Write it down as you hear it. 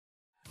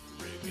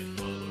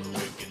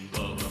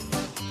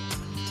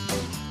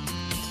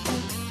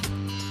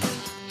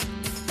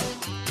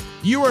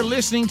You are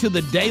listening to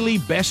the daily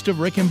Best of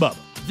Rick and Bubba.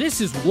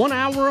 This is 1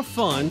 hour of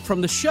fun from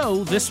the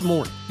show this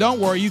morning. Don't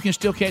worry, you can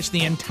still catch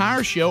the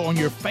entire show on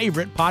your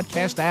favorite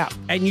podcast app.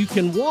 And you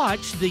can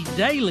watch the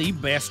daily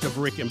Best of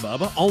Rick and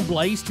Bubba on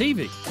Blaze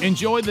TV.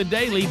 Enjoy the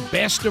daily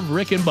Best of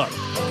Rick and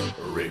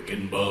Bubba. Rick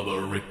and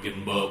Bubba, Rick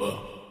and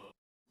Bubba.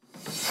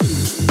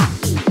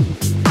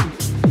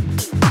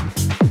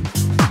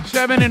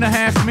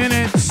 7.5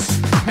 minutes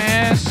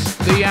past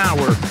the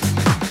hour.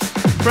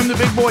 From the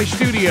Big Boy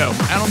Studio,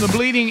 out on the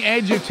bleeding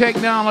edge of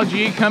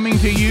technology, coming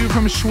to you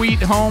from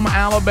Sweet Home,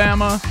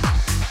 Alabama,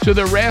 to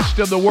the rest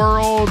of the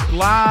world,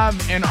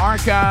 live and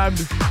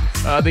archived.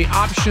 The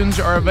options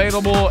are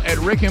available at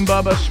Rick and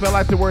Bubba, spell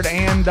out the word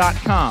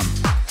and.com.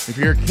 If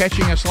you're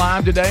catching us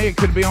live today, it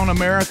could be on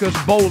America's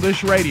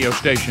boldest radio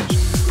stations,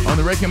 on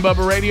the Rick and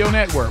Bubba Radio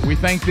Network. We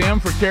thank them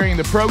for carrying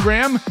the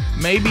program.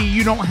 Maybe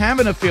you don't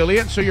have an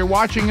affiliate, so you're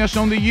watching us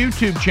on the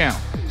YouTube channel.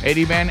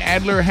 Eddie Van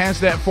Adler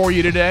has that for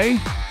you today.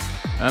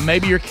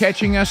 Maybe you're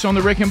catching us on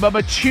the Rick and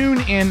Bubba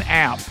TuneIn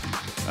app.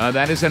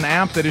 That is an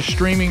app that is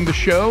streaming the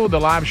show, the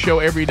live show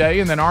every day,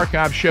 and then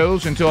archive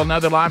shows until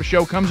another live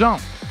show comes on.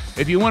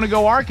 If you want to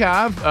go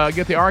archive,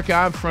 get the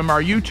archive from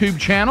our YouTube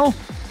channel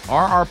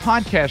or our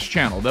podcast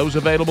channel. Those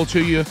available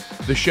to you,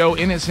 the show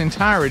in its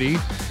entirety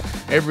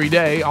every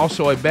day.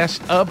 Also a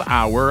best of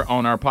hour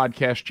on our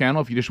podcast channel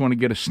if you just want to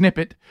get a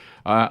snippet.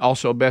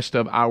 Also best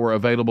of hour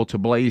available to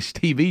Blaze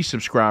TV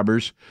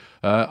subscribers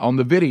on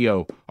the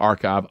video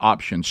archive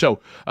option. So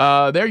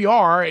there you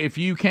are. If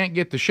you can't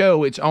get the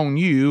show, it's on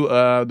you.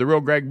 The real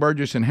Greg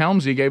Burgess and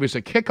Helmsy gave us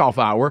a kickoff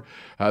hour.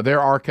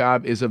 Their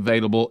archive is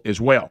available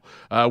as well.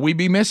 We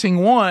be missing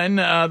one,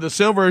 the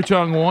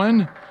silver-tongued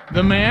one,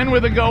 the man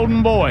with a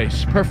golden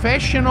voice,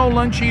 professional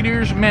lunch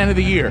eaters, man of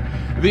the year,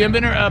 the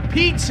inventor of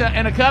pizza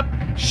and a cup,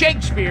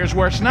 Shakespeare's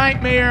worst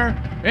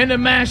nightmare, and the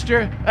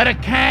master of the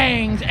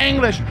King's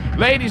English.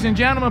 Ladies and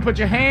gentlemen, put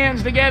your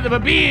hands together for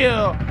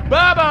Bill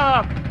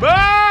Bubba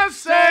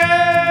Bussey!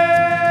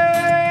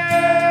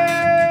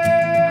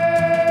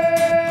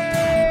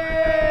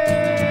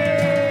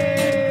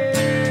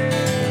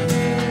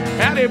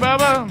 Howdy,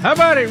 Bubba. How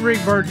about it,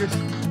 Rick Burgess?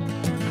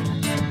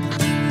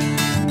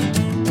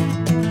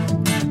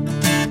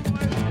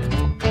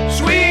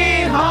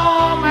 Sweet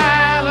Home,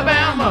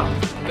 Alabama.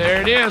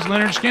 There it is,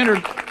 Leonard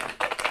Skinner.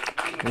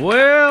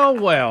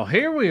 Well,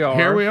 here we are.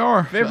 Here we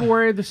are.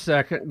 February the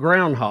 2nd,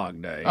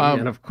 Groundhog Day.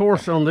 And, of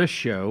course, on this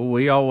show,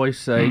 we always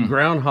say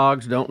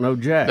groundhogs don't know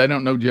jack. They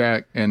don't know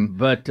jack.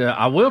 But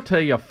I will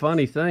tell you a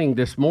funny thing.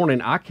 This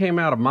morning, I came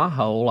out of my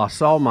hole, I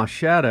saw my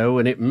shadow,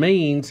 and it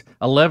means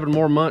 11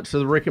 more months of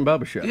the Rick and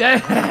Bubba show. Yeah.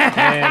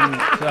 And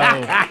so...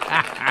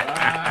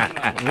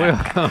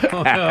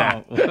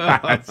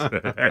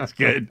 That's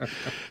good.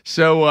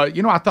 So,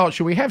 I thought,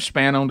 should we have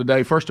Span on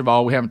today? First of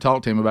all, we haven't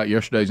talked to him about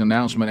yesterday's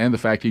announcement and the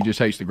fact he just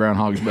hates the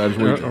Groundhogs about as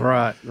we do.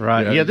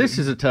 Right. Yeah, this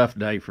is a tough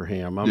day for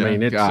him. I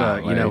mean, it's,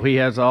 he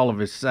has all of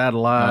his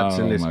satellites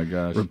and his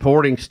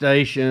reporting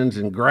stations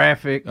and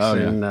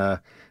graphics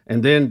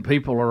and then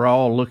people are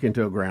all looking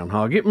to a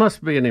groundhog. It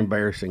must be an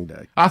embarrassing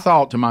day. I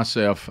thought to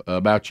myself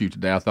about you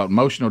today. I thought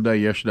emotional day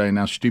yesterday, and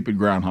now stupid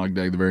Groundhog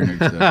Day the very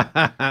next day.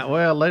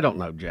 Well, they don't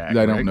know jack.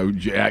 They don't know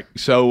jack.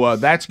 So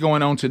that's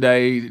going on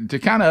today. To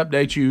kind of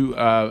update you,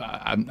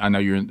 I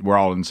know we're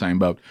all in the same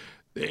boat.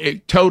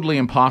 It's totally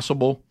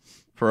impossible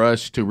for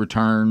us to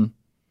return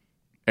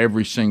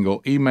every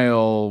single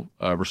email,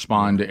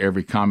 respond to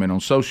every comment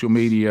on social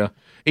media,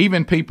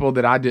 even people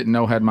that I didn't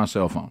know had my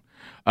cell phone.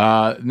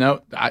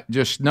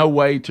 Just no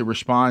way to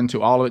respond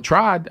to all of it.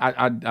 Tried.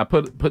 I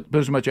put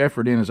as much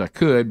effort in as I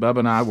could. Bubba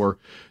and I were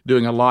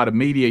doing a lot of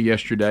media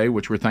yesterday,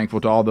 which we're thankful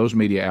to all those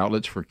media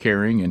outlets for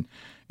caring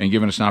and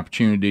giving us an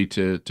opportunity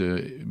to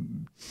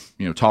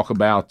talk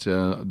about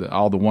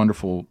all the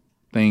wonderful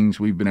things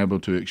we've been able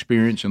to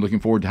experience, and looking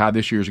forward to how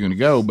this year is going to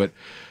go. But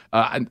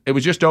it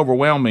was just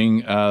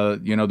overwhelming.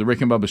 The Rick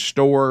and Bubba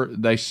store,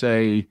 they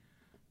say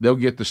they'll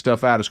get the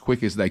stuff out as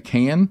quick as they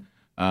can.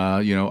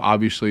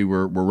 Obviously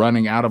we're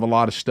running out of a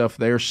lot of stuff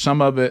there.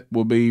 Some of it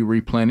will be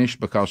replenished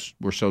because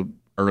we're so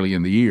early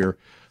in the year.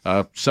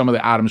 Some of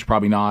the items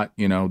probably not.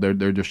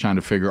 They're just trying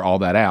to figure all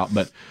that out.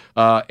 But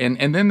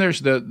and then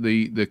there's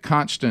the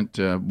constant,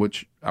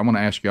 which I want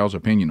to ask y'all's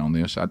opinion on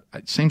this.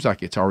 It seems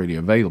like it's already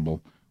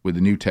available with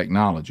the new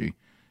technology.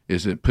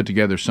 Is it put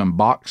together some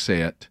box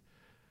set,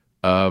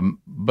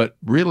 but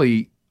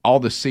really all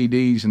the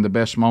CDs and the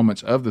best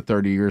moments of the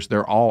 30 years,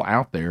 they're all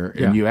out there,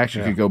 and you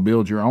actually could go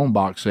build your own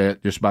box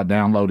set just by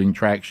downloading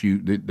tracks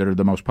that are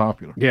the most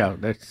popular. Yeah,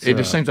 it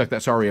just seems like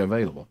that's already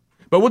available.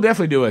 But we'll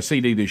definitely do a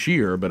CD this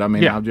year. But I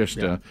mean, I'll just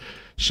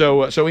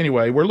so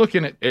anyway, we're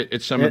looking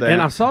at some of that. And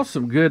I saw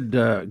some good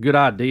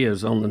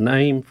ideas on the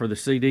name for the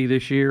CD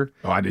this year.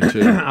 Oh, I did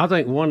too. I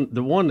think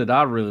the one that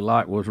I really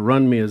liked was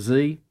 "Run Me a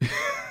Z."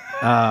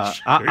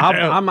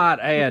 I might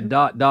add ...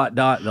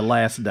 The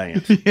Last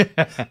Dance. The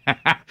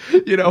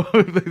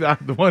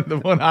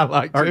one I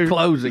like too. Or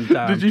Closing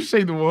Time. Did you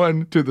see the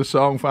one to the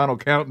song Final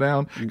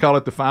Countdown? Call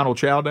it the Final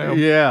Chow Down.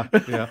 Yeah.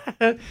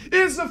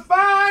 It's the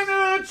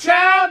final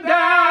chow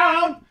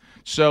down.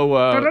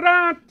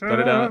 So,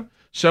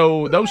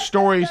 so those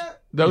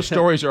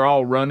stories are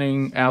all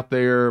running out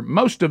there.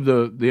 Most of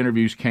the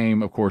interviews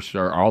came, of course,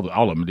 or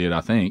all of them did, I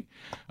think,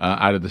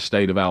 out of the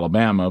state of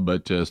Alabama.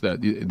 But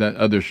that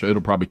others,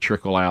 it'll probably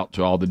trickle out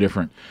to all the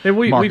different. And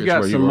we've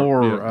got some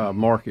more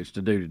markets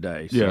to do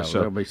today. So, so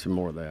there'll be some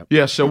more of that.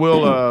 Yeah. So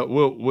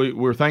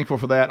we're thankful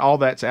for that. All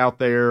that's out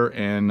there,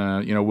 and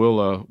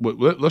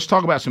let's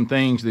talk about some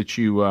things that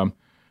you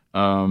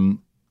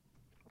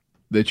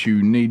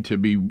need to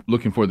be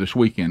looking for this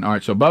weekend. All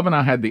right. So Bubba and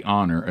I had the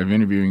honor of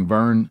interviewing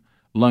Vern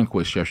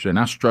Lundquist yesterday, and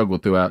I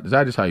struggled throughout. Is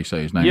that just how you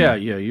say his name? Yeah,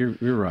 you're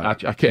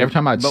right. Every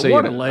time I'd see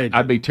it,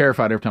 I'd be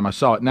terrified every time I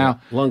saw it. Now,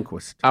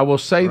 Lundquist. I will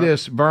say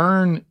this: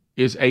 Vern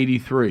is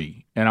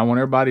 83, and I want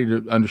everybody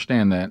to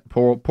understand that.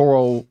 Poor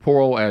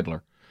old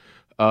Adler.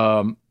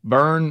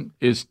 Vern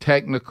is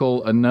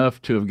technical enough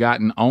to have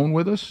gotten on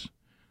with us.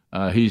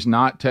 He's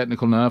not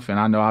technical enough, and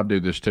I know I do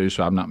this too,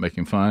 so I'm not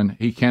making fun.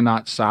 He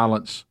cannot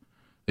silence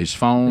his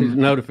phone, his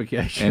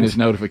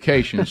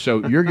notifications.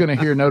 So you're going to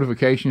hear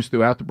notifications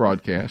throughout the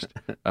broadcast.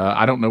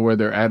 I don't know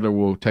whether Adler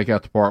will take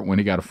out the part when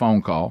he got a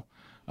phone call.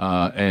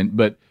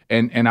 And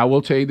I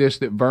will tell you this,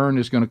 that Vern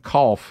is going to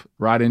cough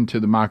right into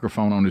the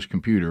microphone on his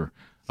computer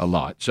a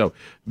lot. So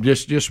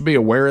just be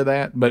aware of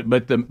that.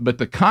 But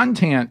the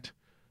content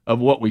of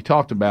what we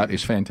talked about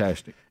is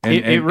fantastic. And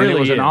it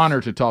was an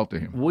honor to talk to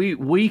him.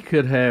 We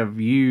could have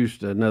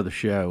used another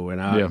show, and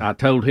I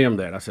told him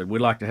that. I said, we'd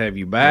like to have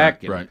you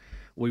back. Right.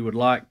 We would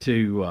like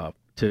to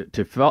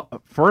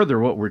further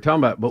what we're talking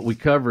about, but we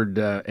covered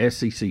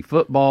SEC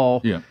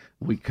football. Yeah.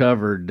 We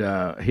covered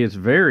his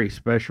very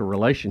special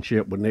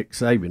relationship with Nick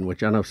Saban,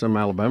 which I know some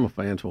Alabama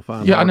fans will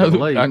find hard to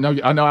believe. I know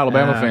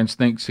Alabama fans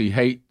thinks he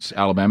hates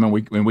Alabama,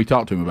 and we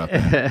talked to him about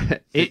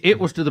that. It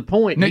was to the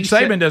point. Nick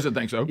Saban doesn't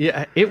think so.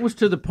 Yeah, it was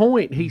to the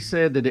point he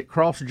said that it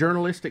crossed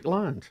journalistic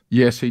lines.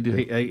 Yes, he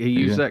did. He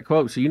used that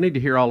quote. So you need to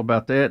hear all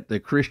about that.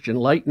 The Christian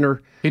Leitner.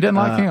 He doesn't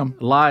like him.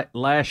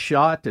 Last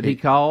shot that he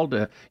called.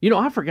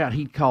 I forgot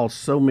he'd called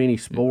so many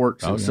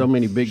sports and so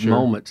many big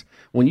moments.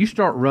 When you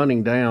start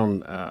running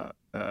down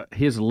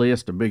his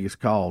list of biggest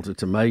calls,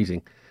 it's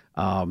amazing.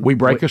 We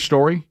break a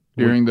story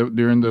during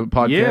the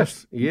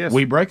podcast. Yes,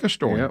 we break a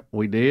story. Yeah,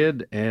 we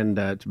did, and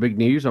it's big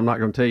news. I'm not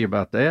going to tell you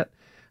about that.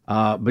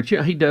 But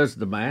he does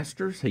the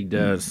Masters. He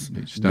does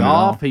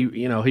golf.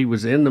 He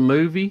was in the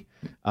movie.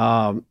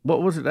 What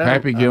was it?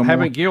 Happy Gilmore.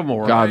 Happy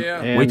Gilmore. God,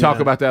 we talk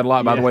about that a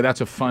lot. By the way,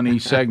 that's a funny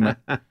segment.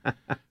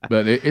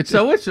 But it's a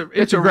great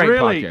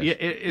podcast.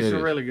 It's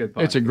a really good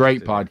podcast. It's a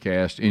great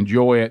podcast.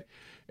 Enjoy it.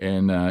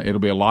 And it'll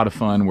be a lot of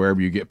fun wherever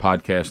you get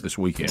podcasts this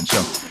weekend.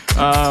 So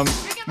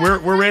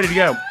we're ready to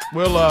go.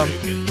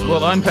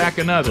 We'll unpack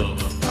another.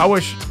 I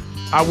wish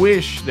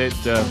that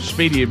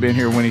Speedy had been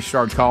here when he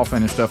started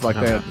coughing and stuff like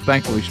that.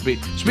 Thankfully,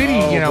 Speedy.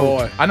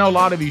 Boy. I know a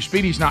lot of you.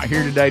 Speedy's not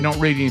here today. Don't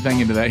read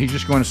anything into that. He's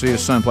just going to see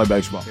his son play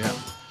baseball.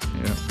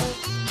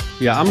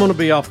 Yeah, I'm going to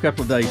be off a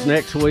couple of days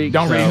next week.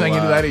 Don't read anything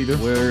into that either.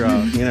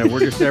 We're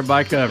just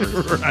everybody covered.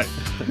 Right.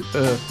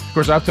 Of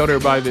course, I've told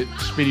everybody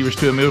that Speedy was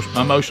too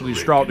emotionally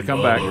distraught to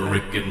come back.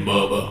 Rick and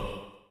Bubba.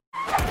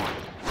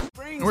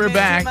 We're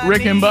back.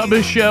 Rick and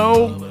Bubba's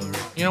show.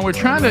 We're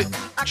trying to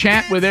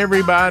chat with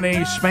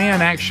everybody.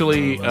 Span,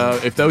 actually,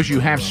 if those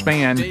you have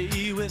Span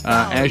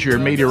as your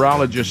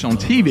meteorologist on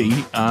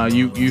TV,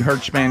 you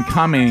heard Span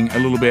commenting a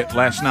little bit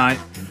last night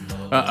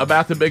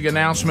about the big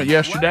announcement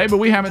yesterday, but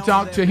we haven't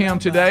talked to him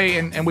today,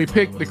 and we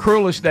picked the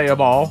cruelest day of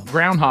all,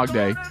 Groundhog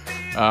Day,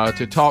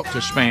 to talk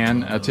to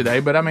Span today.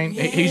 But, I mean,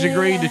 he's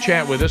agreed to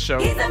chat with us. So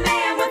he's a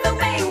man with a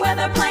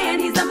Mayweather plan.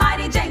 He's a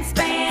mighty James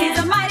Span. He's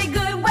a mighty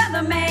good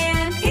weather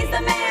man. He's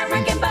the man,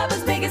 Rick and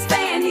Bubba's biggest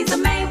fan. He's a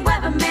main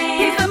weather man.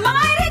 He's the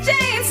mighty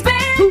James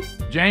Span.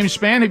 James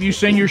Span, have you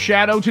seen your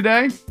shadow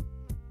today?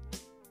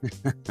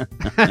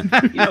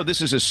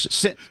 This is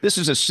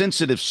a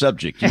sensitive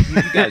subject. You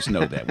guys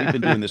know that. We've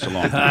been doing this a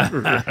long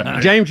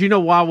time. James, you know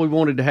why we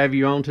wanted to have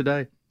you on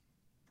today?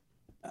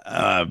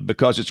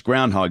 Because it's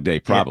Groundhog Day,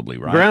 probably,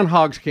 right?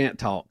 Groundhogs can't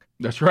talk.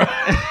 That's right.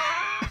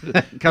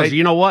 Because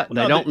you know what?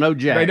 They don't know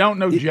Jack. They don't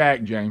know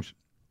Jack, James.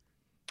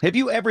 Have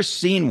you ever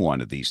seen one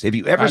of these? Have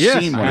you ever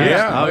seen one?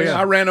 Yeah.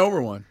 I ran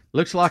over one.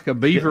 Looks like a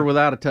beaver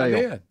without a tail.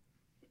 I did.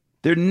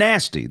 They're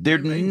nasty. They're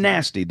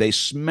nasty. They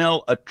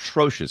smell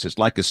atrocious. It's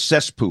like a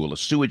cesspool, a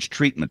sewage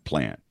treatment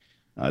plant.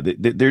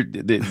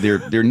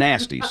 They're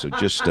nasty. So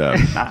just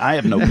I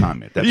have no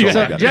comment. That's all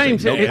I got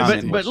James, to say. No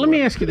comment but let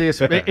me ask you this: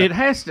 it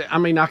has to. I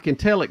mean, I can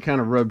tell it kind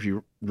of rubs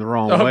you the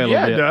wrong way a little bit.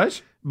 Yeah, it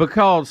does.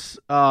 Because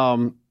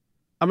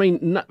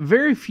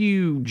very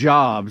few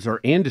jobs or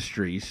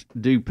industries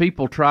do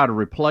people try to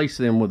replace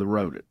them with a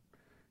rodent,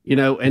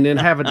 and then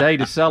have a day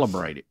to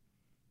celebrate it.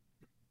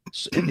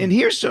 And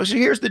here's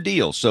the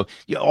deal. So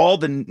all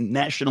the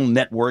national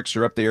networks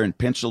are up there in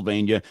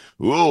Pennsylvania.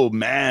 Oh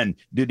man,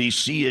 did he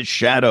see his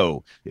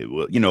shadow?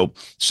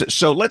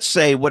 So let's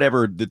say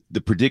whatever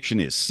the prediction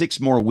is, 6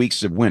 more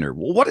weeks of winter.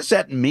 Well, what does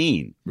that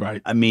mean?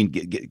 Right. I mean,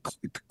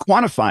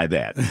 quantify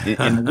that.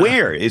 And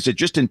where is it?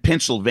 Just in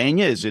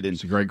Pennsylvania? Is it in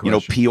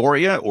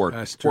Peoria or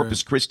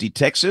Corpus Christi,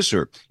 Texas,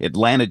 or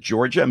Atlanta,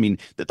 Georgia? I mean,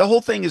 the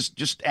whole thing is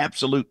just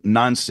absolute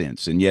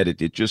nonsense, and yet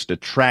it just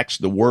attracts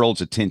the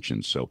world's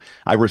attention. So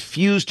I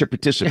refuse to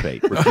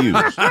participate. Refuse.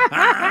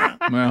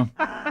 Well,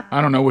 I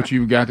don't know what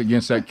you've got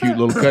against that cute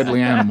little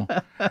cuddly animal.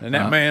 And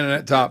that man in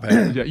that top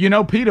hat.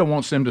 PETA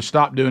wants them to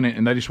stop doing it,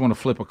 and they just want to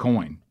flip a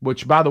coin.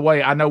 Which, by the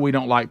way, I know we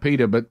don't like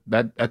PETA, but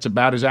that's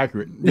about as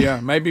accurate. Yeah,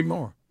 maybe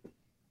more.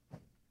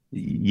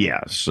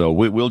 Yeah, so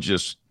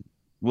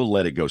we'll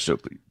let it go. So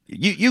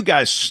you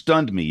guys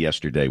stunned me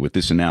yesterday with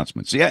this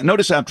announcement. See,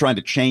 notice how I'm trying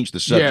to change the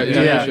subject.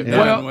 Yeah.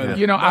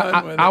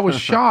 Well, I was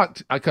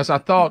shocked because I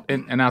thought,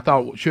 and I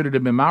thought, should it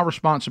have been my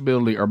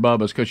responsibility or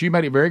Bubba's? Because you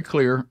made it very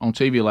clear on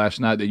TV last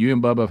night that you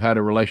and Bubba have had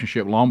a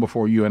relationship long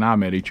before you and I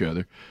met each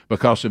other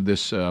because of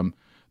this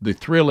the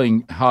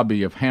thrilling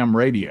hobby of ham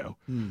radio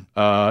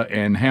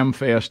and ham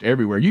fest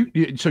everywhere.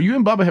 So you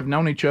and Bubba have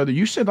known each other.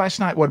 You said last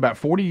night, what, about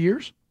 40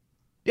 years?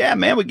 Yeah,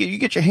 man, you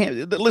get your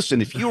ham. Listen,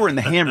 if you were in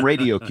the ham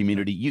radio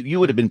community, you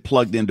would have been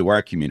plugged into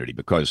our community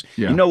because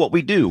you know what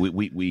we do.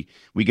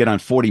 We get on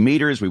 40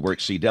 meters, we work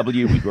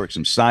CW, we work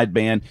some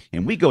sideband,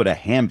 and we go to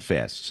ham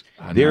fests.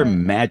 They're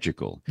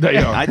magical. They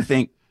are.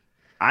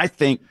 I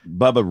think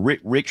Bubba,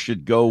 Rick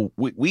should go.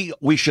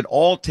 We should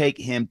all take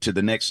him to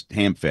the next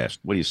ham fest.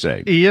 What do you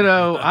say?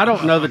 I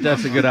don't know that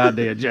that's a good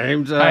idea,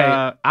 James.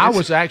 Hey, I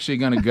was actually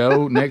going to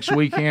go next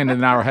weekend,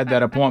 and I had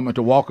that appointment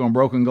to walk on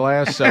broken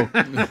glass, so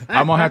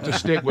I'm going to have to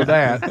stick with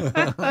that.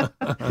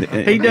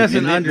 He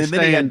doesn't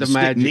understand the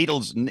magic.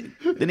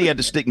 Then he had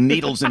to stick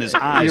needles in his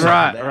eyes.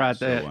 Right.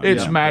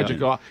 It's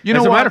magical.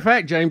 As a matter of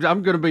fact, James,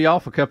 I'm going to be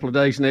off a couple of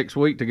days next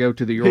week to go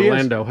to the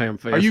Orlando Ham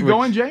Fest. Are you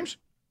going, James?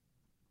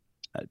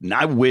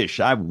 I wish.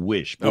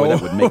 Boy,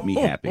 that would make me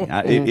happy.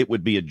 It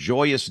would be a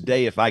joyous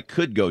day if I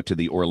could go to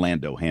the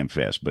Orlando Ham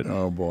Fest. But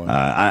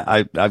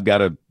I've got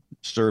to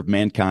serve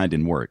mankind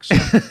in work. So.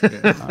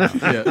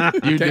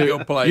 You do.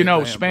 Go play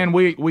Span.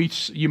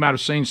 You might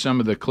have seen some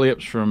of the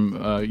clips from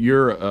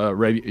your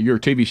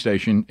TV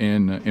station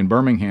in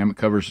Birmingham. It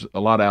covers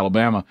a lot of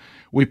Alabama.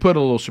 We put a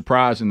little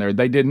surprise in there.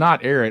 They did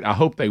not air it. I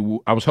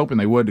was hoping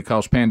they would to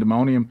cause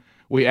pandemonium.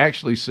 We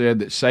actually said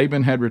that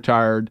Saban had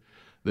retired.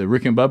 The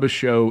Rick and Bubba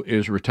show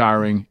is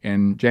retiring,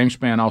 and James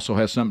Spann also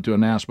has something to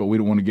announce, but we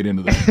don't want to get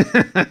into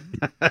that.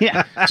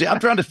 Yeah. See, I'm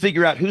trying to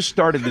figure out who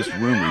started this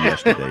rumor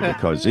yesterday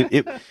because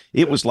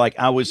it was like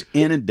I was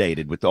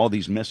inundated with all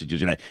these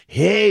messages.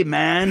 Hey,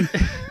 man,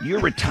 you're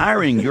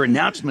retiring. Your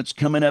announcement's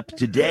coming up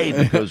today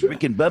because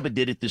Rick and Bubba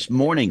did it this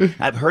morning.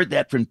 I've heard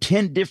that from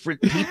 10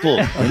 different people,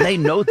 and they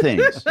know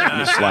things.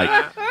 And it's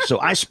like, so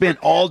I spent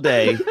all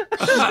day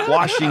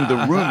squashing the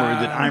rumor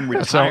that I'm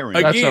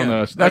retiring. That's on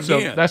us.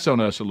 That's on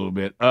us a little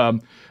bit.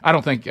 I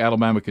don't think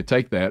Alabama could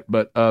take that.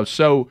 But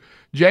so,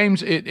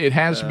 James, it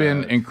has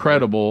been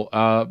incredible.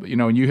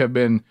 And you have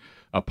been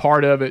a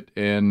part of it,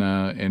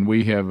 and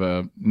we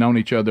have known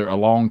each other a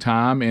long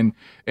time. And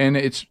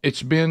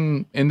it's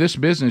been in this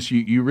business.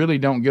 You really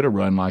don't get a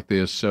run like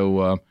this.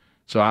 So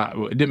I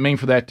didn't mean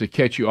for that to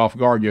catch you off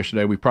guard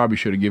yesterday. We probably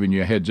should have given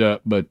you a heads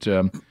up, but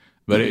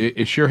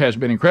it sure has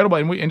been incredible,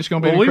 and it's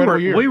going to be an incredible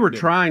year. We were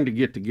trying to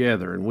get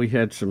together, and we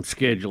had some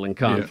scheduling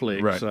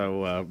conflicts. Yeah,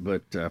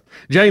 right. So,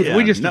 James,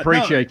 we just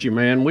appreciate you,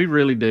 man. We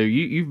really do.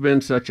 You've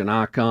been such an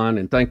icon,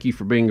 and thank you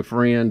for being a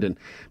friend. And,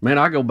 man,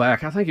 I go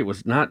back, I think it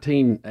was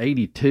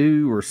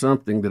 1982 or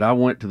something that I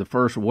went to the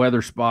first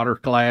weather spotter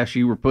class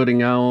you were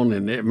putting on,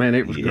 and,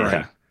 it was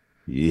great.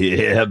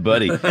 Yeah,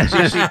 buddy. See,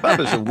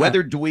 Bubba's a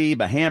weather dweeb,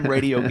 a ham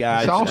radio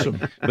guy. It's awesome.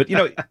 But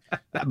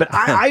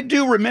I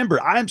do remember,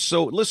 I'm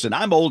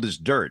old as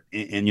dirt.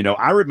 And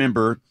I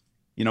remember,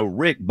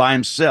 Rick by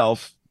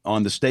himself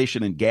on the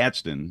station in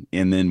Gadsden.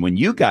 And then when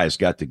you guys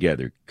got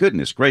together,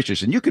 goodness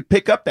gracious, and you could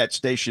pick up that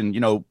station,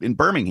 in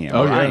Birmingham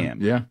where I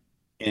am. Yeah.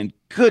 And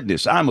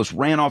goodness, I almost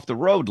ran off the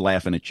road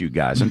laughing at you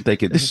guys. I'm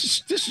thinking,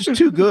 this is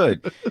too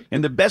good.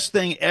 And the best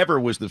thing ever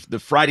was the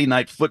Friday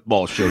night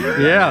football show.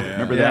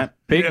 Remember that?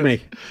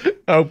 Pygmy.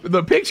 Oh,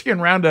 the Pigskin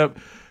Roundup.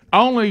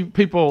 Only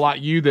people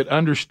like you that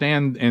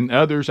understand, and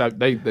others,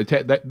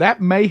 that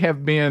may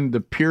have been the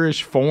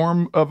purest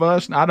form of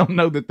us. And I don't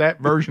know that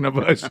version of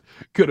us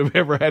could have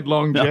ever had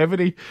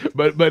longevity,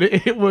 but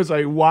it was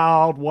a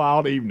wild,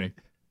 wild evening.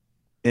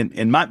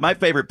 And my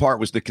favorite part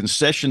was the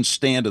concession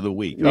stand of the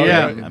week.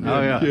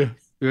 Yeah.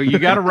 You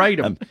got to rate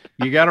them.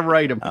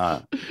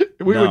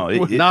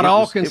 Not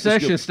all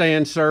concession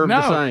stands serve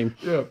the same.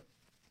 Yeah.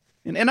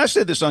 And I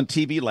said this on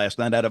TV last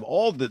night. Out of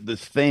all the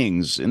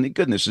things, and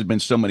goodness, there's been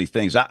so many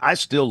things. I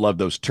still love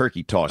those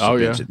turkey toss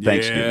events at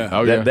Thanksgiving.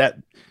 Yeah.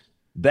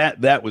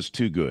 That was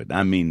too good.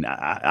 I mean,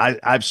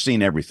 I've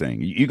seen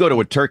everything. You go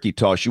to a turkey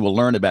toss, you will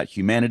learn about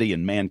humanity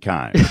and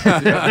mankind.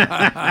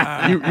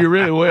 you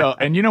really will.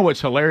 And you know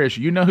what's hilarious?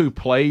 You know who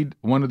played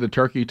one of the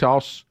turkey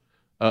toss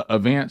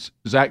events?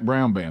 Zach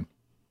Brown Band.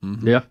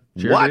 Mm-hmm. Yeah.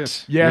 Sure what?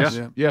 Did. Yes.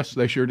 Yeah. Yes,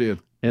 they sure did.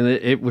 And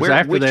it was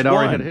after they'd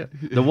already had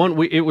hit. The one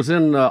it was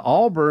in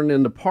Auburn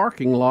in the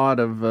parking lot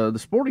of the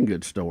sporting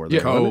goods store.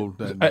 There,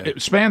 cold.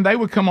 Span, they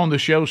would come on the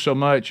show so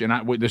much, and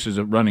this is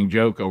a running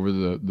joke over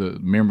the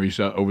memories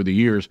over the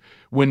years.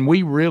 When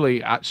we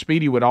really,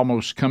 Speedy would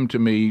almost come to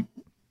me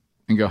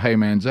and go, "Hey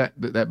man, Zach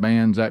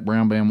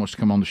Brown Band wants to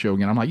come on the show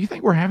again." I'm like, "You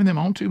think we're having them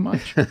on too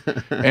much?"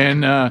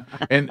 and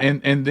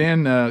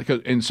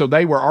so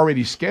they were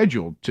already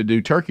scheduled to do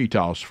turkey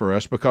toss for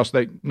us because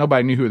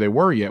nobody knew who they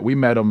were yet. We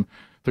met them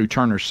through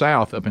Turner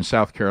South up in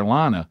South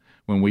Carolina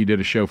when we did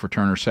a show for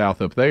Turner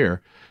South up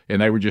there,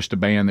 and they were just a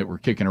band that were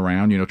kicking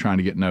around, trying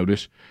to get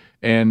noticed,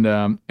 and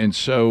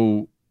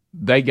so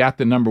they got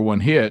the number one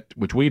hit,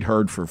 which we'd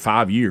heard for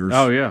 5 years.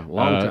 Oh yeah,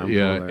 long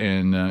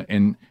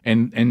time.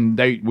 And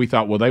we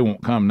thought, well, they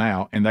won't come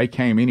now, and they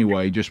came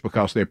anyway just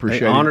because they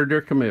appreciated. They honored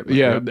their commitment.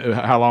 Yeah,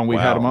 how long we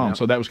had them on,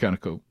 so that was kind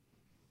of cool.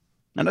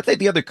 And I think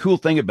the other cool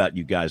thing about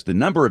you guys, the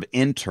number of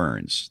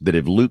interns that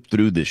have looped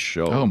through this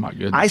show. Oh, my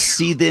goodness. I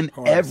see them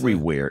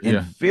everywhere in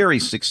very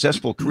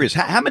successful careers.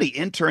 How many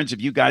interns have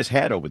you guys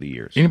had over the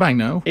years? Anybody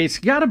know? It's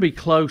got to be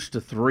close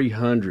to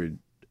 300.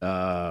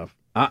 I'm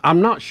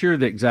not sure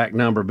the exact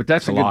number, but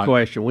that's a good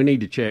question. We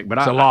need to check. But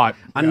it's a lot.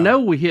 I know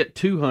we hit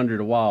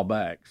 200 a while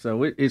back,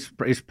 so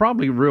it's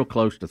probably real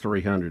close to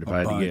 300 if I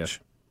had to guess.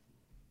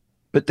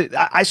 But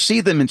I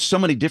see them in so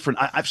many different.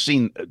 I've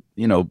seen,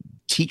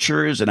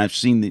 teachers, and I've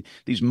seen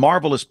these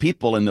marvelous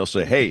people, and they'll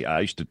say, "Hey, I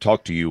used to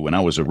talk to you when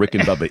I was a Rick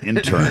and Bubba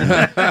intern."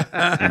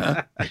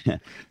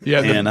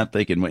 and I'm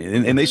thinking,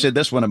 and they said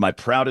that's one of my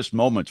proudest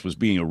moments was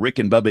being a Rick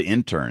and Bubba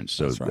intern.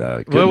 So,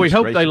 well, we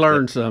hope they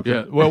learned something.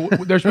 Yeah. Well,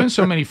 there's been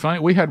so many funny.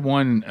 We had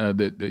one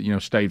that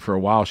stayed for a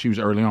while. She was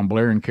early on,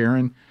 Blair and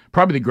Karen.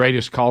 Probably the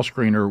greatest call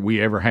screener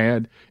we ever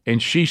had, and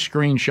she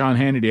screened Sean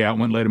Hannity out and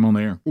wouldn't let him on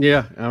the air.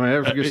 Yeah, I mean,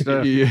 that was good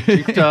stuff.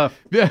 She's tough.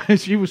 Yeah,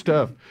 she was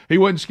tough. He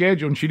wasn't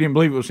scheduled, and she didn't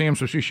believe it was him,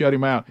 so she shut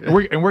him out.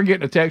 And we're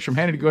getting a text from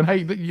Hannity going,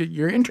 "Hey,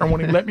 your intern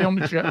won't even let me on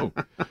the show."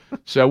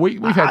 So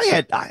we've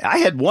had. I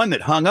had one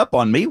that hung up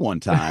on me one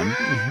time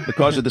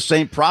because of the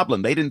same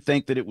problem. They didn't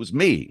think that it was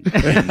me.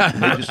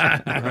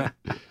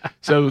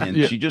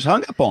 She just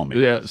hung up on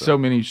me. Yeah, so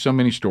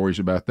many stories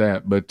about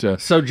that.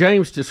 But so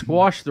James, to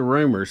squash the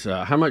rumors,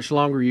 how much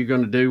longer are you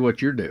going to do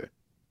what you're doing?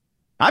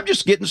 I'm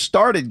just getting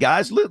started,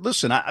 guys.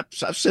 Listen, I've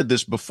said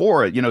this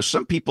before.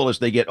 Some people as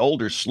they get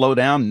older slow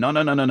down.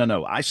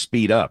 No. I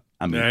speed up.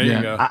 I mean, there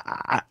you go.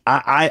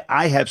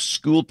 I have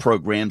school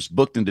programs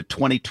booked into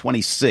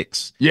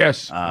 2026.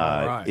 Yes.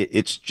 Right.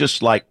 It's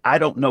just like I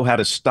don't know how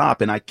to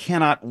stop, and I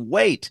cannot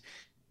wait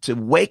to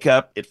wake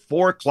up at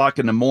 4:00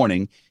 in the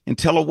morning and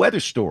tell a weather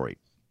story.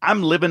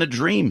 I'm living a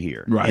dream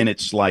here. Right. And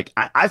it's like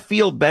I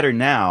feel better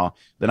now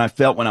than I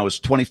felt when I was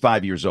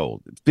 25 years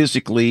old,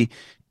 physically.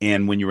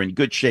 And when you're in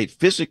good shape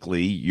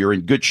physically, you're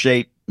in good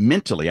shape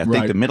mentally. I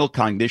think the mental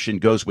cognition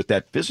goes with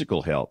that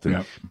physical health.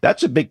 And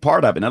that's a big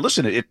part of it. Now,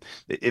 listen,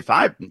 if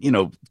I,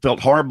 felt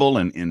horrible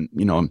and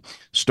I'm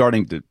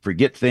starting to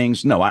forget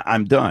things, no,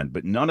 I'm done.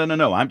 But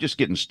no. I'm just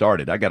getting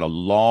started. I got a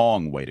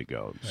long way to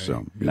go.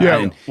 So,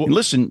 and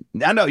listen,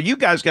 I know you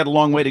guys got a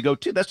long way to go,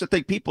 too. That's the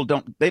thing. People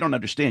don't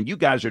understand. You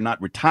guys are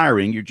not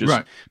retiring. You're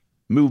just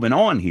moving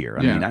on here.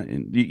 I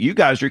mean, you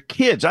guys are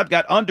kids. I've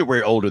got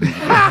underwear older than you.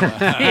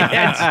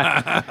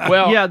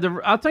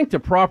 Well, I think the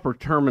proper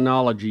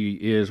terminology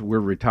is we're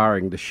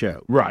retiring the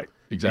show. Right.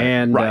 Exactly.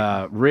 And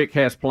Rick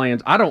has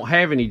plans. I don't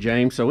have any,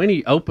 James. So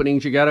any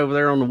openings you got over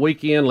there on the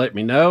weekend, let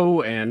me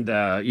know. And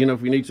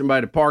if you need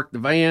somebody to park the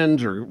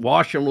vans or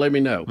wash them, let me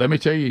know. Let me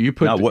tell you, you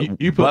put Bubba's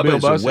Bill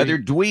Bussey. A weather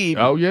dweeb.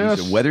 Oh yes,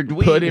 he's a weather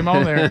dweeb. Put him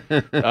on there.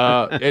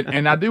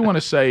 And I do want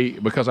to say,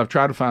 because I've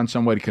tried to find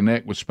some way to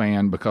connect with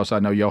Span, because I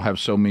know y'all have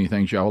so many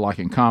things y'all like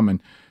in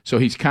common. So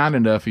he's kind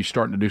enough. He's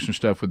starting to do some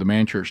stuff with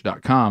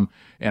themanchurch.com.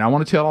 And I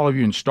want to tell all of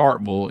you in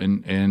Starkville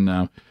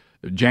and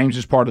James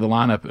is part of the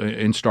lineup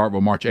in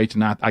Starkville, March 8th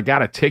and 9th. I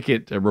got a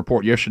ticket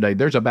report yesterday.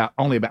 There's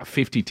only about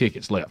 50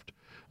 tickets left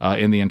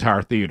in the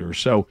entire theater.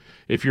 So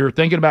if you're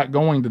thinking about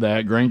going to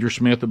that, Granger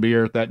Smith will be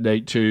here at that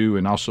date too,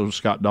 and also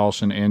Scott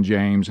Dawson and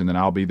James, and then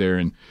I'll be there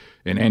and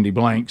Andy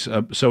Blanks.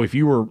 So if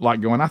you were like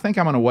going, I think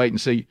I'm going to wait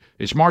and see,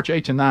 it's March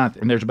 8th and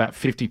 9th, and there's about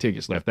 50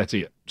 tickets left. That's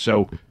it.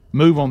 So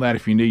move on that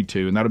if you need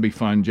to, and that'll be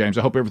fun, James.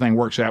 I hope everything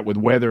works out with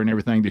weather and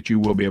everything, that you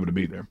will be able to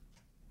be there.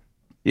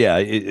 Yeah,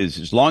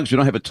 as long as we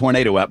don't have a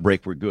tornado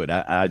outbreak, we're good.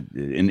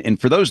 And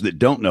for those that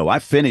don't know, I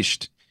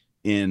finished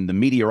in the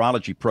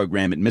meteorology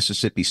program at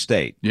Mississippi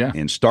State. Yeah.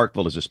 And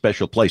Starkville is a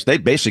special place. They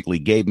basically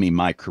gave me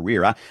my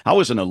career. I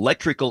was an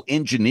electrical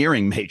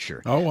engineering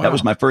major. Oh, wow. That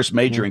was my first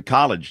major in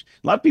college.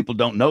 A lot of people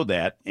don't know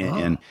that.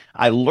 And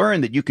I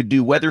learned that you could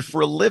do weather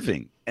for a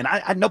living. And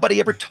nobody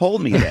ever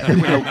told me that. There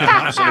were no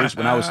counselors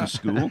when I was in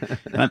school.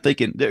 And I'm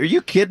thinking, are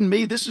you kidding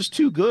me? This is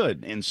too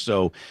good. And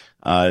so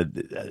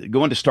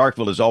Going to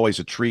Starkville is always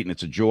a treat, and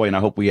it's a joy, and I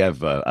hope we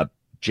have a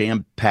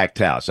jam-packed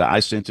house. I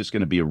sense it's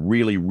going to be a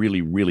really,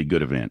 really, really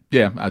good event.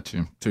 Yeah, I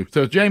too.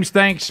 So, James,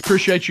 thanks.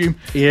 Appreciate you.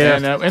 Yeah.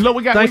 And look,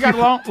 we got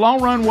a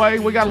long runway.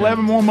 We got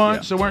 11 more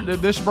months, so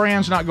this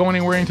brand's not going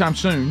anywhere anytime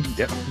soon.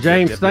 Yep.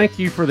 James, thank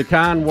you for the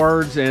kind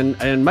words,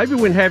 and maybe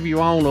we can have you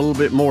on a little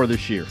bit more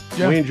this year.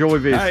 Yeah. We enjoy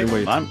visiting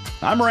with you.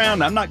 I'm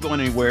around. I'm not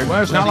going anywhere.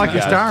 Well, it's not like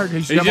he's tired.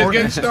 He's just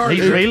getting started.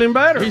 He's feeling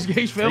better.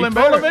 He's feeling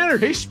better. Full of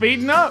energy. He's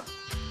speeding up.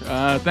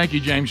 Thank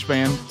you, James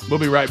Spann. We'll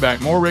be right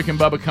back. More Rick and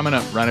Bubba coming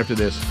up right after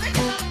this.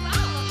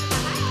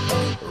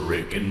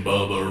 Rick and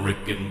Bubba,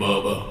 Rick and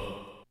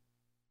Bubba.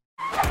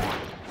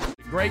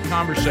 Great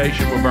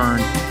conversation with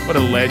Vern. What a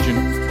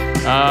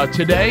legend.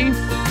 Today,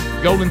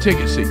 golden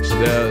ticket seats.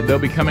 They'll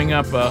be coming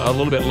up a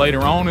little bit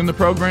later on in the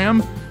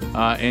program.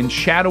 And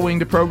shadowing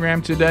the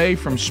program today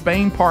from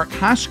Spain Park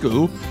High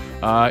School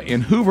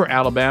in Hoover,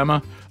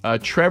 Alabama,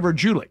 Trevor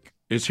Julick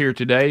is here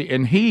today.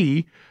 And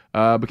he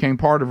became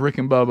part of Rick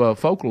and Bubba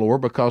folklore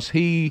because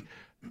he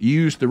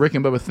used the Rick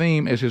and Bubba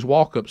theme as his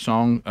walk-up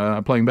song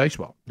playing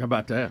baseball. How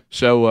about that?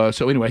 So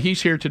anyway,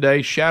 he's here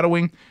today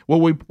shadowing.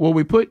 Will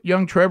we put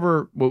young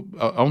Trevor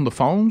on the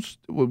phones?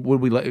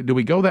 Do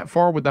we go that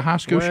far with the high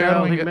school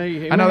shadowing?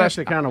 I know that's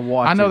kind of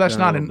watch. I know that's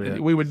not.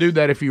 We would do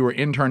that if you were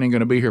interning,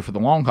 going to be here for the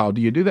long haul. Do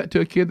you do that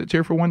to a kid that's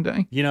here for one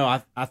day? You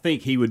know, I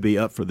think he would be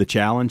up for the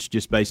challenge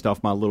just based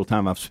off my little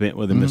time I've spent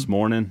with him this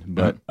morning.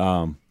 But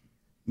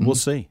we'll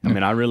see. I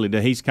mean, I really do.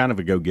 He's kind of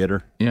a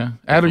go-getter. Yeah.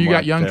 Adler, you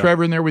got young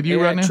Trevor in there with you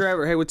right now?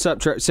 Trevor. Hey, what's up,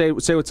 Trevor? Say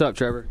what's up,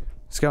 Trevor.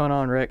 What's going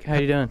on, Rick? How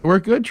you doing? We're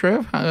good,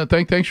 Trev.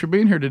 Thanks for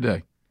being here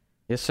today.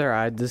 Yes,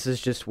 sir. This is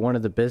just one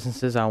of the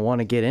businesses I want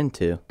to get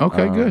into.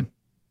 Okay, good.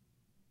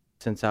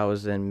 Since I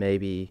was in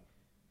maybe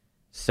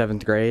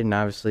 7th grade, and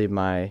obviously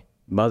my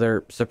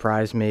mother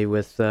surprised me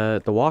with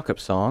the walk-up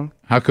song.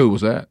 How cool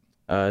was that?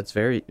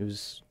 It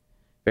was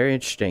very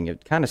interesting.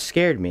 It kind of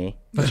scared me.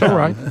 That's all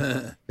right.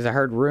 Because I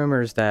heard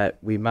rumors that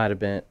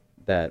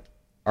that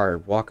our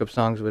walk-up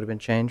songs would have been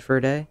changed for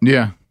a day.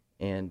 Yeah.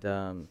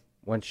 And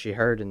once she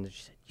heard, and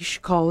she said, you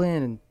should call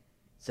in and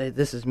say,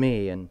 this is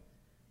me. And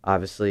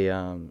obviously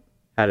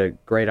had a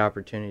great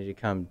opportunity to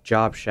come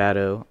job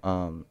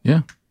shadow.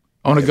 Yeah.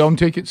 On a golden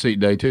ticket seat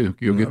day, too.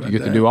 You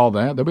get to do all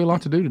that. There'll be a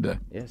lot to do today.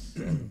 Yes.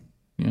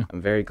 Yeah.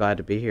 I'm very glad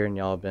to be here, and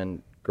y'all have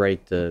been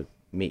great to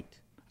meet.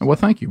 Well,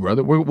 thank you,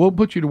 brother. We'll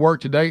put you to work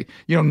today.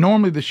 You know,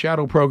 normally the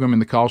shadow program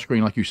and the call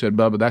screen, like you said,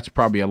 Bubba, that's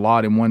probably a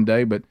lot in one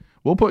day, but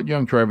we'll put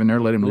young Trevor in there,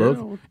 let him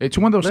look. It's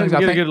one of those things I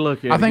think.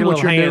 I think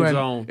what you're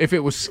doing, if it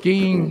was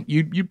skiing,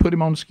 you'd put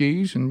him on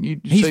skis, and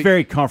he's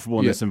very comfortable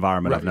in this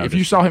environment. Right. I've noticed. If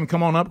you saw him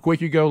come on up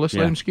quick, you go, let's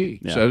let him ski.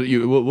 Yeah. So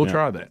we'll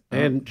try that.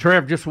 And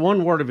Trev, just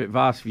one word of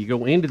advice: if you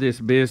go into this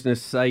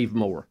business, save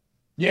more.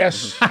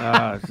 Yes.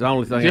 It's the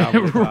only thing I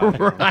would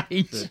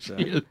right.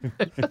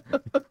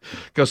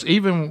 Because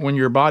even when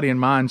your body and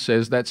mind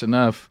says that's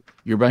enough,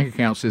 your bank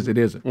account says it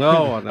isn't.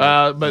 No,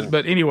 I know.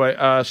 But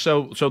anyway,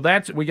 so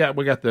that's we got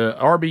the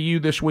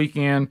RBU this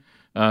weekend.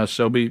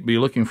 So be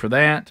looking for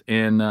that,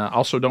 and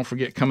also don't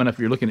forget coming up.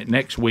 You're looking at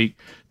next week.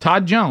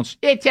 Todd Jones.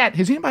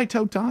 Has anybody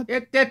told Todd?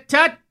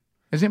 Todd.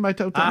 Has anybody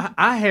told Todd?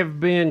 I have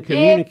been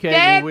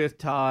communicating with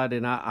Todd,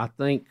 and I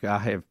think I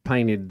have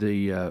painted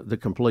the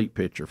complete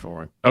picture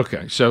for him.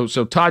 Okay, so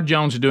Todd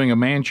Jones is doing a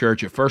man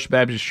church at First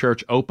Baptist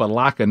Church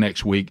Opelika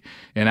next week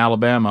in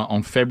Alabama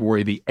on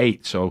February the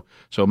 8th.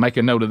 So make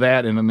a note of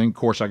that, and then of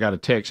course I got a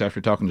text after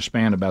talking to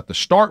Spann about the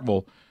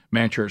Starkville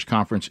Man Church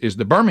Conference. Is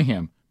the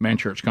Birmingham Man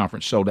Church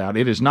Conference sold out?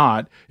 It is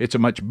not. It's a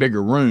much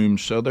bigger room,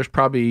 so there's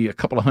probably a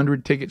couple of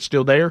hundred tickets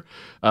still there,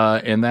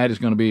 and that is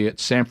going to be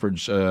at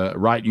Sanford's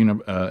Wright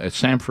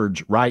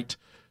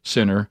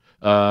Center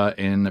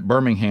in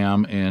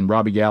Birmingham, and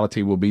Robbie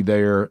Gallaty will be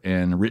there,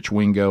 and Rich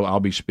Wingo. I'll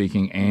be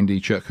speaking. Andy,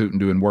 Chuck Hooten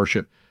doing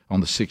worship on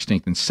the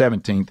 16th and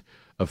 17th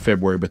of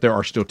February, but there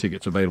are still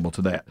tickets available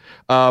to that.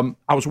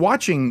 I was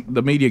watching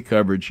the media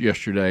coverage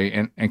yesterday,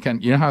 and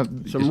you know how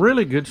some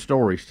really good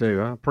stories too.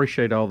 I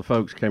appreciate all the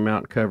folks came out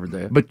and covered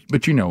that.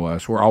 But you know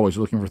us, we're always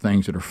looking for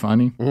things that are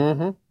funny.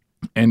 Mm-hmm.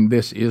 And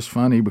this is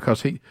funny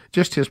because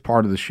his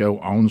part of the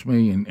show owns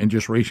me, and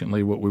just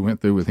recently what we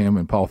went through with him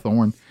and Paul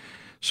Thorne.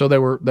 So they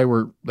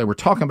were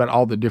talking about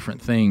all the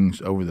different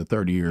things over the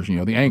 30 years. You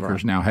know, the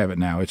anchors now have it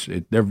now.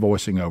 They're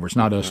voicing over. It's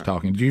not us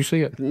talking. Did you see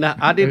it? No,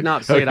 I did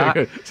not see it.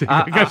 It's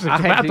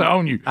about to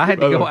own you. I had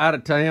to go out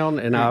of town,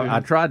 and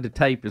I tried to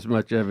tape as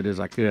much of it as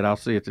I could. I'll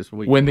see it this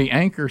week. When the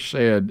anchor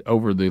said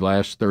over the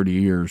last 30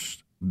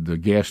 years, the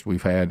guest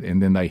we've had,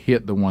 and then they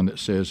hit the one that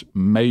says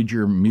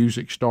major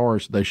music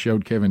stars, they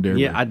showed Kevin Darabee.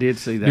 Yeah, I did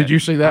see that. Did you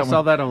see that one? I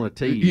saw that on the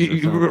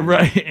TV.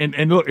 Right,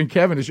 and look, and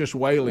Kevin is just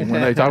wailing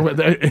when they talk about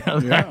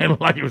that,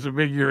 like it was a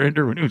big year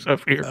ender when he was up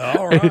here.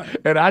 All right.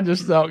 And I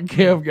just thought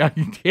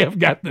Kev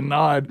got the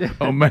nod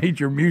on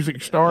major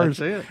music stars,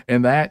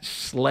 and that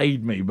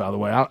slayed me. By the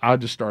way, I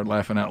just started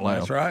laughing out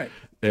loud. That's right.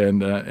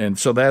 And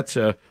so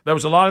that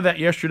was a lot of that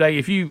yesterday.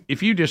 If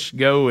you just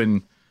go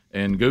and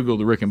and Google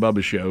the Rick and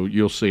Bubba Show,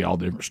 you'll see all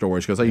the different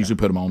stories because they usually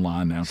put them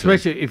online now.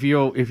 Especially if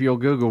you'll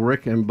Google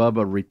Rick and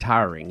Bubba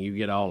retiring, you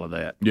get all of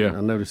that. Yeah,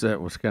 I noticed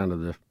that was kind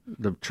of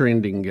the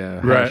trending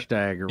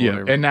hashtag or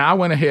whatever. And now I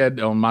went ahead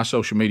on my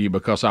social media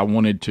because I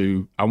wanted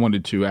to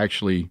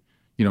actually,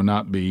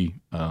 not be,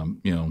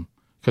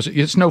 because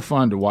it's no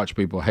fun to watch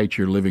people hate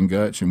your living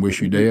guts and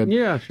wish you dead.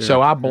 Yeah, sure.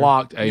 So I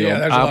blocked AL. Yeah,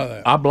 there's a lot of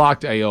that. I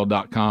blocked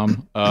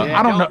AL.com.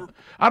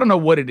 I don't know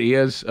what it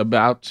is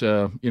about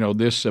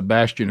this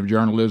bastion of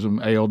journalism,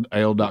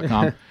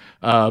 AL.com.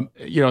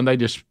 And they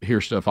just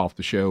hear stuff off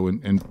the show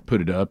and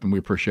put it up, and we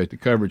appreciate the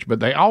coverage. But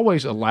they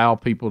always allow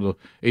people to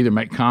either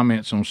make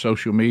comments on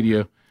social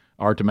media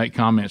or to make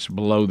comments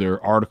below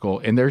their article.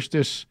 And there's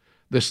this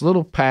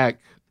little pack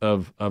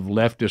of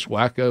leftist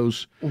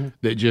wackos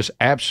that just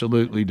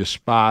absolutely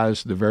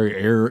despise the very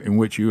air in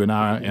which you and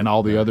I and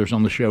all the others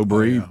on the show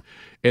breathe.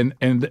 And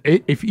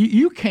if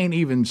you can't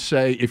even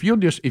say, if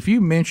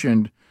you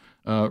mentioned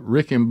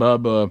Rick and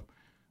Bubba,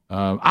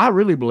 I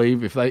really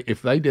believe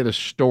if they did a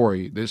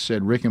story that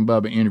said Rick and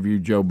Bubba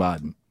interviewed Joe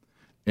Biden,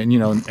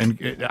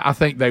 and I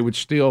think they would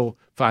still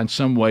find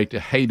some way to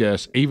hate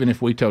us, even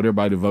if we told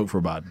everybody to vote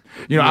for Biden.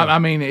 I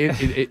mean,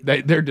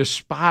 their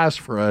despise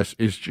for us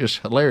is just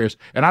hilarious.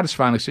 And I just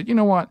finally said, you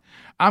know what?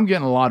 I'm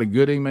getting a lot of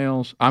good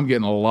emails. I'm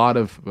getting a lot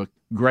of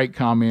great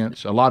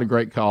comments, a lot of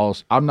great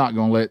calls. I'm not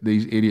going to let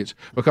these idiots,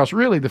 because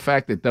really the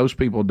fact that those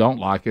people don't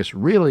like us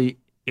really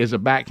is a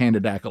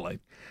backhanded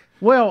accolade.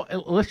 Well,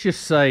 let's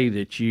just say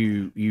that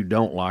you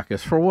don't like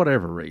us for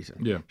whatever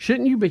reason. Yeah.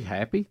 Shouldn't you be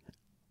happy?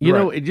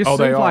 It just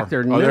seems like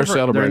they're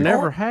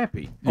never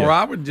happy. Or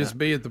I would just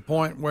be at the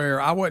point where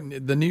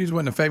the news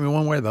wouldn't affect me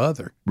one way or the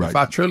other. Right. If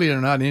I truly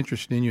am not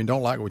interested in you and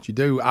don't like what you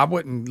do, I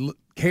wouldn't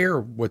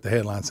care what the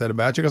headline said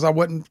about you, because I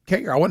wouldn't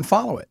care. I wouldn't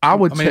follow it.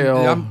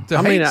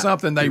 Hate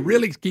something they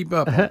really keep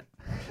up on.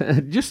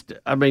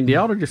 They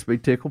ought to just be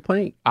tickle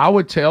pink. I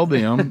would tell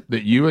them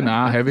that you and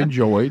I have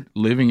enjoyed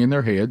living in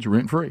their heads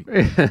rent free,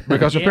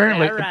 because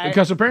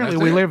apparently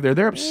we live there.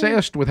 They're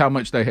obsessed with how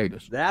much they hate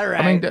us. That right.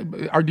 I mean,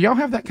 do y'all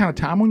have that kind of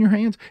time on your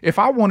hands? If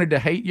I wanted to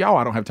hate y'all,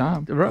 I don't have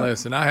time. Right.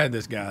 Listen, I had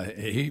this guy.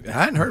 I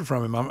hadn't heard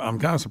from him. I'm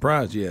kind of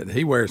surprised yet.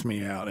 He wears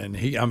me out, and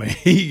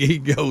he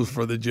goes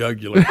for the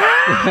jugular.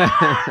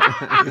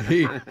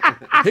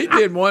 he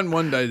did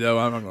one day though.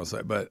 I'm not going to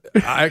say, but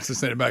I actually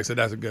sent it back and said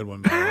that's a good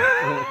one.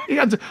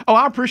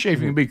 I appreciate if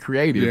you can be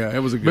creative. Yeah, it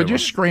was a good But one.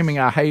 just screaming,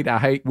 I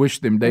hate, wish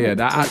them dead.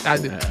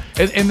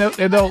 And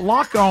they'll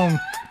lock on.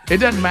 It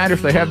doesn't matter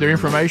if they have their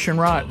information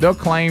right. They'll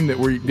claim that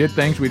we did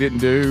things we didn't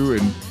do,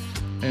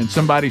 and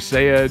somebody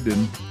said,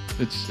 and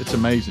it's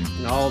amazing.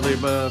 All the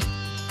above.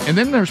 And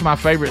then there's my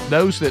favorite,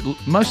 those that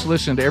must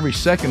listen to every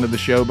second of the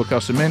show,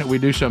 because the minute we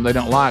do something they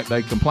don't like,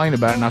 they complain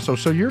about it. And I say,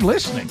 so you're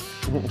listening.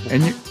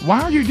 And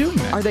why are you doing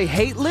that? Are they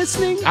hate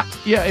listening?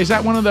 Is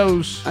that one of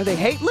those? Are they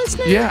hate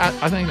listening? Yeah,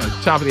 I think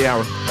that's top of the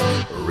hour.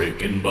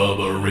 Rick and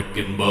Bubba, Rick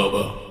and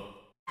Bubba.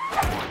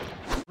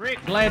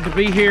 Rick, glad to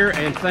be here,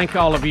 and thank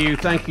all of you.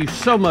 Thank you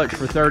so much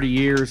for 30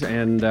 years,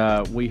 and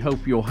we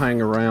hope you'll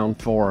hang around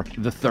for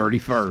the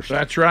 31st.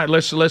 That's right.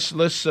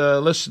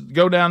 Let's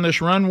go down this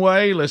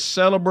runway. Let's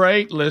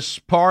celebrate. Let's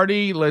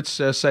party. Let's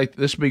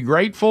be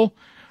grateful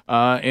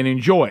and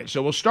enjoy it.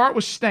 So we'll start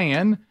with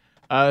Stan.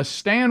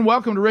 Stan,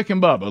 welcome to Rick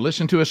and Bubba.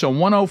 Listen to us on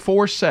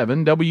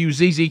 104.7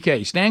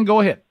 WZZK. Stan,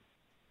 go ahead.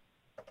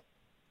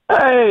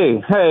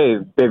 Hey,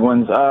 big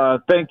ones.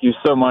 Thank you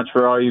so much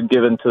for all you've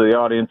given to the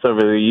audience over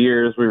the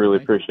years. We really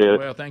appreciate it.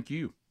 Well, thank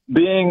you.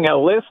 Being a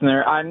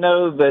listener, I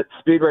know that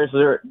Speed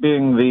Racer,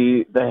 being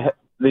the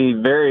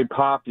very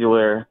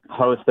popular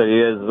host that he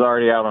is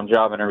already out on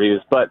job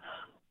interviews. But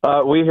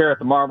we here at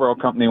the Marlboro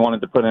Company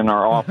wanted to put in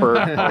our offer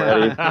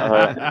already.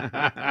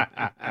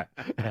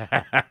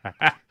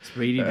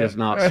 Speedy does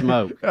not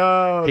smoke.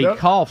 He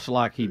coughs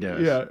like he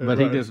does, but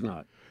he does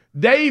not.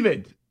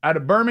 David, out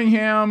of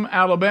Birmingham,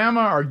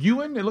 Alabama, or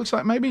Ewan, it looks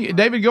like maybe.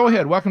 David, go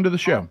ahead. Welcome to the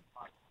show.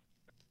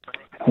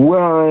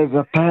 Well, as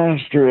a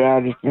pastor, I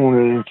just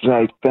wanted to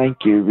say thank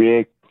you,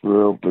 Rick,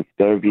 for over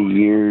 30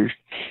 years.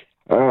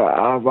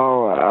 I've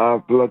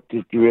looked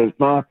at you as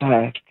my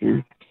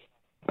pastor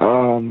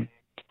for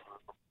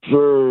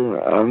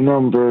a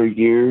number of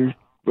years,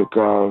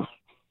 because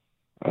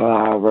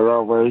I would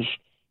always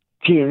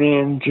tune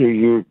in to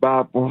your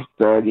Bible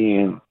study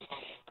and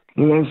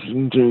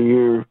listen to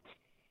your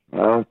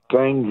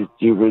things that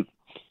you would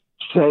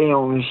say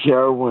on the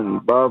show,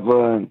 and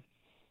Bubba and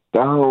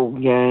the whole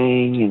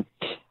gang. And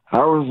I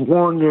was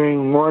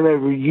wondering,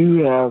 whatever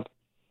you have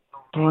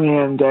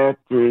planned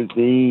after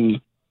the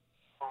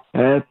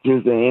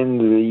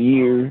end of the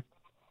year.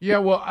 Yeah,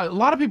 well, a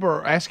lot of people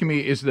are asking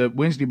me, is the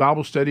Wednesday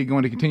Bible study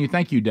going to continue?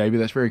 Thank you, David.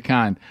 That's very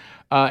kind.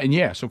 And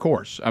yes, of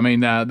course. I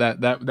mean,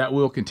 that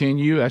will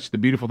continue. That's the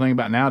beautiful thing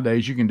about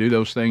nowadays. You can do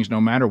those things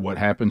no matter what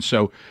happens.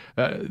 So,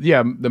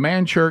 the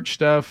man church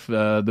stuff,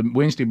 the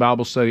Wednesday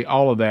Bible study,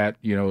 all of that,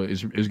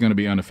 is going to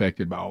be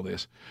unaffected by all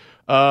this.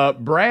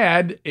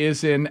 Brad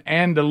is in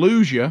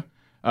Andalusia.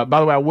 By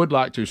the way, I would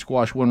like to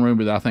squash one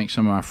rumor that I think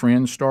some of my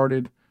friends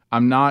started.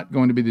 I'm not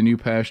going to be the new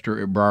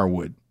pastor at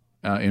Briarwood.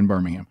 in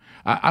Birmingham.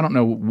 I don't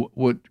know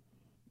what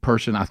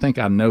person. I think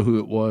I know who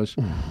it was.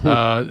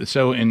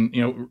 So, and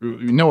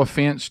no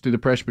offense to the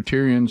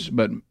Presbyterians,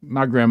 but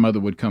my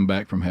grandmother would come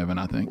back from heaven,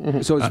 I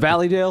think. So it's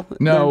Valleydale?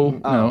 No,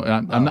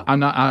 I'm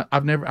not.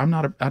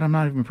 I'm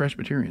not even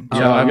Presbyterian. So,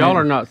 y'all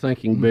are not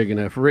thinking big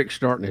enough. Rick's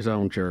starting his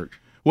own church.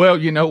 Well,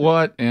 you know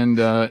what, and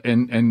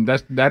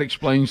that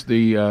explains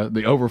the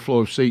overflow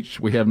of seats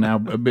we have now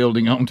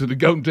building onto the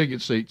golden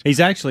ticket seats. He's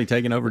actually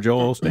taking over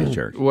Joel Osteen's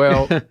church.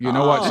 Well, you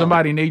know what,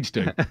 somebody needs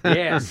to.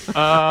 Yes.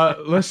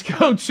 Let's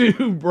go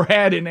to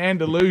Brad in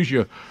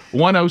Andalusia,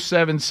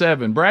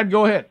 107.7. Brad,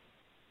 go ahead.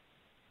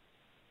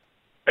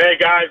 Hey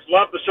guys,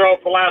 love the show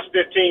for the last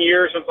 15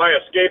 years since I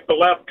escaped the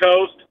left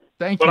coast.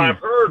 Thank you. But I've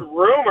heard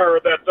rumor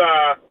that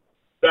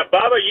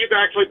Bubba, you've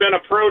actually been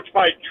approached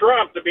by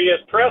Trump to be his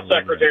press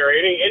secretary.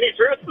 Any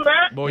truth to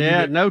that?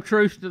 Boy, no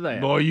truth to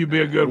that. Boy, you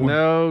be a good one.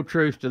 No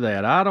truth to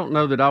that. I don't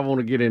know that I want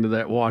to get into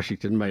that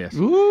Washington mess.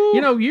 Ooh.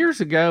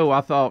 Years ago,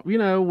 I thought, we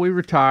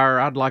retire.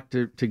 I'd like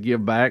to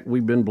give back.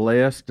 We've been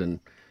blessed,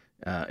 and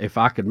if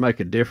I could make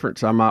a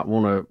difference, I might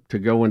want to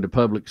go into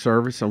public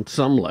service on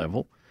some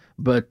level.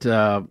 But,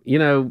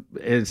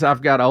 as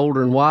I've got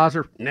older and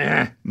wiser,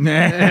 nah. Who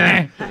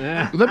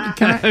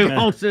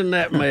wants in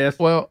that mess?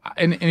 Well,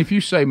 and if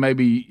you say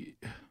maybe,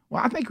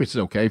 I think it's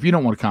okay. If you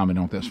don't want to comment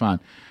on it, that's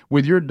fine.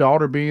 With your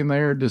daughter being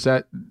there, does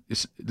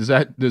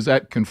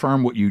that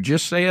confirm what you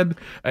just said?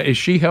 Is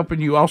she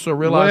helping you also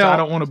realize I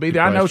don't want to be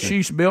there? I know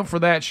she's built for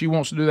that. She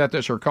wants to do that.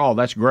 That's her call.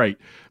 That's great.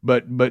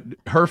 But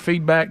her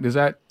feedback, does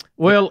that?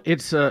 Well,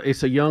 it's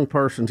a young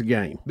person's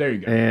game. There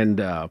you go.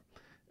 And,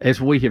 as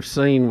we have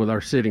seen with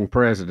our sitting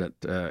president,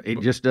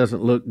 it just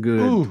doesn't look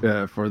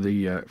good for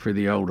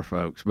the older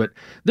folks. But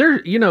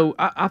there,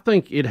 I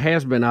think it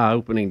has been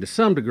eye-opening to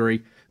some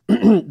degree.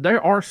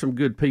 There are some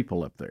good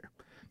people up there.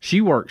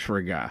 She works for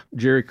a guy,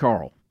 Jerry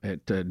Carl,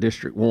 at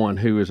District 1,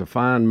 who is a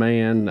fine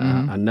man.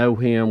 I know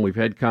him. We've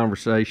had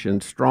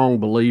conversations. Strong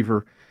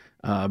believer.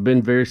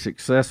 Been very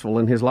successful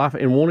in his life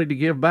and wanted to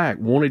give back.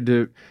 Wanted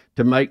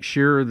to make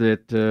sure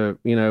that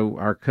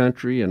our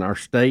country and our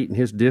state and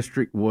his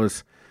district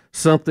was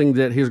something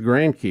that his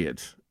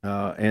grandkids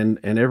and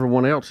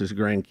everyone else's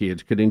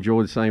grandkids could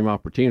enjoy the same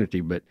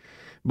opportunity. But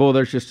boy,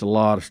 there's just a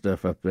lot of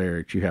stuff up there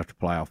that you have to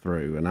plow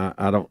through, and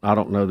I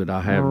don't know that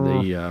I have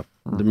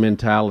the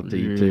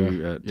mentality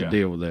to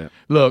deal with that.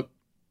 Look,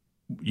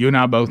 you and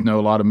I both know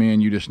a lot of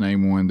men. You just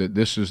named one that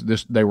this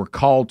they were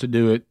called to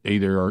do it,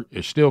 either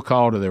is still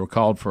called or they were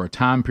called for a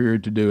time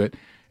period to do it.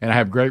 And I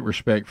have great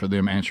respect for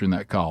them answering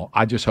that call.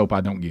 I just hope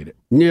I don't get it.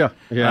 Yeah.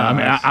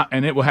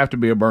 And it will have to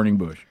be a burning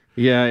bush.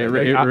 Yeah, it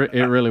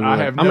really will.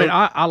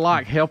 I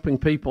like helping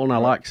people, and I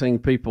like seeing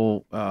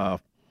people, a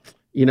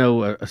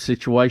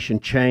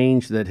situation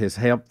change that has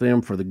helped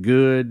them for the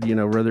good,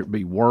 whether it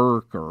be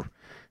work or,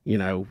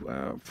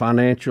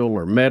 financial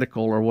or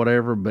medical or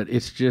whatever. But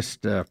it's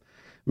just,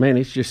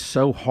 it's just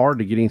so hard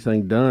to get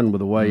anything done with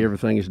the way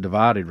everything is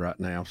divided right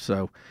now.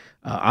 So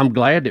I'm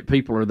glad that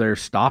people are there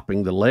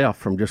stopping the left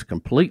from just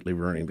completely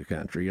ruining the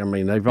country. I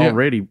mean, they've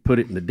already put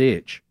it in the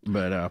ditch,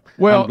 but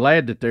I'm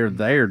glad that they're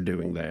there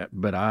doing that.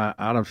 But I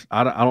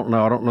don't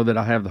know. I don't know that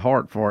I have the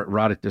heart for it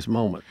right at this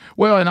moment.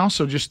 Well, and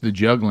also just the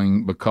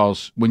juggling,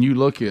 because when you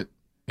look at,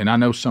 and I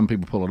know some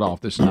people pull it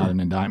off, this is not an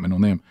indictment on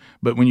them,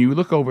 but when you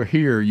look over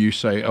here, you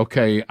say,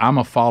 okay, I'm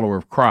a follower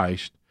of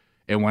Christ,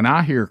 and when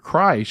I hear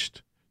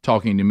Christ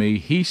talking to me,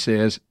 he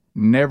says,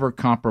 never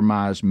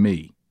compromise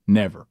me,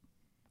 never.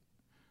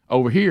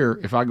 Over here,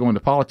 if I go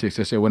into politics,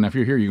 they say, well, now, if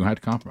you're here, you're going to have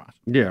to compromise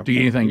to get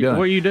anything done.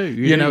 Well, you do.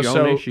 You know,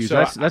 so issues.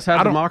 So that's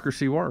how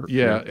democracy works.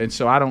 Yeah, and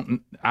so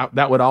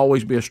that would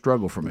always be a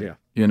struggle for me. Yeah.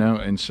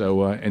 And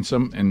so,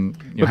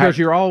 because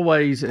you're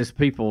always, as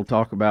people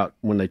talk about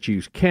when they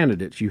choose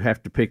candidates, you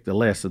have to pick the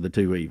less of the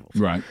two evils.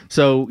 Right.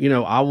 So,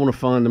 I want to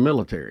fund the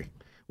military.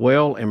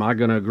 Well, am I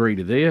going to agree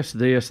to this,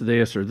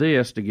 or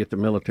this to get the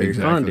military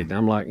funded? And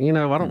I'm like, I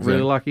don't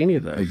really like any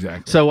of those.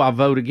 Exactly. So I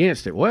vote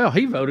against it. Well,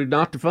 he voted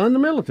not to fund the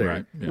military.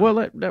 Right. Yeah.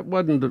 Well, that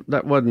wasn't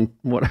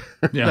what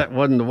that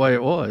wasn't the way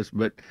it was.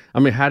 But I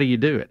mean, how do you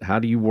do it? How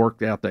do you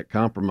work out that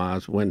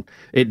compromise when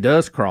it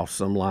does cross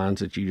some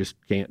lines that you just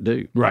can't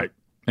do? Right.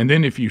 And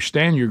then if you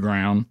stand your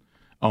ground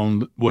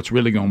on what's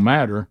really going to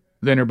matter,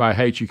 then everybody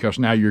hates you because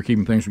now you're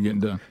keeping things from getting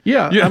done.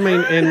 Yeah. I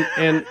mean,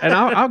 and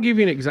I'll give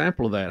you an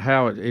example of that,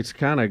 how it's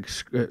kind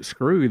of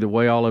screwy the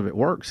way all of it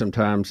works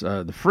sometimes.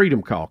 The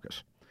Freedom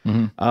Caucus.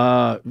 Mm-hmm.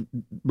 A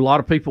lot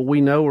of people we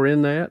know are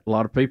in that. A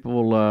lot of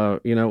people,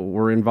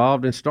 were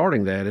involved in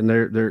starting that, and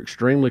they're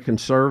extremely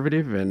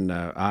conservative, and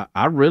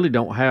I really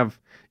don't have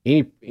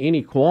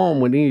any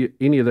qualm with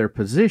any of their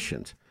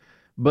positions.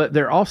 But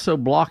they're also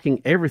blocking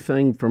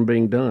everything from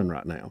being done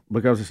right now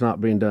because it's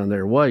not being done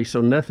their way, so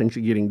nothing's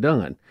getting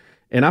done.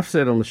 And I've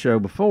said on the show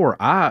before,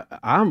 I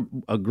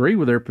agree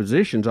with their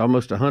positions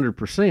almost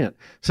 100%.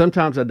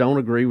 Sometimes I don't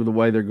agree with the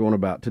way they're going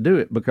about to do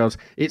it because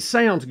it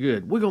sounds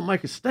good. We're going to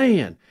make a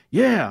stand.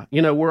 Yeah,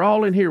 we're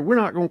all in here. We're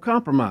not going to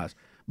compromise.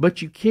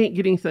 But you can't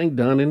get anything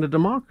done in a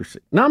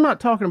democracy. Now, I'm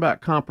not talking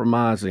about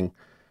compromising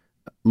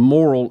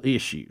moral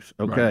issues,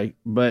 okay? Right.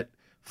 But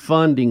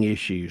funding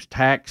issues,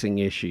 taxing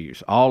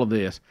issues, all of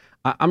this.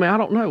 I mean, I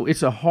don't know.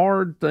 It's a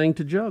hard thing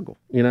to juggle,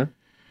 you know?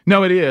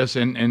 No, it is,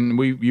 and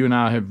you and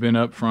I have been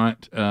up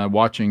front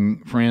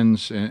watching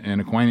friends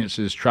and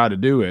acquaintances try to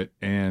do it,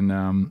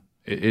 and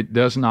it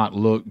does not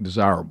look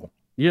desirable.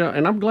 Yeah,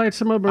 and I'm glad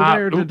some of them are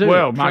there to do it.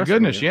 Well, my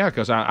goodness, yeah,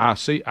 because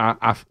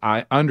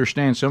I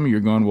understand some of you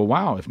are going, well,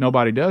 wow, if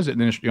nobody does it,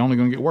 then it's only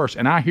going to get worse.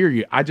 And I hear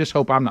you. I just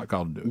hope I'm not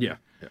called to do it. Yeah.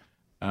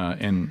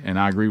 And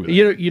I agree with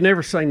you. You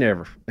never say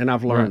never, and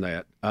I've learned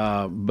that.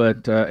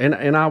 But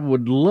I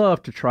would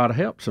love to try to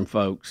help some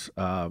folks,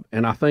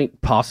 and I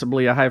think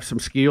possibly I have some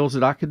skills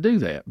that I could do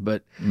that.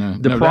 But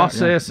the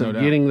process of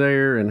getting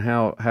there and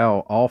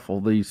how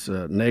awful these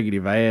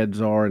negative ads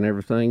are and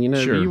everything, you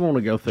know, do you want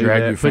to go through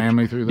drag that? Your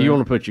family through that? Do you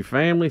want to put your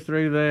family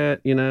through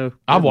that? You know,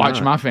 I've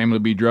watched my family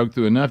be drugged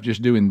through enough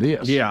just doing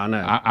this. Yeah, I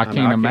know. I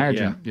can't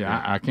imagine.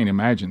 I can't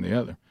imagine the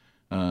other.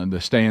 The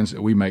stands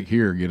that we make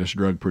here get us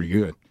drugged pretty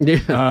good.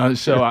 Yeah.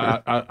 So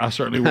I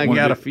certainly I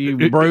got a few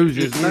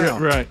bruises now.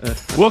 Right.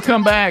 We'll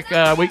come back.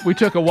 We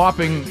took a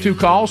whopping 2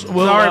 calls.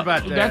 Sorry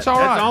about that. That's all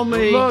right. That's on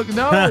me. Look,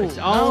 no. It's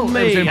on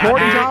me. It's an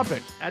important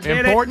topic. I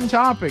did important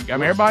topic. I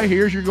mean, everybody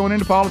hears you're going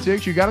into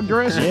politics. You got to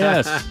address it.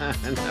 Yes.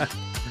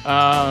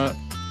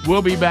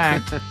 We'll be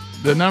back.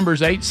 The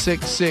number's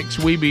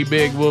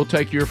 866-WE-BE-BIG. We'll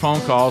take your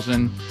phone calls,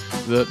 and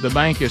the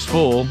bank is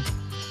full.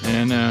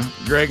 And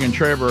Greg and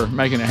Trevor are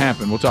making it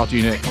happen. We'll talk to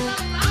you next.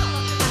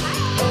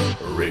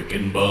 Rick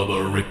and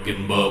Bubba, Rick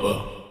and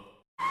Bubba.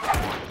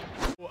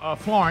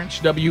 Florence,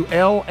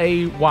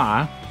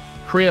 WLAY.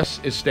 Chris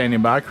is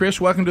standing by.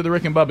 Chris, welcome to the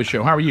Rick and Bubba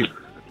Show. How are you?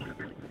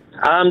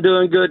 I'm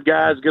doing good,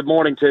 guys. Good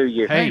morning to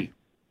you. Hey.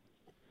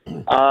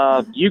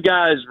 You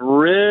guys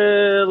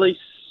really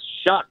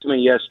shocked me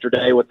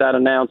yesterday with that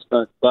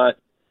announcement, but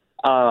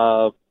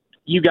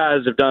you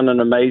guys have done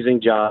an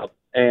amazing job.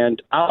 And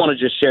I want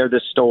to just share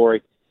this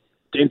story.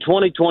 In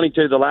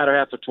 2022, the latter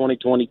half of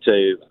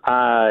 2022,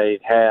 my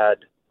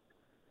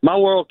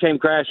world came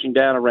crashing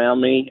down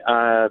around me.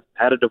 I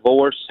had a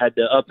divorce, had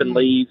to up and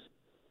leave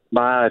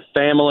my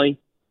family,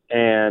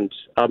 and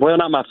well,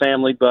 not my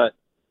family, but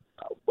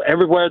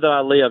everywhere that I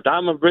lived.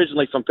 I'm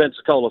originally from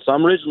Pensacola, so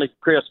I'm originally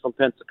Chris from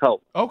Pensacola.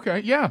 Okay,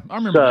 yeah, I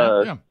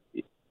remember that.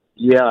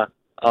 Yeah,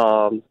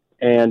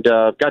 and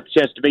got the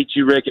chance to meet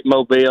you, Rick, at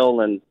Mobile,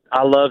 and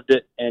I loved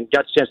it, and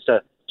got the chance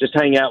to just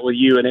hang out with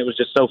you, and it was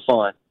just so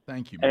fun.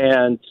 Thank you.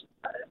 Man.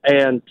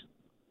 And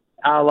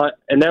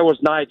there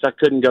was nights I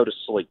couldn't go to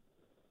sleep,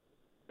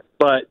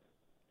 but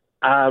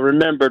I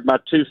remembered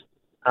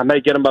I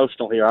may get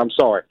emotional here. I'm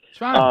sorry. It's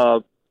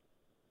fine.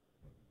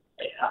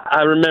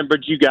 I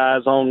remembered you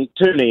guys on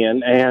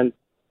TuneIn, and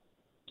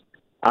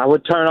I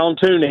would turn on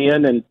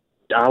TuneIn, and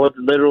I would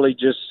literally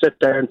just sit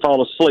there and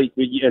fall asleep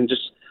with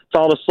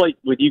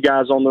you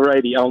guys on the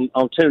radio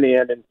on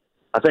TuneIn. And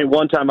I think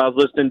one time I was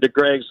listening to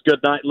Greg's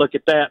Good Night, Look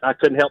at That. I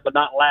couldn't help but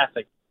not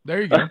laughing. There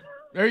you go.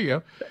 There you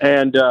go.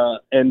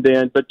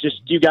 But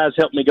just you guys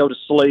helped me go to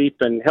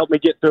sleep and helped me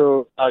get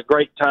through a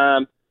great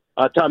time.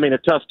 A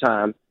tough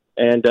time.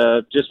 And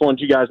just wanted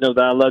you guys to know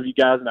that I love you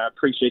guys and I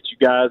appreciate you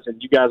guys. And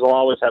you guys will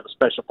always have a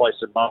special place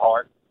in my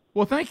heart.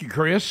 Well, thank you,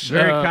 Chris.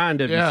 Very kind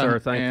of you, sir.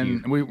 Thank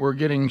you. And we're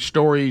getting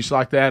stories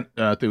like that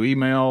through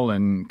email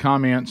and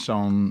comments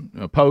on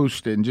a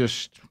post, and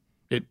just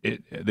the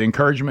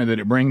encouragement that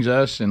it brings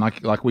us. And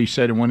like we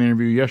said in one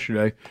interview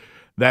yesterday,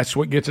 that's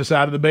what gets us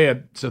out of the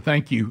bed. So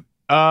thank you.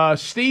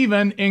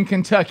 Stephen in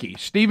Kentucky.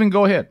 Stephen,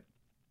 go ahead.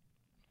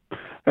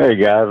 Hey,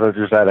 guys. I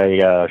just had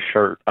a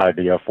shirt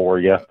idea for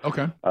you.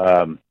 Okay.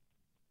 I've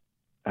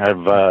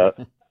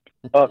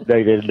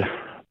updated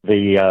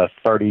the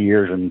 30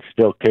 years and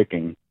still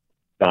kicking, ...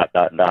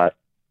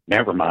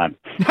 Never mind.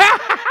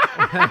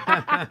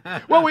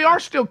 Well, we are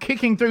still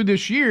kicking through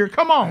this year.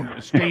 Come on,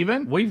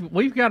 Stephen.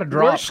 We've got a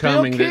drop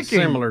coming that's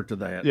similar to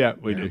that. Yeah,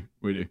 we do.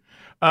 We do.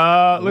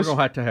 We're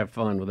gonna have to have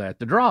fun with that.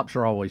 The drops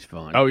are always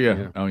fun. Oh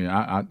yeah. Oh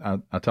yeah.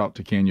 I talked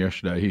to Ken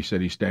yesterday. He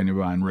said he's standing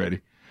by and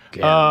ready.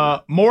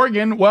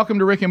 Morgan, welcome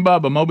to Rick and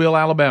Bubba, Mobile,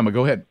 Alabama.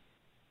 Go ahead.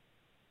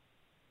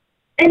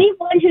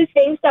 Anyone who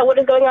thinks that what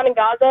is going on in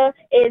Gaza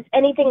is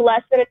anything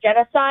less than a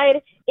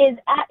genocide is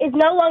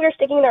no longer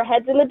sticking their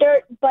heads in the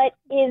dirt, but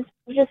is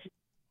just.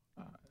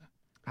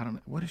 I don't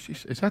know. What is she?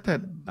 Is that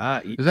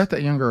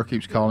that young girl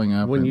keeps calling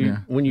up? When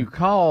you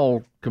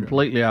call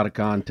completely out of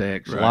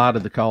context, lie to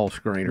the call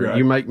screener,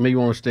 you make me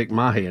want to stick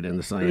my head in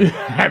the sand.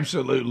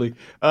 Absolutely.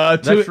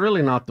 That's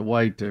really not the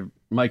way to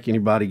make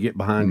anybody get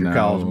behind your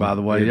calls, by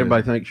the way.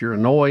 Everybody thinks you're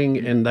annoying,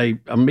 and they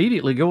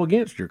immediately go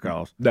against your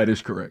calls. That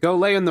is correct. Go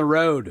lay in the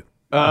road.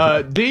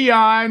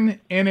 Dion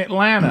in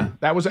Atlanta.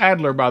 That was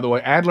Adler, by the way.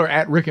 Adler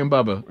at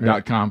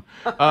rickandbubba.com.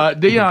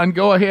 Dion,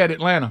 go ahead,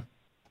 Atlanta.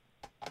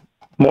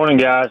 Morning,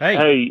 guys.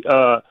 Hey,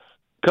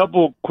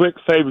 couple quick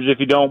favors, if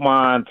you don't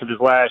mind, for this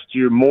last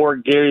year. More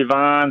Gary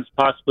Vines,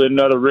 possibly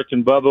another Rick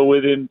and Bubba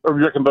with him, or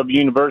Rick and Bubba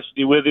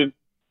University with him.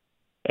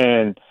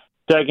 And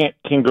second,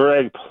 can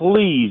Greg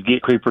please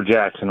get Creeper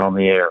Jackson on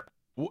the air?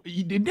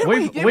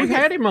 We've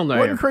had him on there.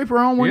 Wasn't Creeper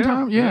on one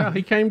time? Yeah,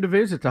 he came to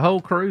visit the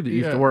whole crew that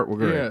used to work with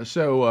Greg. Yeah,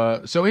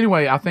 so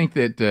anyway, I think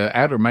that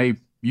Adler may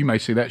you may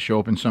see that show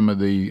up in some of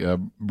the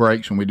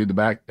breaks when we do the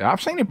back.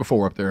 I've seen it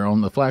before up there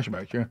on the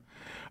flashbacks.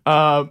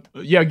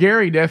 Yeah,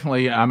 Gary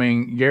definitely. I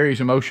mean,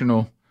 Gary's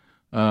emotional.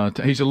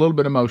 He's a little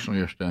bit emotional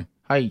yesterday.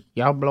 Hey,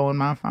 y'all blowing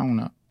my phone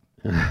up.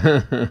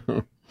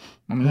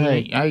 I mean,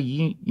 hey,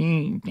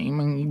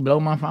 you blow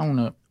my phone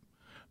up.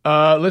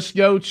 Let's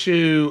go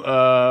to.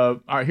 All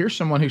right, here's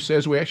someone who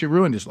says we actually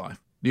ruined his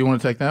life. Do you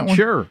want to take that one?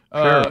 Sure.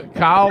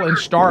 Kyle in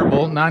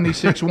Starkville,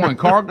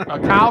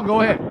 96.1. Kyle,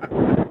 go ahead.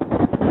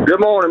 Good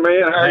morning,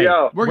 man. How are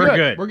y'all? We're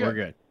good. We're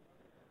good.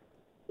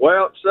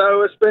 Well,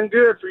 so it's been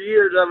good for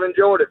years. I've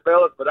enjoyed it,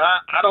 fellas, but I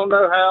don't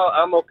know how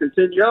I'm going to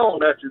continue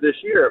on after this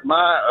year.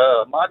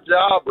 My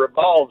job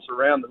revolves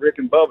around the Rick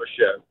and Bubba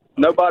show.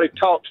 Nobody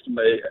talks to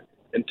me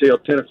until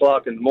 10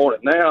 o'clock in the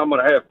morning. Now I'm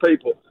going to have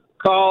people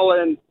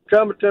calling,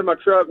 coming to my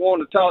truck,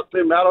 wanting to talk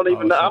to me. I don't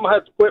even know. I'm going to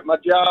have to quit my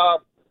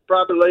job,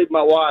 probably leave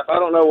my wife. I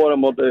don't know what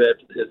I'm going to do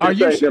after this.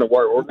 This ain't going to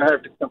work. We're going to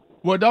have to come.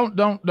 Well,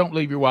 don't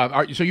leave your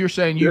wife. So you're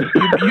saying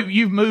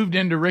you've moved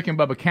into Rick and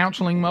Bubba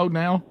counseling mode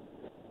now?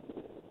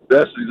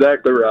 That's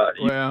exactly right.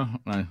 Well,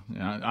 I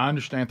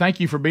understand.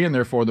 Thank you for being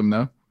there for them,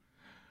 though.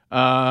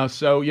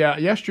 So yeah,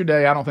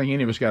 yesterday I don't think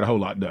any of us got a whole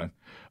lot done.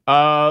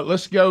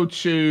 Let's go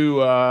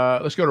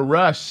to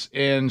Russ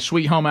in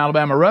Sweet Home,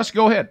 Alabama. Russ,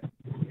 go ahead.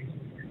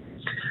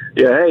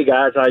 Yeah, hey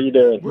guys, how you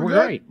doing? We're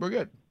great. We're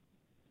good.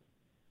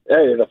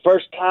 Hey, the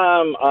first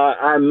time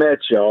I met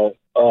y'all,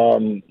 I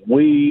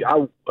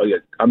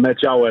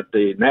met y'all at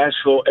the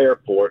Nashville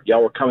airport.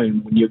 Y'all were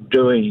coming when you're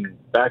doing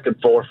back and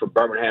forth from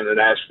Birmingham to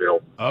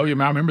Nashville. Oh, yeah,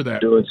 I remember that.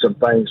 Doing some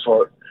things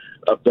for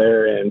up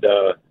there, and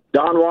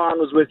Don Juan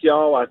was with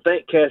y'all. I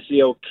think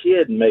Cassio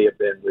Kid may have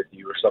been with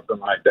you or something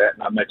like that,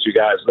 and I met you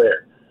guys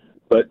there.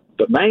 But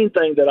the main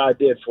thing that I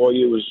did for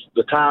you was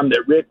the time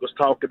that Rick was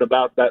talking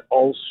about that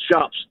old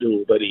shop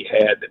stool that he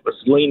had that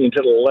was leaning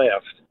to the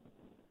left.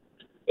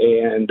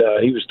 And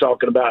he was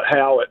talking about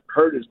how it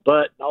hurt his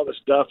butt and all this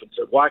stuff, and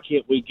said, why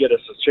can't we get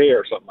us a chair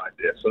or something like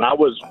this? And I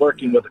was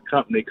working with a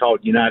company called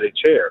United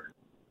Chair.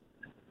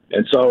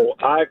 And so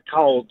I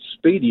called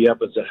Speedy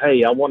up and said,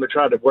 hey, I want to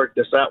try to work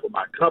this out with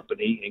my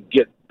company and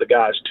get the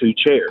guys 2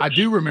 chairs. I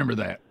do remember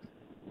that.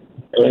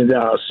 And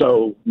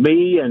so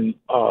me and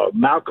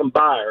Malcolm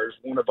Byers,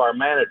 one of our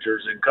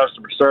managers in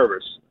customer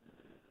service,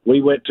 we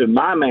went to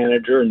my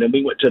manager, and then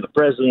we went to the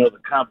president of the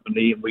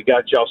company, and we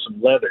got y'all some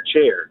leather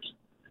chairs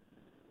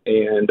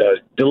and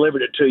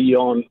delivered it to you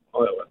on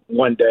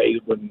one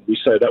day when we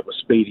said that was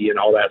Speedy and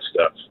all that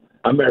stuff.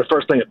 I remember the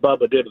first thing that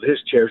Bubba did with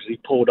his chairs is he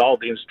pulled all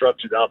the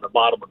instructions out of the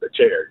bottom of the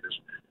chair,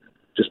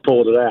 just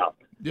pulled it out.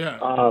 Yeah.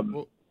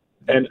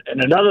 And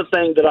another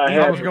thing that I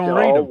had with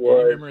y'all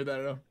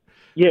was,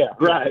 yeah,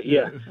 right,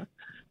 yeah.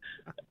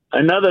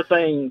 Another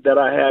thing that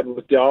I had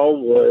with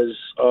y'all was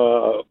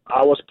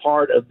I was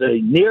part of the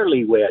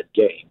nearly wed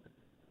game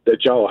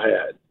that y'all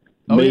had.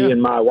 Me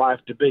and my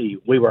wife-to-be.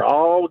 We were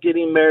all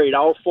getting married.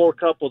 All 4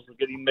 couples were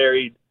getting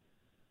married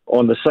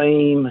on the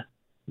same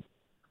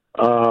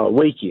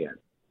weekend.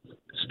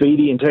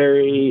 Speedy and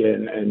Terry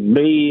and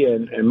me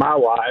and my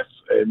wife,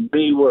 and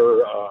me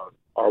were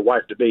our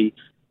wife-to-be.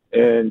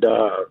 And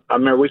I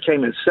remember we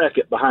came in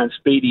second behind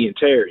Speedy and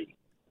Terry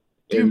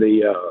in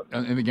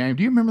the game.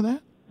 Do you remember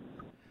that?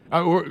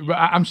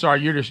 I'm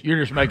sorry, you're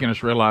just making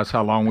us realize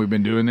how long we've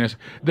been doing this.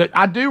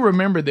 I do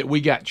remember that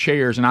we got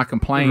chairs, and I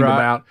complained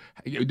about.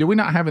 Did we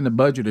not have in the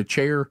budget a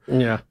chair?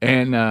 Yeah.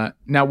 And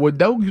now would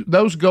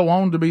those go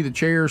on to be the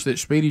chairs that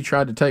Speedy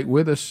tried to take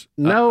with us?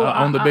 No,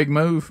 on the big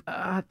move.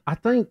 I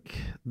think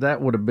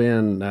that would have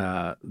been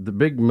the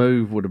big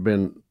move would have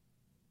been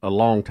a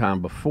long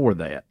time before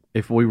that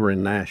if we were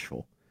in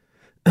Nashville,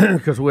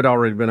 because we'd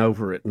already been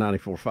over at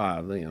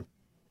 94.5 then.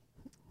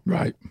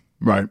 Right.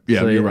 Right. Yeah,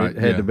 so you're right. It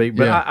had to be.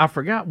 But I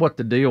forgot what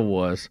the deal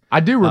was.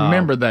 I do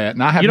remember that,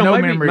 and I have no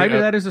memory. Maybe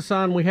that is a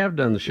sign we have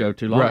done the show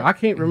too long. Right. I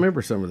can't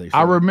remember some of these things.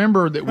 I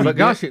remember that we But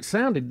gosh, it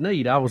sounded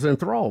neat. I was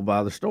enthralled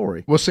by the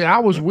story. Well, see, I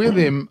was with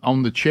him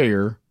on the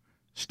chair,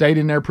 stayed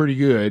in there pretty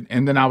good,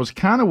 and then I was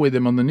kind of with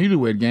him on the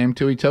newlywed game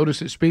until he told us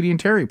that Speedy and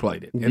Terry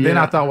played it. And then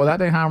I thought, well,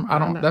 that ain't how I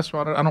don't. That's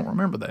why I don't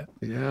remember that.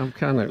 Yeah, I'm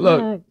kind of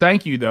look.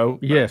 Thank you, though.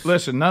 Yes.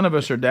 Listen, none of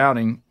us are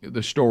doubting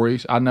the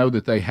stories. I know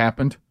that they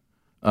happened.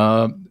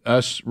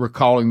 Us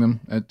recalling them,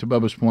 to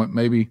Bubba's point,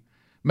 maybe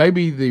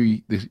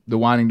the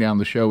winding down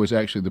the show is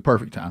actually the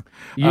perfect time.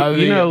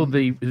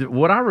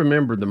 What I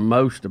remember the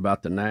most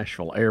about the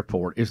Nashville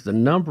airport is the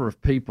number of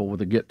people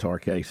with a guitar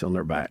case on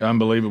their back.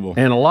 Unbelievable.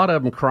 And a lot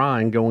of them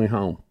crying going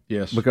home.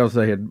 Yes. Because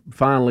they had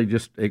finally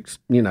just,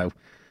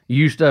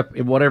 used up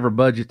whatever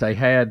budget they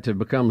had to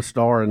become a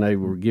star, and they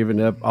were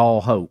giving up all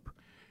hope.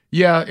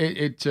 Yeah,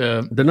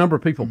 the number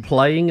of people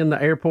playing in the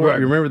airport. Right.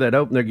 You remember that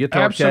open their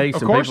guitar case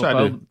and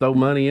people throw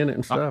money in it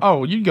and stuff?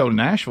 Oh, you go to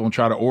Nashville and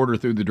try to order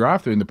through the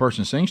drive-thru, and the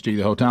person sings to you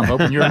the whole time,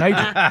 hoping you're an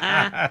agent.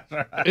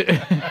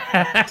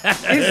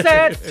 Is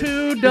that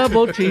 2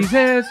 double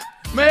cheeses?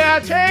 May I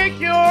take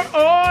your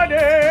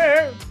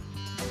order?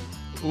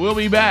 We'll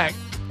be back.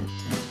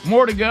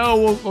 More to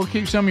go. We'll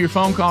keep some of your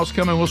phone calls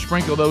coming. We'll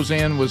sprinkle those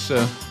in with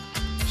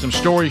some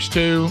stories,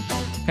 too.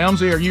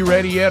 Helmsy, are you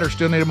ready yet, or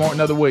still need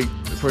another week?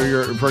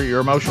 for your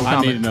emotional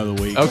comment? I need another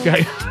week.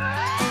 Okay.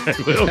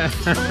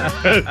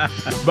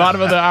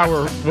 Bottom of the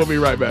hour. We'll be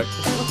right back.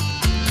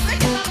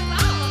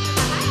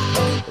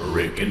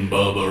 Rick and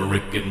Bubba,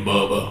 Rick and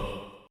Bubba.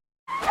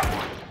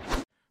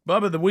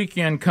 Bubba, the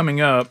weekend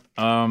coming up,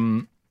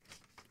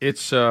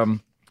 it's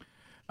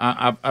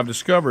I've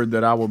discovered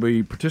that I will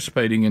be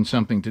participating in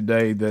something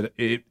today that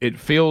it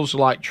feels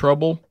like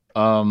trouble.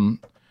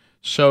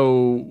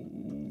 So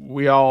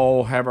we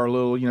all have our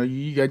little,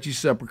 you got your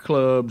supper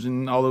clubs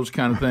and all those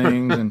kind of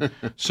things, and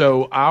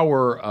so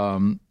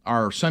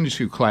our Sunday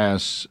school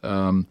class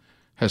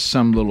has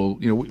some little,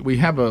 we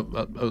have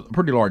a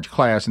pretty large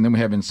class, and then we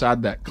have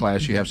inside that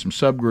class you have some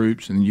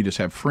subgroups, and you just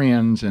have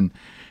friends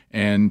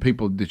and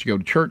people that you go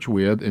to church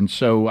with. And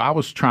so I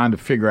was trying to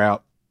figure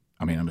out,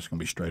 I'm just going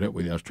to be straight up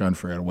with you. I was trying to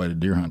figure out a way to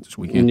deer hunt this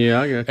weekend.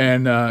 Yeah, I guess.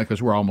 And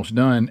because we're almost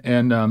done,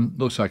 and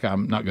looks like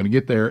I'm not going to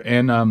get there.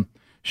 And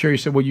Sherry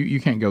said, well, you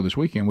can't go this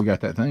weekend. We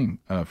got that thing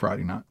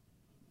Friday night.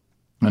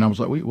 And I was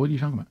like, what are you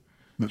talking about?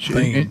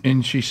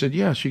 And she said,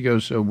 yeah. She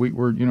goes,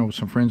 we're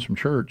some friends from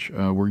church.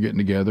 We're getting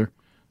together.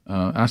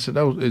 I said,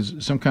 oh, is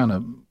some kind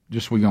of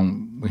just we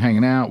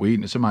hanging out, we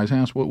eating at somebody's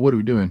house? What are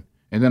we doing?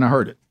 And then I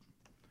heard it.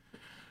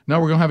 No,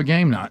 we're gonna have a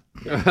game night.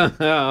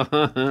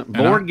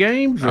 Board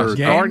games or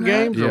card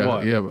games or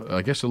what? Yeah,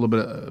 I guess a little bit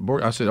of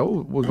board. I said,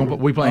 oh,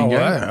 we playing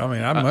games.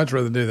 I'd much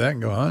rather do that than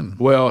go hunting.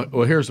 Well,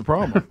 here's the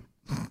problem.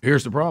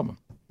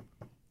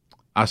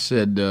 I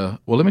said, well,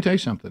 let me tell you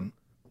something.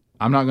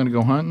 I'm not going to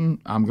go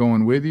hunting. I'm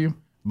going with you,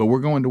 but we're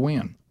going to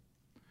win.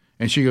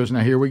 And she goes,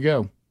 now here we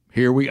go.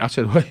 I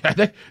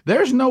said,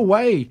 there's no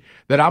way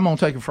that I'm going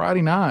to take a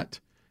Friday night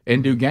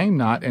and do game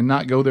night and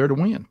not go there to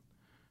win.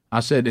 I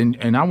said,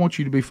 and I want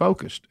you to be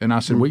focused. And I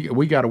said,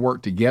 we got to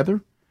work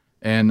together.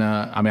 And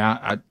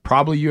I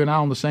probably you and I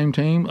on the same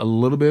team, a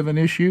little bit of an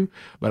issue,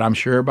 but I'm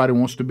sure everybody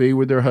wants to be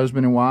with their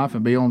husband and wife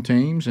and be on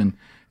teams. And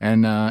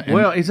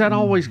well, is that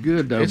always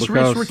good though? Because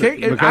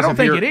I don't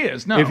think it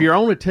is. No, if you're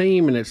on a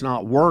team and it's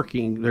not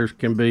working, there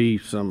can be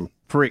some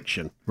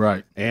friction.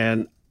 Right.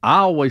 And I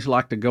always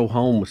like to go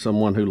home with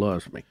someone who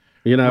loves me.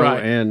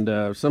 Right.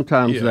 And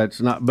sometimes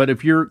that's not. But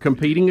if you're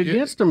competing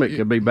against them, it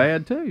could be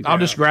bad too. I'll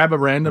just grab a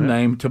random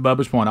name to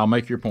Bubba's point. I'll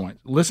make your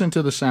point. Listen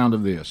to the sound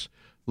of this.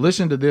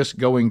 Listen to this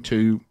going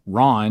to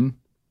Ron,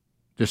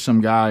 just some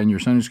guy in your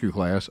Sunday school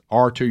class,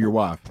 or to your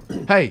wife.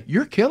 Hey,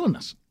 you're killing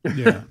us.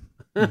 Yeah.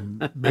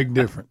 Big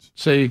difference.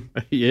 See?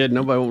 Yeah,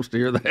 nobody wants to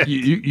hear that.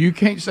 You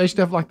can't say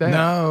stuff like that.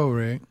 No,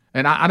 Rick.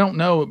 And I don't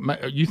know.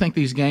 You think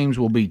these games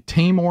will be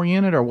team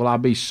oriented, or will I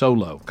be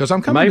solo? Because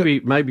I'm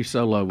coming. Maybe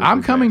solo.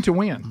 I'm coming to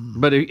win.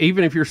 But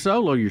even if you're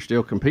solo, you're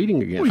still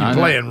competing against. Well, you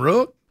playing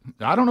Rook?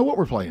 I don't know what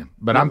we're playing,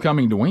 but I'm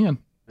coming to win.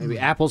 Maybe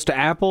apples to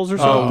apples or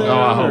something.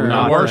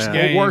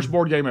 Worst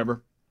board game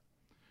ever.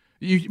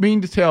 You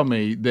mean to tell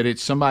me that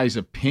it's somebody's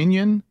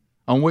opinion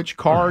on which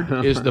card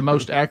is the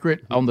most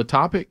accurate on the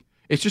topic?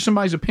 It's just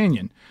somebody's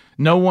opinion.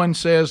 No one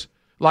says.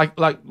 Like,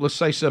 let's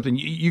say something.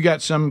 You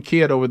got some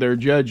kid over there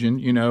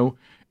judging,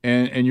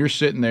 and you're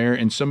sitting there,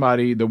 and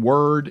the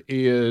word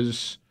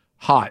is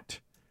hot,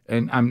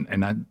 and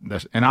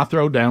I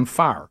throw down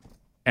fire,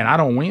 and I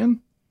don't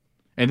win,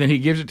 and then he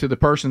gives it to the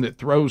person that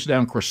throws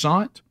down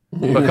croissant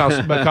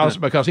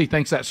because he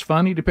thinks that's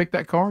funny to pick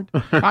that card.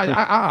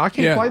 I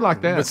can't play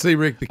like that. But see,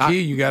 Rick, the key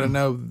you got to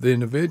know the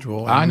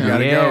individual. I know. You got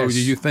to go.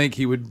 Do you think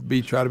he would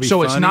try to be? So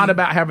funny? It's not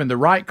about having the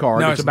right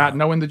card. No, it's about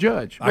knowing the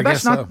judge. I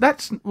guess so.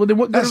 That's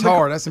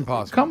hard. That's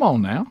impossible. Come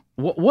on now.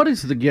 What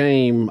is the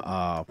game?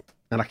 And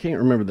I can't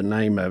remember the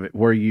name of it.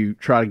 Where you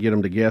try to get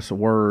them to guess a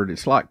word.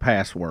 It's like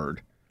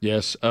password.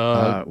 Yes.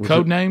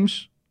 Code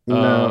names.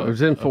 No, it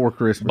was in Four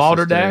Christmas.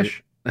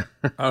 Balderdash. When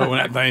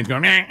that thing's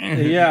going.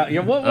 Yeah.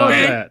 What was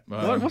that?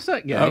 What's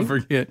that game? I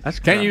forget.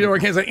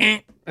 Can't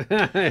say.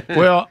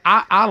 Well,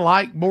 I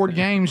like board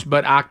games,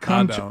 but I like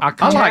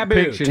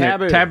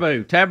Pictionary.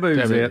 Taboo.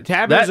 Taboo's it.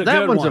 Taboo's a good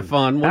that one's one. a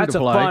fun one That's to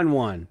play. That's a fun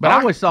one. But I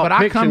always thought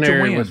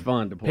Pictionary was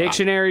fun to play.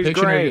 Pictionary's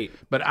great.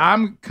 But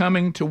I'm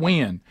coming to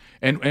win.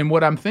 And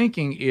what I'm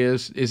thinking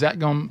is that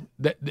going?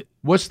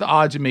 What's the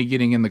odds of me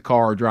getting in the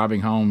car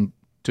driving home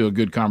to a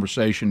good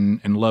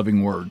conversation and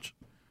loving words?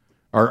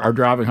 Or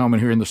driving home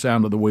and hearing the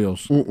sound of the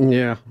wheels.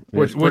 Yeah,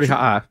 it's pretty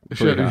high.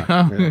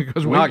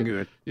 Not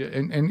good.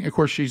 And of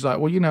course she's like,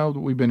 well,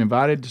 we've been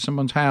invited to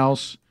someone's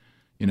house.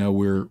 We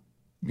lead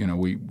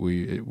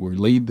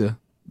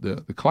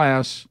the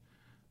class.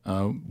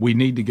 We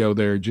need to go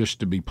there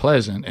just to be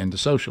pleasant and to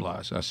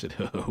socialize. I said,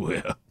 oh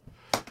well.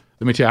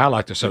 Let me tell you, I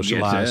like to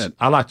socialize.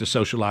 I like to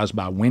socialize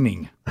by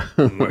winning.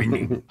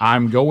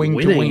 I'm going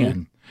to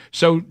win.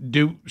 So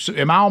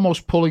am I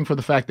almost pulling for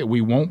the fact that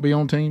we won't be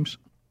on teams?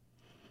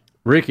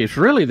 Rick,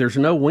 there's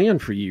no win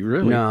for you,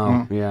 really.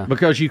 No, yeah.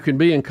 Because you can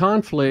be in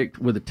conflict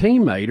with a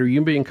teammate or you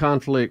can be in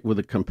conflict with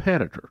a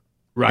competitor.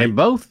 Right. And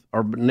both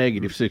are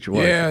negative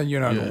situations. Yeah, you're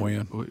not going to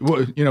win.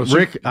 Well,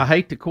 Rick, I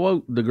hate to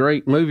quote the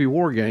great movie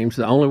War Games,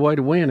 the only way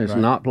to win is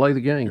not play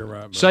the game. You're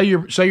right. Say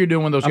you're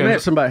doing one of those games. I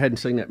bet somebody hadn't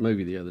seen that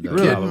movie the other day. You're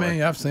kidding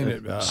me? I've seen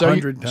it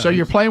 100 times. So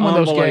you're playing one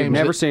of those games.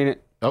 Never seen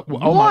it.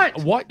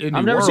 What? What in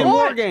I've the never world? seen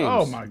War Games.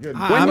 Oh my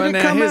goodness! When did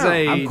it come out?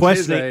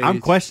 I'm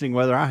questioning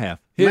whether I have.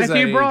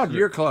 Matthew Broderick.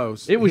 You're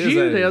close. It was His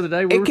you age. the other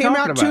day. We It were came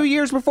talking out about 2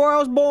 years before I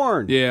was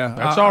born. Yeah,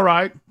 That's all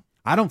right.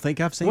 I don't think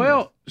I've seen it.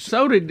 Well,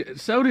 so did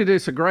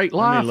It's a Great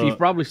Life. look. You've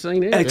probably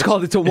seen it. It's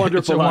called It's a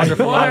Wonderful Life.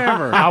 Wonderful life.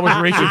 I was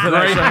reaching for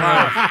that same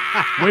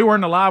life. We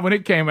weren't alive when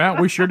it came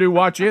out. We sure do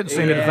watch it and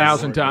seen it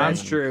 1,000 times.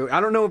 That's true. I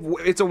don't know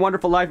if It's a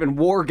Wonderful Life and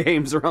War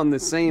Games are on the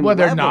same Well,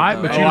 they're level, not,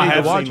 though. but Oh, you I need to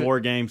have watch seen it. War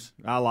Games.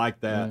 I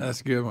like that.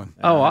 That's a good one.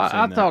 Oh, I've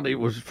I seen thought it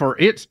was for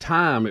its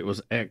time. It was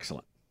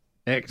excellent.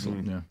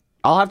 Excellent. Yeah.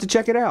 I'll have to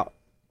check it out.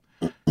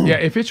 Yeah,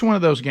 if it's one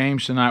of those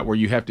games tonight where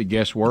you have to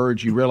guess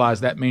words, you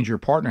realize that means your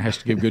partner has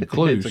to give good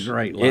clues. It's a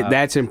great life.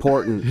 That's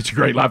important. It's a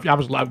great life. I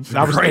was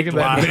thinking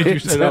that. Did you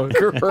say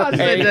that? I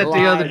said that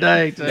the other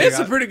day, too. It's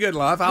a pretty good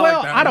life. I Well,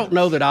 like that I don't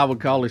know that I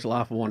would call this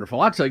life wonderful.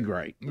 I'd say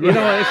great. You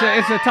know,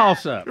 it's a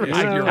toss-up. You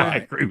know? I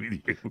agree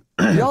with you.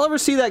 Y'all ever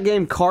see that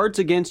game Cards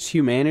Against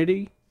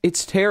Humanity?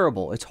 It's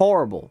terrible. It's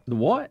horrible. The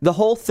what? The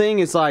whole thing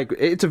is like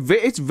it's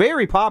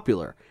very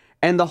popular,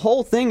 and the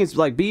whole thing is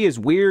like be as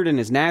weird and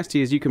as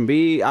nasty as you can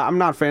be. I'm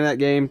not a fan of that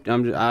game.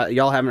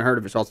 Y'all haven't heard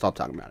of it, so I'll stop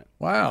talking about it.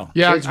 Wow.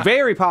 Yeah, It's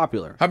very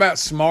popular. How about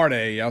Smart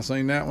A? Y'all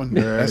seen that one?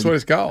 That's what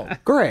it's called.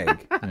 Greg,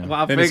 Well,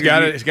 I And it's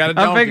got a donkey.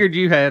 I figured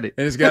you had it.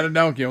 And it's got a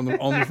donkey on the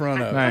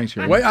front of it. Thanks,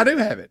 Greg. Wait, I do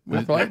have it.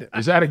 We played it.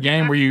 Is that a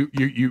game where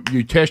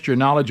you test your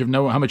knowledge of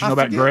how much you know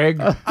about Greg?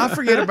 I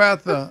forget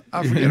about the.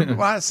 I forget.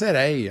 Well, I said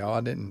A, y'all.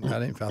 I didn't. I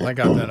think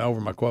I've done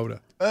over my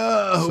quota.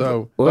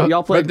 So, well,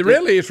 y'all played. but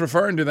really, it's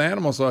referring to the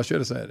animal, so I should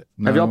have said it.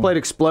 Have y'all played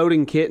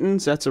Exploding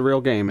Kittens? That's a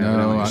real game.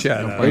 No,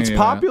 Shut up. It's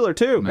popular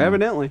too,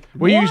 evidently.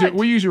 We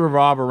usually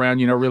revolve around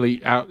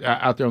really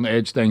out there on the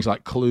edge things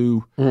like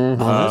Clue.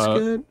 That's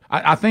good.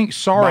 I think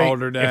Sorry.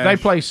 Balderdash. If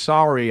they play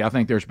Sorry, I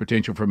think there's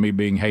potential for me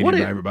being hated by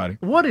everybody.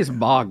 What is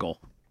Boggle?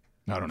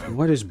 I don't know.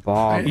 What is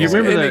Boggle? You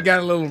remember that? It got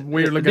a little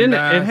weird looking. Didn't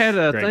dice. it had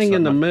a thing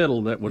in the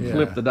middle that would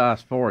flip the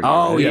dice for you.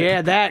 Oh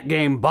yeah, that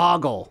game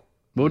Boggle.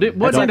 Well,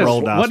 wasn't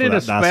it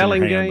a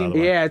spelling game?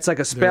 Yeah, it's like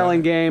a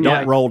spelling game.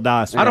 Don't roll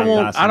dice. I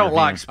don't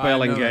like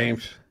spelling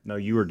games. No,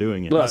 you were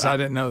doing it. Look, I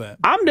didn't know that.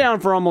 I'm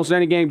down for almost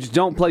any game. Just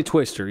don't play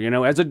Twister. You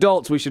know, as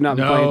adults, we should not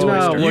be playing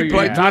Twister. You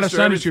played not a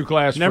Sunday school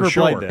class. Never for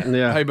sure. played that.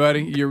 Yeah. Hey,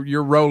 buddy,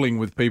 you're rolling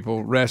with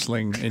people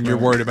wrestling, and you're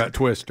worried about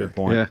Twister.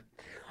 Point. Yeah.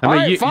 All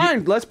right,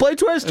 fine. Let's play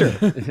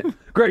Twister.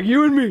 Greg,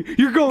 you and me,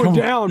 you're going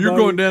down. You're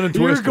buddy. going down in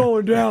Twister. You're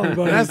going down,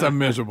 buddy. That's a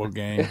miserable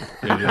game. It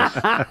is.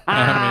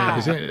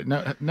 I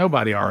mean,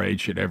 nobody our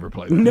age should ever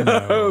play that.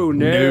 No.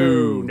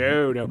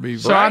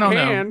 So I don't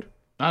know.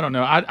 I don't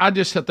know. I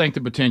just think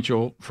the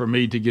potential for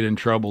me to get in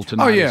trouble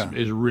tonight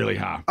is really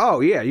high. Oh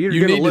yeah, you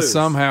need lose. to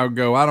somehow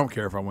go. I don't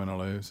care if I win or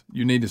lose.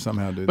 You need to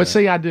somehow do that. But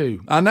see, I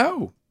do. I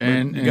know.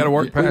 And you got to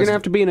work past. You're gonna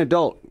have to be an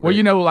adult. Well,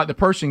 like the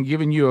person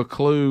giving you a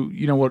clue.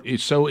 You know what?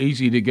 It's so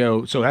easy to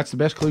go. So that's the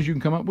best clues you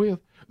can come up with.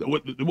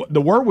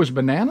 The word was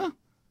banana.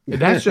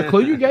 That's the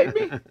clue you gave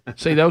me.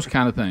 See those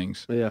kind of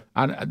things. Yeah,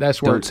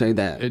 that's where. Don't say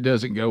that. It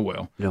doesn't go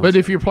well. But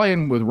if you're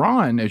playing with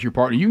Ron as your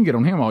partner, you can get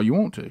on him all you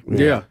want to.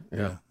 Yeah.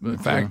 But, in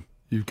fact,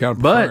 you kind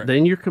of. But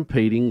then you're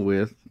competing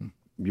with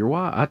your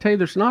wife. I tell you,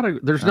 there's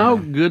no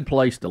good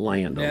place to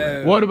land on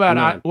that. What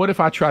about what if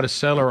I try to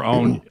sell her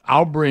on?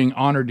 I'll bring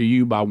honor to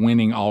you by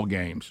winning all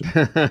games.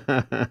 That's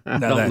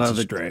a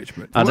stretch.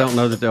 But I don't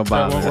know that they'll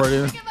buy what that. word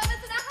is?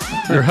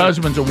 Your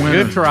husband's a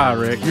winner. Good try,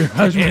 Rick. Your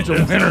husband's a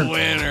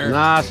winner.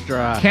 Nice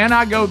try. Can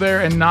I go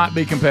there and not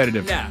be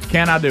competitive? Yeah.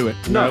 Can I do it?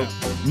 No.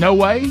 No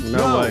way?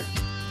 No way.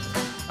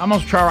 I'm going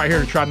to try right here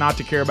to try not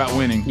to care about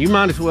winning. You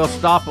might as well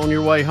stop on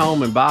your way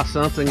home and buy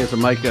something as a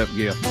makeup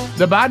gift.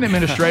 The Biden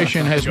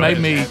administration has made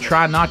me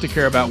try not to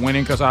care about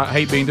winning because I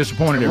hate being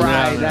disappointed every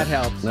Right, day. that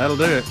helps. That'll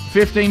do it.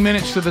 15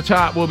 minutes to the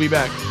top. We'll be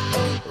back.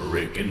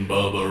 Rick and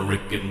Bubba,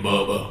 Rick and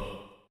Bubba.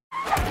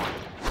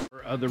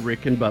 The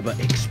Rick and Bubba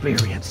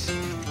experience.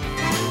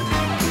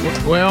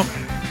 Well,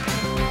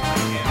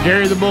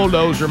 Gary the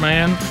Bulldozer,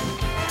 man,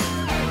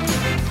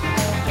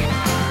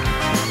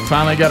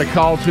 finally got a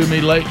call to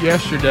me late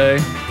yesterday.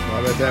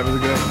 I bet that was a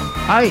good one.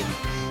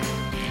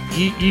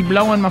 Hey, you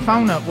blowing my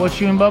phone up. What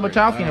you and Bubba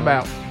talking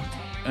about?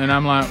 And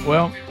I'm like,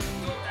 well,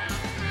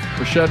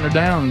 we're shutting her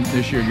down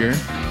this year, Gary.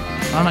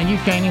 I'm like, you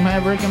can't even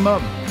have Rick and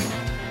Bubba.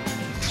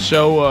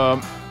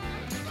 So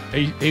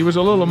he was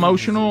a little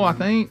emotional, I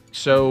think.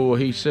 So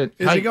he said,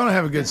 Is he going to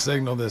have a good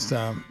signal this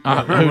time? Who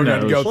We're going to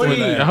knows? go through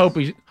that. I hope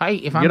he's. Hey,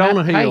 if I'm Get on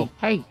a hill.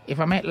 Hey, if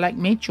I'm at Lake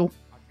Mitchell,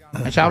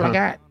 that's all I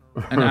got.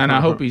 And I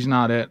hope he's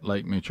not at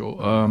Lake Mitchell.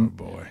 Oh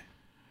boy.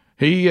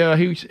 He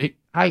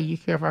hey, you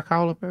care if I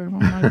call up every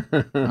morning?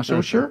 I said,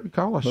 well, sure,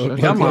 call us.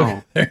 Come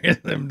on. There's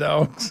them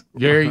dogs.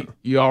 Gary,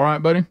 you all right,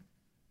 buddy?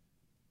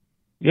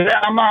 Yeah,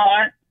 I'm all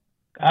right.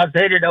 I was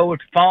headed over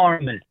to the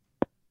farm, and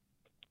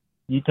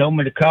you told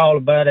me to call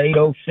about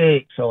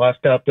 8:06, so I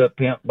stopped up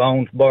Pimp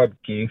Bones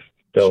Barbecue.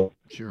 So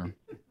Sure.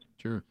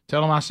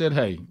 Tell him I said,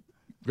 hey,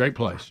 great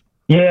place.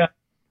 yeah,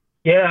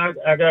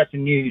 I got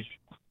some news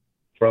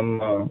from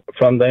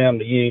them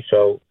to you.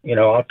 So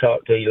I'll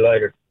talk to you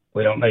later.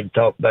 We don't need to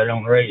talk about it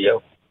on the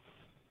radio.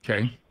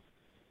 Okay.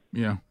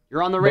 Yeah.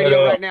 You're on the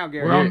radio right now,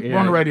 Gary. We're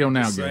on the radio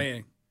now,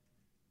 Gary.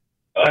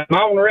 Am I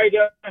on the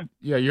radio?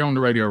 Yeah, you're on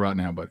the radio right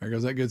now, buddy. There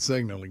goes that good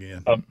signal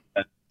again.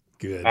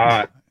 Good. All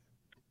right.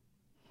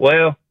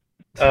 Well,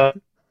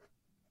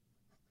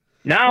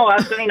 no,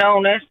 I seen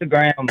on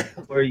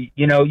Instagram where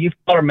you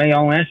follow me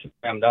on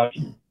Instagram, don't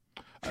you?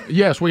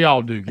 Yes, we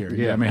all do,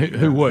 Gary. Yeah, I mean,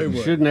 who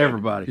wouldn't? Shouldn't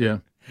everybody? Yeah.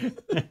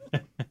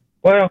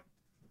 Well,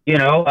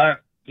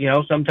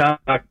 sometimes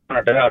I kind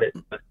of doubt it.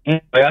 But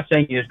anyway, I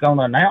seen you was going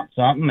to announce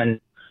something,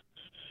 and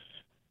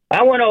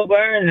I went over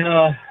there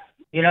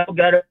and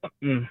got up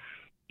and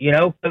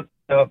cooked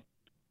a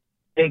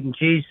egg and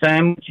cheese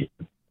sandwich.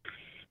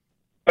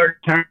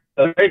 Turned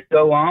the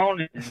radio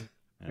on and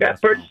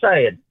got pretty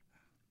sad.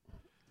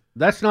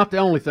 That's not the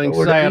only thing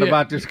sad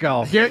about this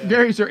call.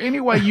 Gary, is there any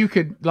way you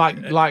could like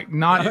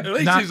not? At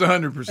least he's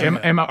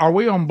 100%. Are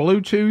we on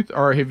Bluetooth,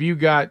 or have you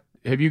got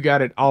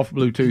it off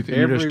Bluetooth and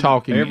you're just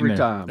talking every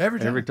time?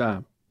 Every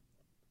time.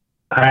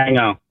 Hang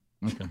on.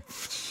 Okay.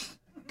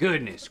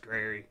 Goodness,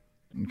 Gary.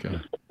 Okay.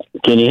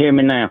 Can you hear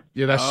me now?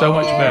 Yeah, that's so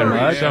much better.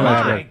 Right? So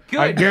much better. All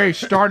right, Gary,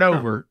 start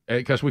over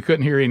because we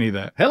couldn't hear any of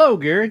that. Hello,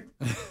 Gary.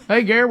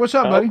 Hey, Gary, what's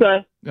up, buddy?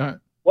 Okay.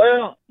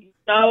 Well,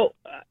 I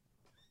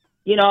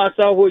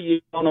saw where you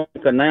going to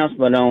make an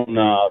announcement on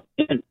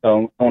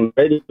the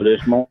radio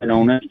this morning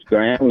on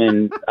Instagram,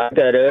 and I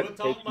got up,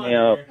 picked me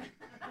up.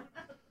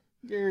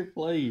 Gary,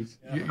 please.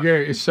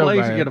 Gary, it's so please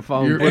bad. Get a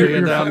phone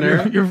down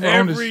there. Your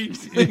phone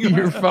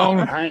your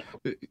phone.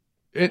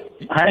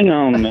 Hang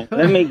on a minute.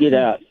 Let me get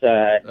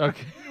outside.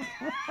 Okay.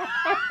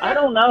 I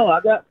don't know.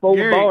 I got 4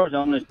 bars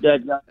on this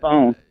dead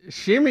phone.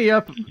 Shimmy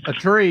up a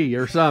tree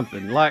or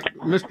something like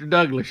Mr.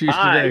 Douglas used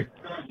to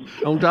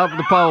do on top of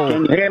the pole.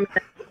 Can you hear me?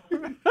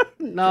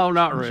 No,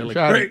 not really.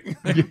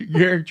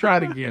 Gary, try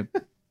it again.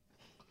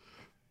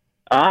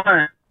 All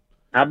right.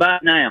 How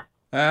about now?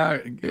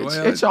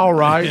 It's all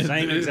right.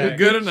 It's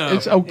good enough.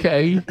 It's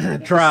okay.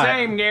 Try.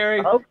 Same,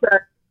 Gary. Okay.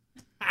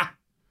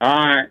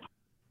 All right.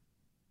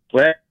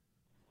 Well,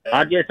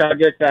 I guess I'll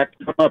just have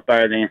to come up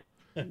there then.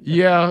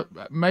 Yeah,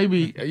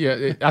 maybe.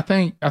 Yeah, I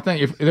think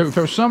if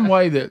there's some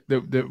way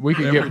that we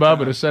could get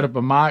Bubba to set up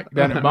a mic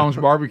down at Bones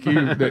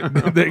Barbecue,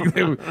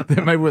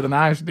 that maybe with an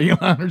ISD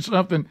line or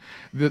something,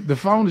 the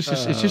phone is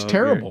just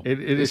terrible.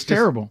 It's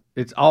terrible.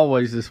 It's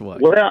always this way.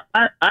 Well,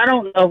 I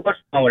don't know what's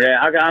wrong with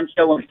that. I'm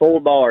showing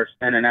 4 bars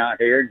standing out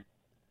here,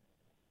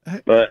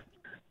 but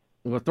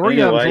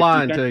 3 of them's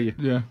lying to you.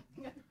 Yeah.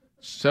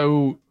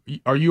 So,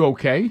 are you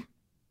okay?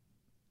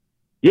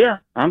 Yeah,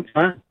 I'm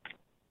fine.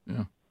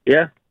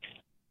 Yeah.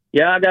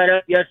 Yeah, I got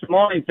up yesterday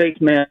morning,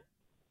 fixed me.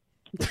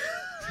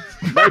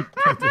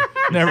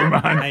 Never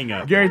mind. Hang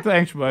up. Gary,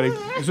 thanks, buddy.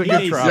 It's a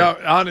good try.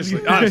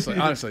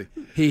 Honestly,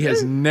 he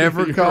has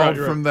never called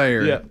from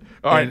there. Yeah.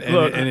 All right,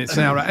 and it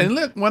sounds right. And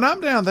look, when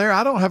I'm down there,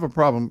 I don't have a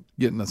problem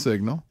getting a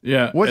signal.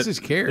 Yeah. What's his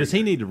carry? Does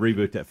he need to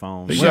reboot that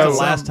phone? When's So- the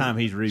last time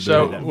he's rebooted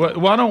So that phone?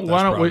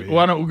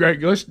 why don't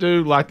Greg? Let's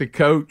do like the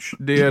coach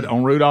did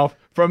on Rudolph.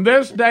 From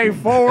this day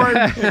forward,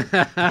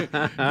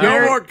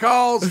 no more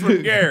calls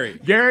from Gary.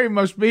 Gary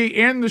must be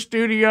in the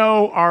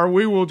studio, or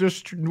we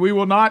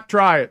will not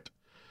try it.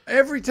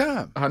 Every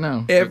time. I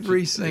know.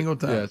 Every single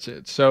time. That's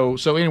it. So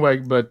anyway,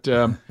 but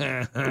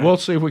we'll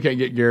see if we can't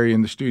get Gary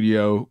in the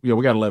studio. Yeah,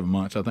 we got 11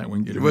 months. I think we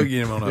can get him. We'll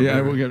get him on up Yeah,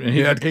 there. we'll get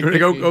him.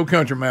 Go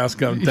Country Mouse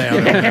come to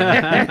town.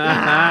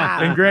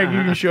 And Greg, you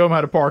can show him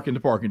how to park in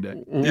the parking deck.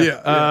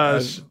 Yeah.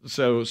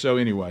 So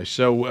anyway,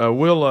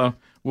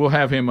 we'll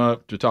have him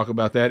up to talk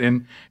about that.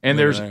 And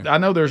I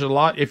know there's a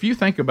lot. If you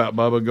think about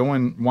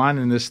Bubba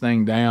winding this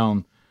thing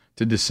down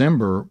to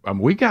December,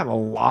 we got a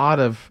lot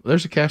of.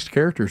 There's a cast of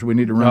characters we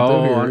need to run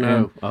through here. I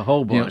know. A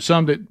whole bunch.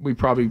 Some that we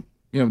probably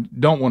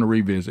don't want to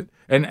revisit.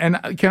 And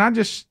can I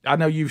just? I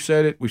know you've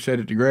said it. We said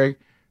it to Greg.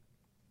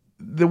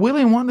 The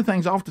Willie and Wonder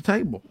thing's off the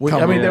table. We're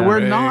not.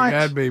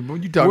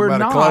 When you talk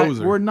about a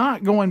closer, we're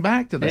not going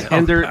back to that.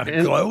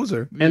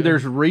 Closer. And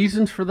there's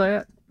reasons for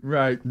that.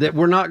 Right. That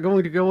we're not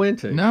going to go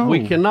into. No.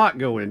 We cannot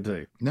go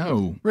into.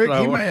 No. Rick,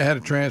 he may have had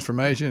a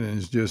transformation and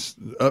is just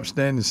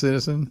upstanding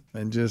citizen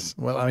and just,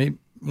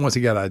 once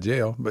he got out of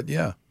jail, but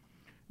yeah.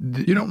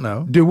 You don't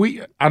know.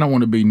 I don't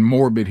want to be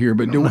morbid here,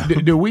 but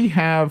do we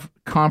have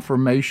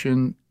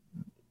confirmation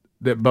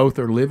that both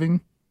are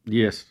living?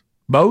 Yes.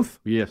 Both?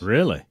 Yes.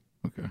 Really?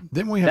 Okay.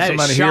 Didn't we have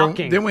somebody here?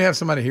 Didn't we have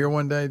somebody here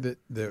one day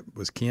that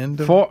was kin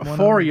to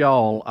for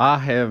y'all? I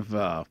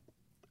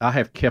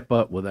have kept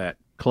up with that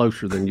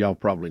closer than y'all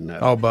probably know.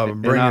 Oh, Bubba,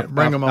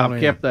 bring them on.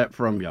 I've kept that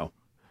from y'all.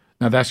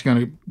 Now Greg's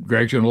going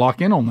to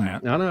lock in on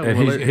that. I know.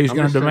 And he's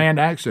going to demand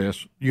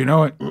access. You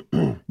know it.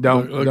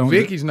 Don't.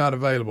 Vicky's not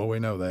available. We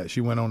know that.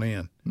 She went on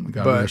in.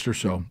 God rest her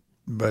soul.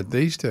 But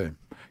these two.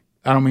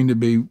 I don't mean to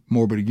be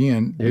morbid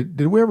again.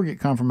 Did we ever get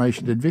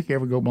confirmation? Did Vicky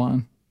ever go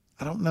blind?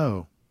 I don't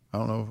know.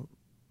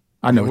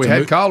 I know. We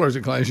had callers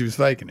that claimed she was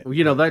faking it.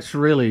 Well, that's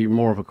really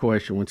more of a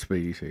question when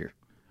Speedy's here.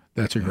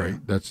 That's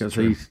great. That's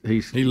true.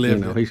 He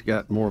lived it. He's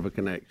got more of a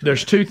connection.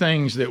 There's 2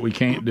 things that we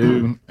can't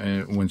do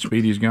when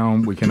Speedy's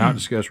gone. We cannot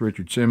discuss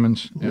Richard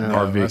Simmons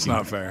or Vicky. That's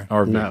not fair.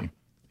 Or Vicky.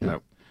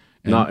 No.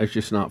 No, it's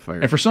just not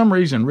fair. And for some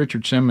reason,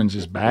 Richard Simmons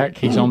is back.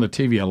 He's on the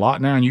TV a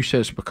lot now, and you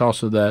said it's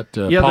because of that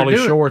Pauly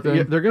Shore thing.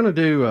 Yeah, they're going to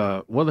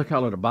do what do they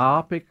call it, a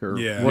biopic or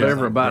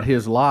whatever about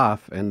his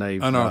life, and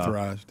they've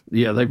unauthorized.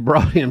 They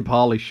brought in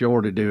Pauly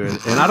Shore to do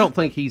it, and I don't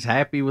think he's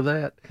happy with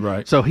that.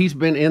 Right. So he's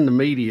been in the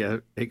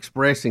media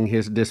expressing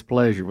his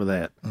displeasure with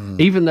that,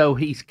 even though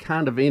he's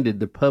kind of ended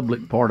the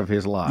public part of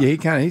his life.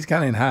 Yeah, he's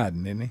kind of in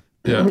hiding, isn't he?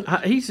 Yeah,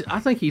 I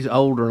think he's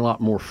older and a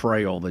lot more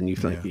frail than you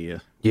think he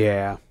is.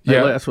 Yeah,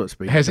 that's what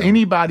speaks. Has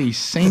anybody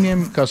seen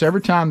him? Because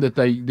every time that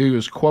they do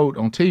his quote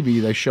on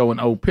TV, they show an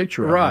old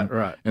picture of him,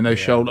 right, and they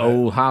showed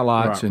old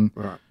highlights, and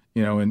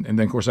and then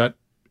of course that.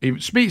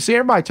 See,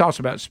 everybody talks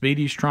about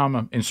Speedy's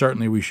trauma, and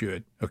certainly we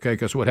should, okay?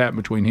 Because what happened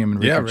between him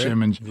and Richard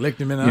Simmons, licked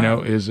him in the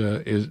eye. is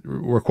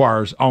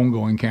requires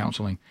ongoing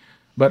counseling.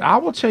 But I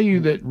will tell you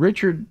that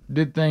Richard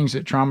did things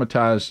that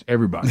traumatized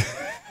everybody.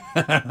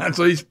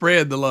 So he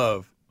spread the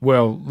love.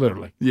 Well,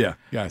 literally. Yeah,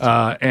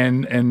 gotcha.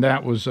 And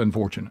that was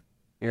unfortunate.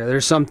 Yeah,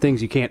 there's some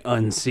things you can't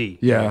unsee.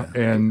 Yeah,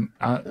 and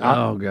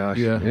oh gosh,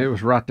 it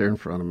was right there in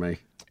front of me.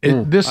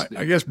 I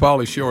guess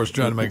Pauly Shore is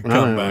trying to make a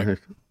comeback.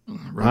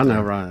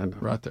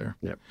 Right there.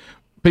 Yep.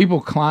 People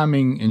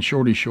climbing in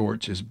shorty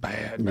shorts is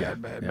bad. Yeah,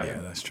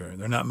 that's true.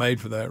 They're not made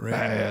for that,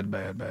 really.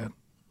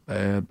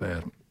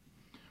 Bad.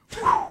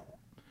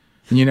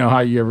 And you know how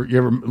you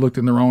ever looked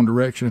in the wrong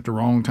direction at the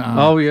wrong time?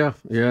 Oh yeah,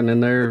 and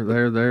then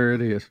there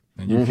it is.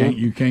 And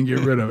you can't get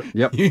rid of it.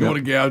 Yep. You want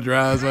to gouge your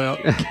eyes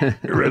out.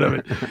 Get rid of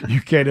it.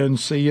 You can't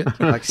unsee it.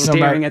 Like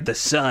staring at the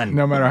sun.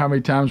 No matter how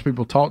many times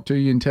people talk to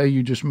you and tell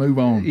you just move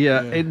on.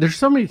 Yeah. There's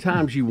so many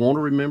times you want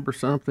to remember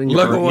something.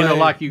 Look away.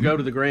 Like you go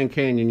to the Grand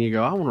Canyon, you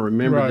go, I want to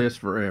remember this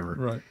forever.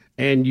 Right.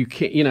 And you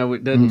can't,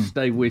 it doesn't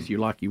stay with you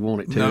like you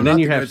want it to. No, and then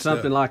not you the have good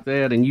something stuff. like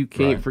that, and you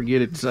can't forget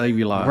it to save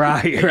your life.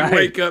 Right. You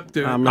wake up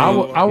to it.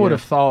 I would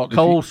have thought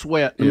cold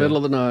sweat in the middle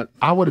of the night.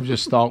 I would have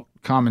just thought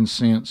common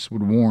sense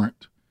would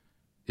warrant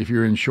if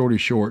you're in shorty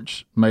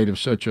shorts made of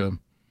such a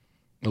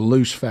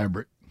loose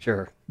fabric.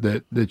 Sure.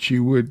 That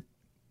you would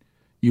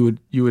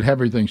have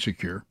everything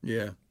secure.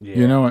 Yeah.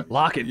 You know it.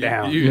 Lock it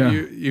down.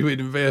 You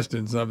would invest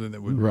in something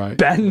that would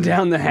batten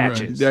down the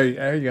hatches. Right.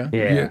 There you go.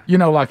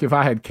 Yeah. Like if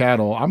I had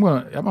cattle, I'm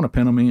gonna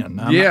pin them in.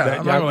 I'm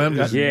not gonna let them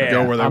just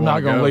go where they I'm want not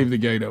to going go. to Leave the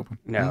gate open.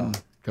 No.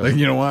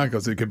 You know why?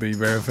 Because it could be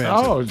very offensive.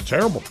 Oh, it's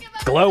terrible.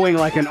 Glowing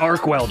like an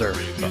arc welder.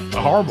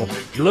 Horrible.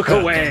 Look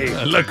away.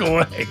 Look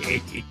away.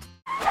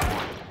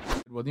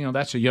 Well,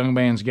 that's a young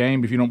man's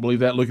game. If you don't believe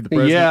that, look at the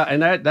president. Yeah,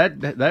 and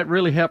that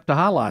really helped to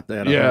highlight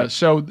that. Yeah,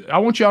 so I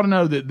want y'all to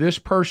know that this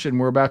person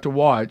we're about to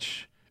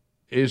watch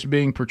is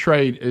being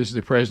portrayed as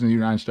the president of the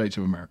United States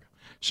of America.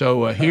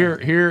 So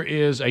here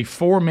is a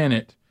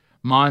 4-minute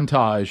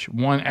montage,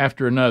 one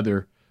after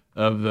another,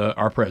 of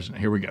our president.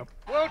 Here we go.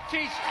 We'll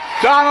teach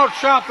Donald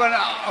Trump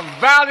a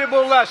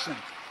valuable lesson.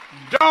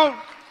 Don't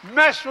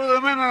mess with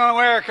the men in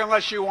America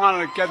unless you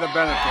want to get the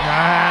benefit.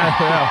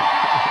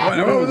 What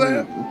was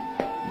that?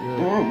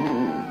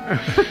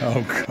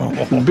 Oh, come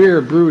on. The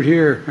beer brewed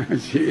here,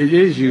 it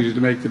is used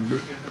to make the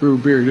brew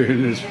beer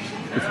in this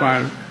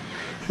refinery.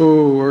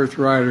 Oh, Earth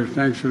Rider,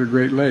 thanks for the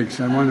Great Lakes.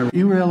 I wonder.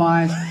 You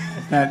realize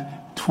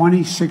that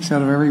 26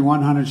 out of every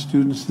 100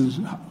 students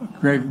in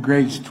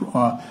grades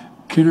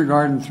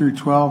kindergarten through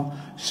 12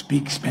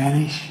 speak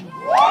Spanish?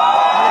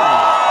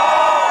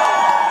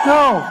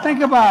 No,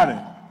 think about it.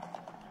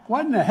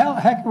 What in the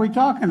heck are we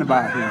talking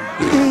about here?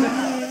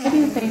 Why do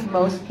you think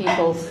most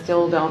people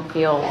still don't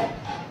feel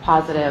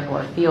positive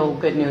or feel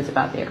good news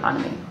about the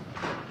economy?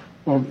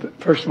 Well,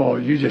 first of all,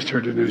 you just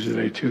heard the news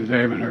today, too. They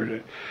haven't heard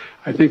it.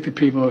 I think the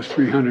people, those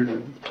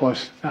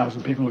 300+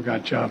 thousand people who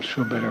got jobs,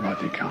 feel better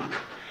about the economy.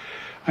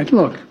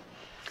 Look,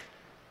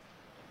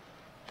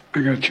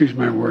 I got to choose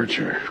my words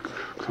here.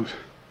 Close.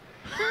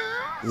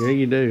 Yeah,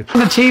 you do.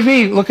 On the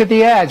TV, look at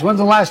the ads. When's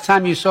the last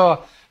time you saw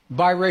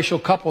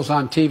biracial couples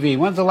on TV?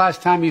 When's the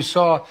last time you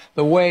saw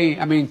the way,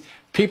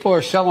 people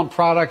are selling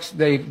products,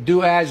 they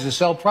do ads to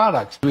sell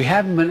products. We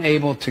haven't been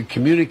able to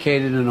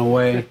communicate it in a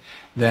way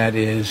that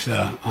is,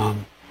 let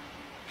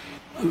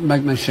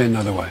me say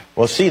another way.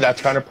 Well, see,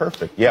 that's kind of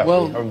perfect. Yeah,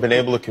 well, we haven't been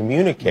able to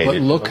communicate but it.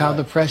 But look how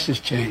the press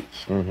has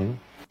changed. Mm-hmm.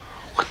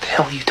 What the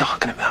hell are you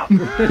talking about?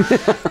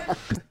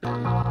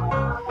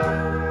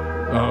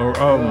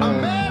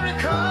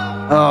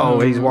 Oh,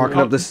 he's walking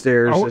up the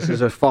stairs. This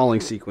is a falling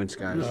sequence,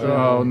 guys.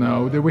 Oh,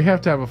 no. Did we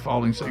have to have a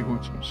falling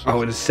sequence?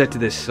 Oh, it is set to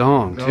this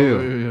song,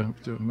 too.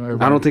 Yeah.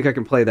 I don't think I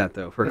can play that,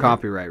 though, for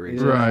copyright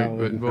reasons. Right,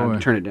 but boy.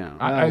 Turn it down.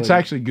 It's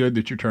actually good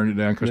that you turned it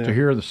down, because to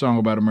hear the song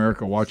about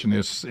America watching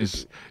this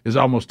is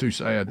almost too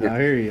sad. I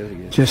hear you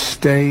again. Just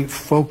stay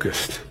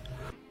focused.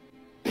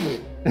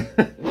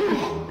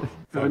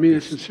 I mean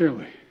it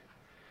sincerely.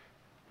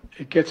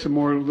 It gets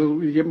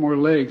you get more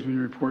legs when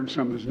you're reporting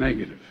something that's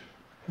negative.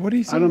 What do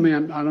you say? I don't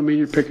mean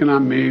you're picking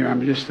on me.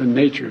 I'm just the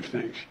nature of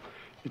things.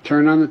 You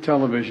turn on the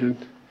television,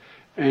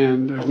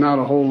 and there's not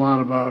a whole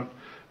lot about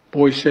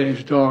boy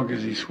saves dog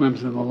as he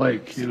swims in the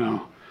lake.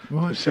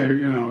 What?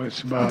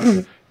 It's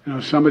about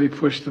somebody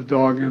pushed the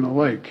dog in the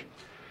lake.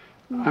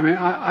 I mean,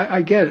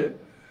 I get it,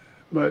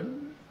 but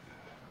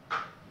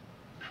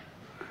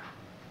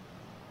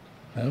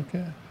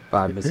Okay.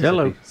 5 Mississippi.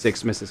 Hello.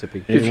 6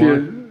 Mississippi. If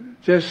you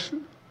just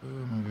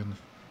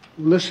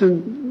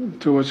listen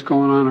to what's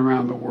going on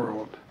around the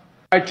world.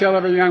 I tell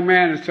every young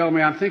man who's telling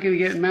me, I'm thinking of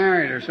getting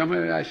married or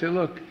something, I said,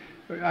 look,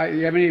 you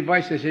have any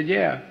advice? They said,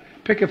 yeah,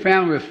 pick a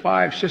family with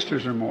 5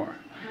 sisters or more.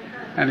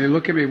 And they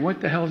look at me, what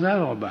the hell's that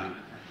all about?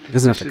 I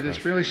said,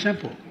 it's really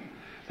simple.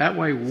 That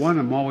way one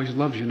of them always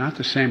loves you, not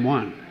the same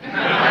one.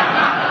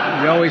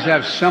 You always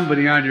have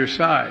somebody on your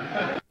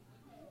side.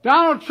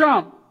 Donald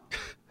Trump,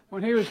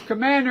 when he was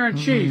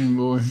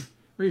commander-in-chief,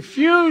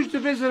 refused to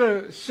visit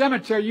a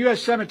cemetery,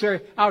 U.S.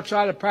 cemetery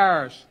outside of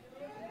Paris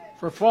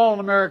for fallen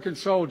American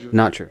soldiers.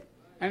 Not true.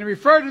 And he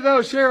referred to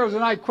those heroes,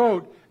 and I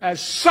quote,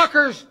 as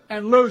suckers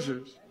and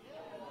losers.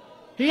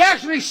 He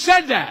actually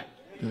said that.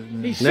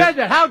 He said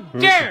that. How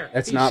dare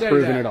That's he not say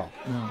proven that? at all.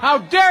 No. How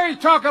dare he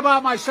talk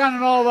about my son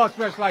and all of us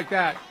just like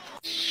that?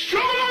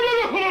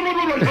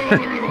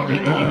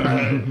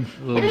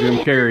 Little Jim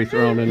Carrey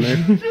thrown in there.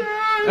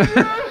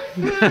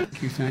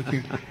 Thank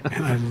you.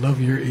 And I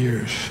love your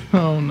ears.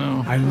 Oh,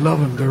 no. I love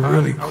them. They're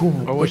really cool.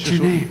 What's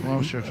your name?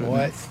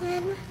 What?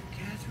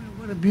 Catherine,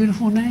 what a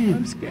beautiful name.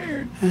 I'm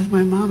scared. That's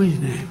my mommy's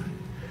name.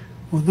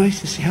 Well,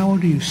 nice to see. How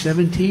old are you,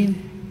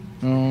 17?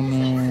 Oh,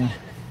 no.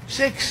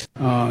 6.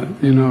 We're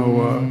in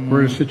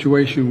a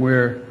situation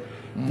where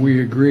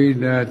we agreed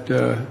that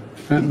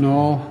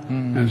fentanyl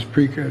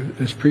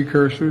as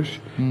precursors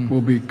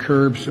will be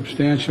curbed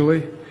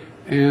substantially,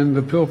 and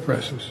the pill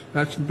presses.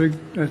 That's a big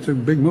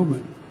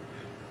movement.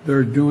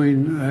 They're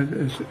doing,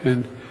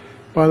 and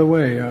by the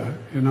way, I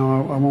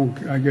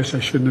guess I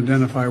shouldn't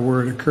identify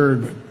where it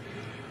occurred, but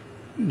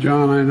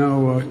John, I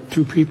know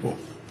 2 people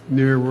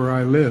near where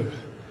I live.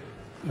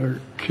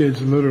 Their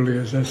kids literally,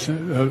 as I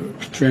said,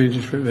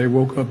 strangers, they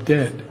woke up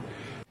dead.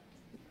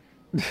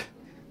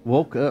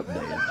 Woke up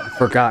dead. I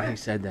forgot he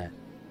said that.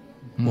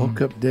 Woke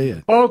up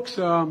dead. Folks,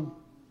 it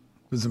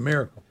was a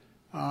miracle.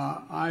 If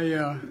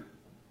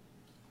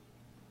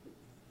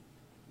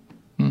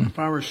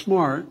I were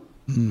smart,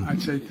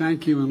 I'd say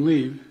thank you and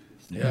leave.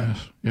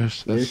 Yes,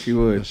 you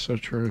would. That's so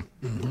true.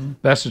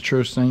 That's the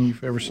truest thing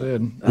you've ever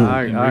said.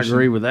 I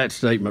agree with that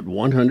statement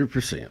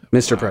 100%.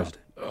 Mr. President.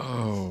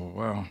 Oh,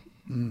 wow.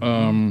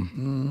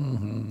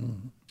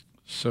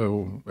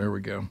 So there we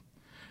go.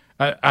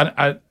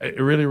 It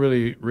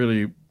really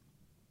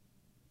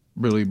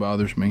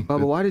bothers me.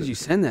 Bubba, why did you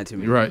send that to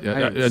me? Right.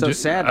 So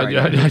sad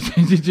right now.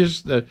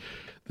 Just the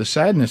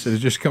sadness that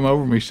has just come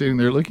over me sitting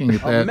there looking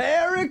at that.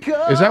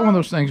 America! Is that one of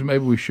those things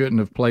maybe we shouldn't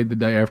have played the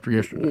day after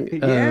yesterday?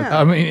 Yeah.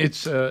 I mean,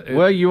 it's...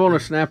 well, you want to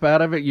snap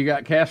out of it? You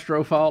got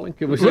Castro falling?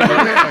 Can we see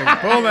that?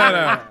 Pull that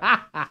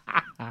out.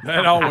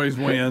 That always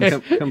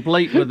wins.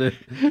 Complete with the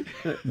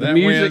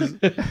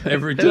music.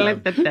 Every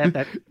time. Anytime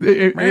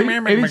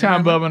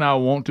Bubba and I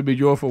want to be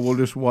joyful, we'll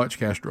just watch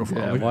Castro fall.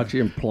 Yeah, watch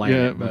him plant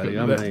it,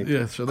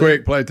 buddy. So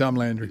quick, play Tom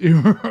Landry.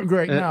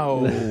 Great.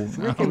 No.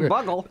 Freaking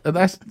Bugle.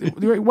 That's...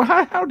 Well,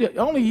 how did...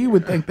 Only you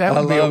would think that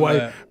would be a way.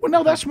 That. Well,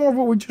 no, that's more of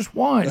what we just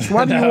watched.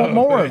 Why do you want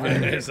more of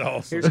it? It's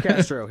awesome. Here's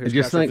Castro.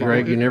 Just think,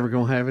 Greg, you're never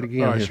going to have it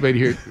again. All right, Speedy,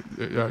 here.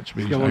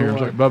 Speedy, here.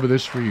 Bubba,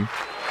 this is for you.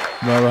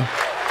 Bubba.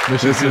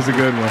 This is a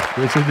good one.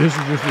 This is just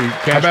for you.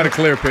 How about a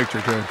clear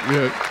picture, too?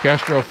 Yeah,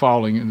 Castro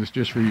falling, and it's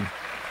just for you.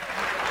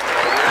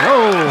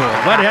 Oh,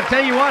 buddy, I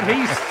tell you what,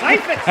 he's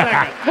safe at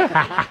second.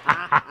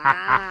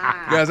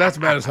 Guys, that's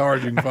about as hard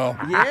as you can fall.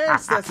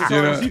 Yes, that's as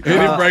hard as you can. He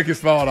didn't break his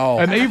fall at all.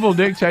 An evil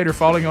dictator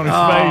falling on his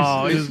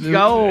face. It's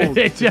gold.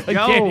 It can't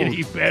get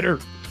any better.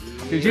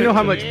 Did you know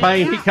how much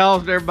pain he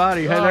caused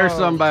everybody? Hey, there's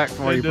some back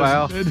for you,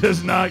 pal. It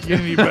does not get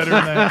any better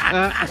than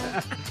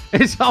that.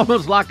 It's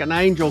almost like an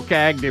angel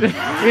cagged him.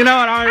 You know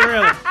what I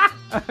mean?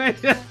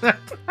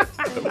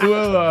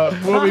 Really.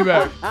 We'll be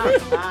back.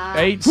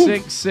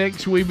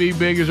 866 We Be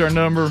Big is our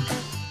number.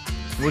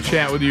 We'll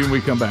chat with you when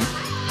we come back.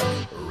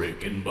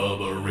 Rick and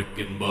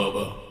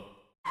Bubba.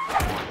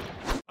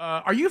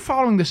 Are you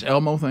following this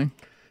Elmo thing?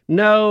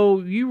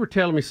 No, you were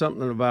telling me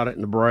something about it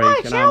in the break. Hi,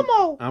 it's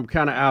Elmo. I'm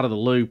kind of out of the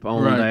loop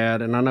on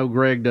that, and I know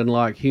Greg doesn't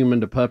like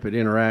human to puppet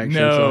interaction,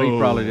 No. so he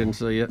probably didn't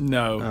see it.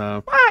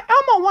 No. Hi,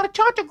 Elmo, want to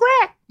talk to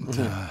Greg?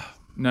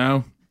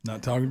 No.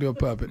 Not talking to a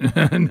puppet.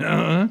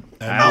 No.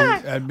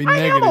 That'd be Hi,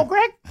 negative. Elmo,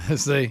 Greg.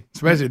 See,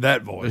 especially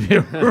that voice.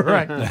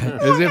 Right.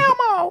 As if,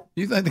 Elmo.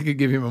 you think they could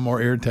give him a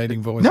more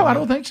irritating voice? No, I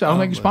don't think so. I don't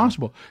think it's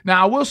possible.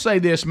 Now, I will say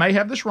this. May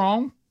have this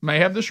wrong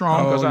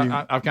because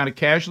I've kind of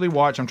casually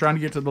watched. I'm trying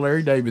to get to the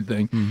Larry David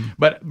thing. Mm-hmm.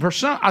 But for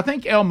some, I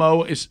think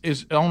Elmo is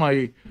on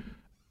a,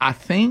 I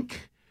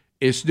think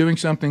it's doing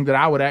something that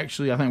I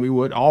think we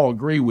would all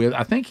agree with.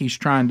 I think he's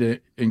trying to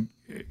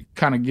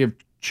kind of give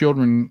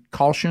children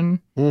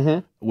caution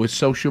with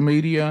social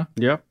media.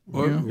 Yep.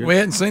 Well, we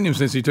hadn't seen him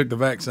since he took the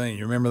vaccine.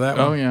 You remember that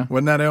one? Oh, yeah.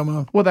 Wasn't that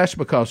Elmo? Well, that's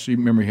because you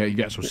remember how you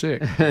got so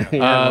sick.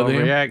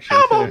 Reaction.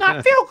 Elmo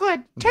not feel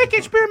good. Take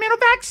experimental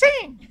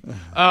vaccine.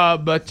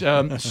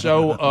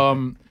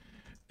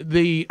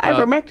 The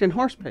ivermectin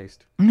horse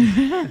paste.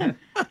 Ivermectin.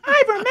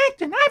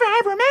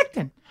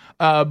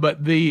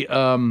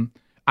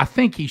 I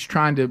think he's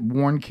trying to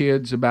warn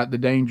kids about the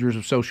dangers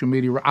of social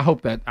media. I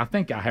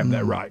think I have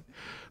that right.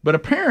 But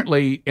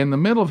apparently, in the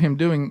middle of him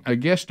doing a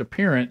guest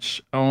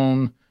appearance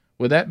on,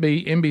 would that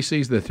be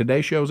NBC's The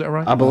Today Show? Is that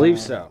right? I believe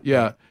so.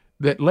 Yeah.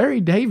 That Larry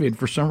David,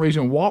 for some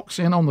reason, walks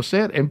in on the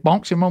set and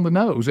bonks him on the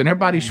nose, and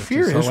everybody's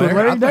furious with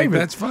Larry David. I think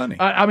that's funny.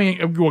 I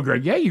mean, well,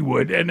 Greg, yeah, you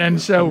would.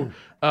 And so,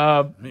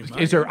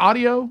 is there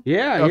audio?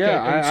 Yeah,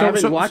 yeah. I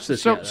haven't watched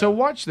this yet. So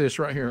watch this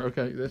right here.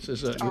 Okay, this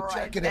is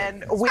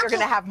And we're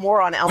going to have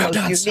more on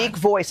Elmo's unique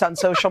voice on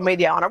social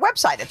media on our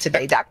website at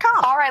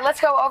today.com. All right,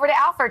 let's go over to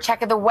Alfred,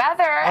 check the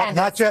weather. And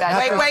Not yet.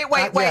 Wait.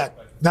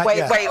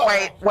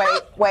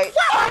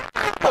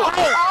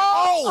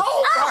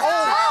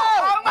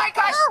 Oh my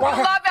gosh, you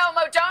love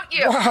Elmo, don't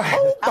you?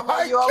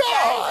 Elmo, you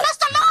okay?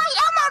 Mr. Larry,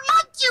 Elmo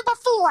liked you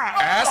before.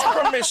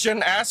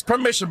 Ask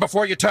permission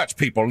before you touch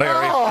people,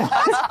 Larry. Let's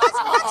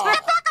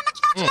get back on the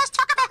couch and let's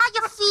talk about how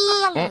you're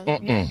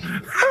feeling.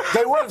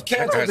 They would have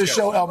canceled the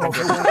show, Elmo, if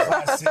they won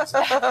last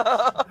season.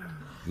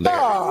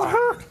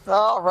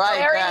 All right.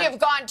 Larry, then. you've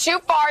gone too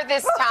far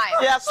this time.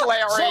 Yes,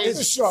 Larry.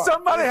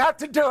 Somebody had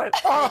to do it.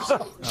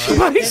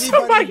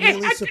 Somebody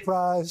really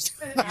surprised?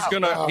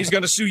 He's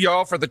gonna sue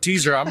y'all for the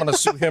teaser. I'm gonna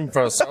sue him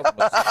for assault.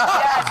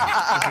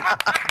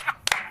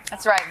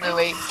 That's right,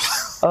 Louie.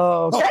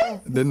 Okay.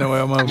 Didn't know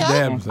Elmo's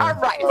dad was there. All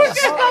right.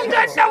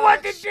 Doesn't know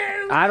what to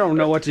do. I don't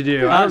know what to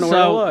do. I don't know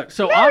where to look.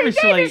 So Larry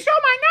obviously, David, show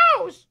my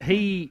nose.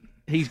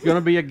 he's going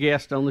to be a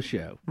guest on the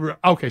show.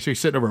 Okay, so he's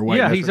sitting over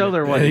waiting. Yeah, he's over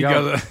there waiting.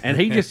 And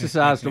he just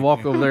decides to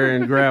walk over there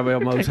and grab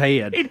Elmo's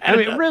head. I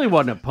mean, it really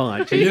wasn't a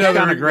punch. He just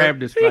kind of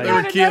grabbed his face. There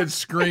were kids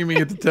screaming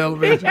at the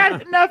television. He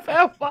had enough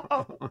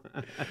Elmo.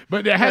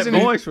 But it hasn't.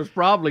 That voice was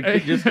probably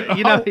just,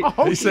 you know.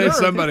 He said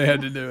somebody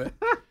had to do it.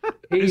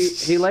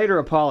 He later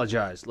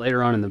apologized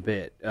later on in the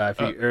bit,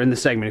 or in the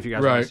segment, if you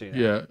guys want to see it.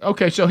 Yeah.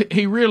 Okay. So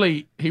he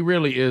really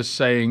is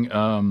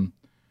saying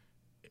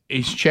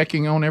he's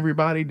checking on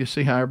everybody to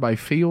see how everybody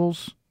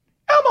feels.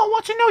 Elmo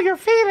wants to know your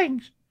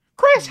feelings.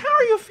 Chris, how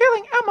are you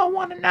feeling? Elmo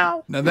want to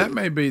know. Now that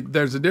may be.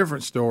 There's a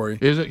different story.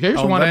 Is it?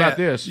 Here's one about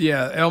this.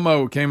 Yeah,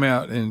 Elmo came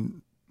out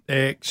in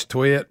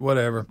Twit,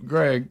 whatever.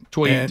 Greg,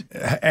 tweet. And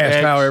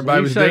asked how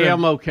everybody was doing. You say doing.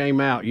 Elmo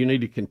came out. You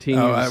need to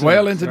continue.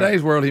 Well, in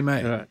today's world, he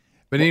may. Right.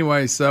 But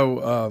anyway,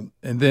 so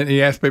and then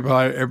he asked people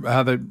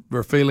how they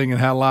were feeling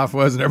and how life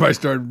was, and everybody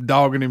started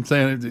dogging him,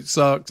 saying it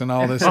sucks and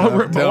all this stuff.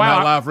 Tell him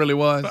how life really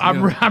was.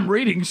 I'm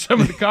reading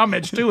some of the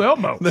comments to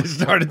Elmo. They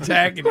started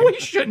attacking him. We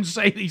shouldn't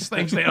say these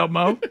things to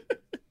Elmo.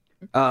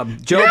 Elmo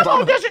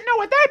doesn't know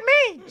what that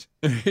means.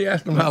 He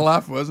asked them how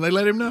life was, and they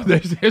let him know.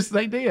 Yes,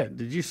 they did.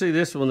 Did you see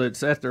this one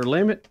that's at their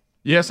limit?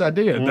 Yes, I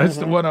did. That's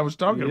the one I was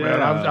talking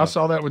about. I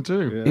saw that one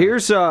too. Yeah.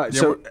 Here's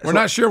we're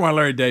not sure why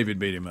Larry David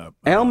beat him up.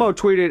 Elmo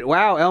tweeted,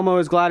 "Wow, Elmo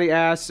is glad he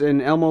asked,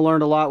 and Elmo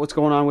learned a lot what's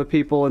going on with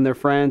people and their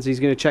friends. He's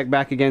going to check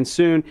back again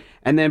soon."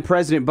 And then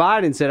President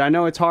Biden said, "I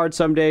know it's hard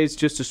some days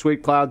just to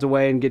sweep clouds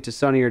away and get to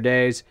sunnier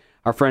days.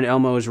 Our friend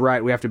Elmo is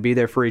right. We have to be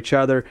there for each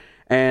other."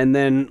 And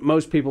then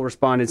most people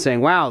responded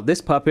saying, "Wow,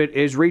 this puppet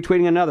is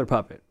retweeting another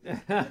puppet."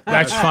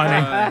 That's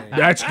funny.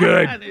 That's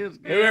good.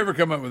 Whoever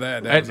come up with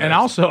that? And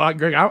also,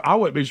 Greg, I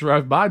wouldn't be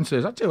surprised if Biden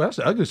says, "I tell you, that's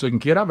the ugliest looking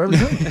kid I've ever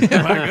seen."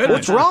 My goodness.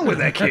 What's wrong with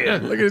that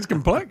kid? Look at his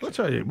complexion. I'll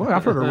tell you, boy,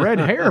 I've heard of red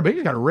hair, but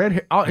he's got a red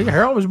hair. He's got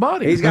hair on his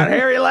body. He's got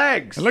hairy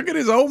legs. Look at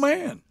his old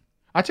man.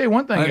 I tell you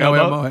one thing,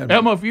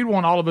 Elmo, if you'd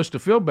want all of us to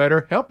feel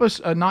better, help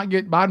us not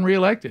get Biden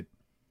reelected.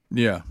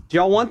 Yeah. Do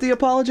y'all want the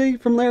apology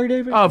from Larry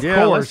David? Of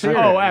course.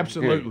 Oh,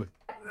 absolutely.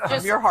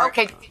 Just your heart.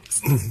 Okay,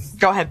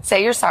 go ahead.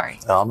 Say you're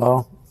sorry.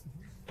 Elmo,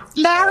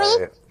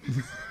 Larry?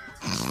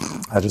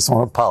 I just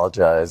want to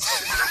apologize.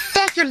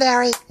 Thank you,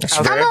 Larry. That's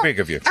very big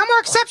of you. Elmo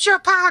accepts your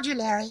apology,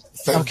 Larry.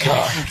 Thank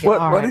God.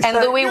 What and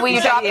Louie, will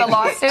you drop the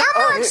lawsuit?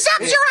 Elmo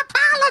accepts your apology.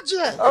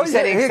 Oh, he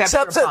said he accepts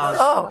accepts it. your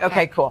apology. Oh.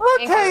 Okay, cool.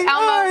 Okay,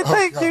 all right,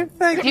 thank you.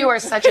 Thank You are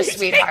such a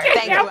sweetheart.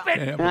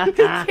 Thank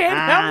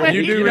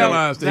you. You do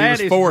realize that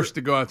he was forced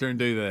to go out there and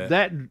do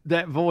that.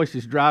 That voice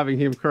is driving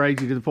him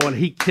crazy to the point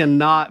he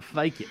cannot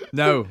fake it.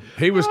 No,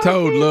 he was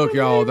told, "Look,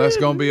 y'all, that's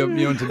going to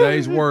be in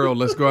today's world.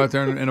 Let's go out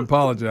there and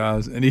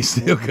apologize," and he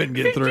still couldn't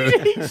get through.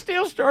 He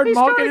still started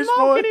mocking his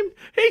voice.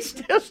 He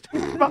still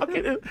started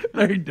mocking him.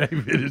 Larry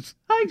David is.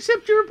 I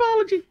accept your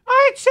apology.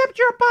 I accept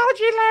your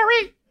apology,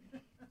 Larry.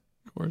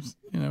 Of course,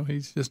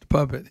 he's just a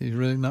puppet. He's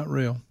really not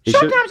real.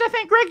 Sometimes I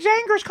think Greg's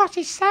anger is because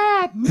he's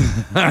sad.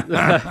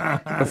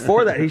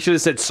 Before that, he should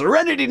have said,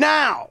 "Serenity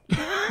now."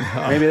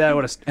 Maybe that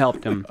would have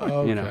helped him.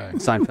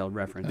 Seinfeld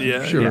reference.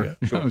 Yeah, sure.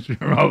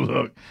 Oh,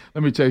 look,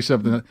 let me tell you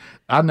something.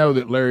 I know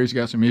that Larry's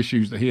got some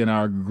issues that he and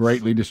I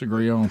greatly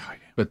disagree on,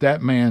 but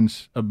that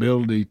man's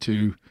ability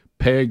to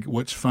peg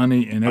what's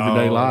funny in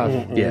everyday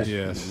life.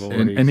 Yes.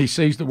 And he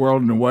sees the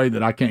world in a way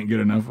that I can't get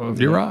enough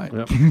of. You're right.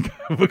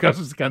 Because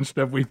it's the kind of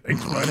stuff we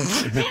think's funny.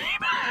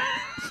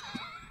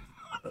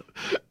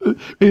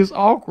 His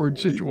awkward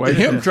situation.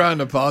 Him trying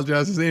to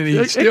apologize is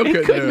he still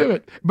couldn't do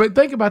it. But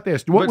think about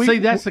this.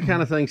 That's the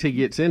kind of things he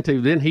gets into.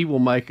 Then he will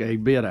make a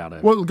bit out of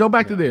it. Well, go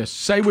back to this.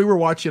 Say we were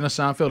watching a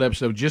Seinfeld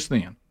episode just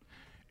then,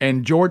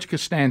 and George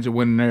Costanza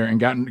went in there and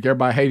got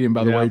everybody hated him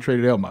by the way he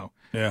treated Elmo.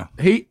 Yeah.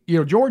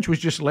 George was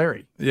just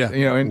Larry. Yeah.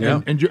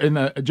 And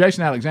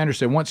Jason Alexander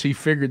said once he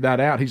figured that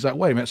out, he's like,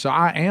 wait a minute, so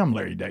I am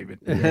Larry David.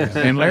 Yeah.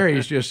 And Larry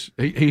is just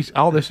he's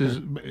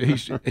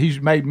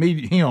made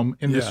me him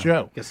in this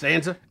show.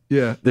 Costanza.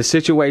 Yeah, the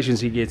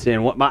situations he gets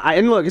in.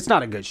 And look, it's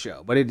not a good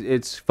show, but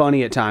it's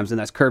funny at times, and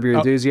that's Curb Your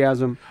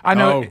Enthusiasm. I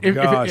know.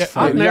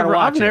 I've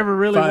never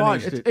really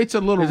watched it. It's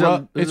a little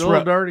rough. It's a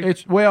little dirty.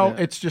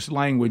 It's just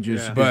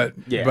languages, but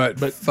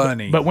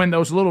funny. But when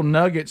those little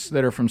nuggets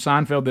that are from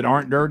Seinfeld that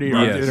aren't dirty,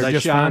 they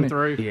just shine funny.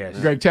 through. Yes.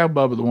 Greg, tell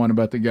Bubba the one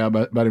about the guy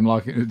about him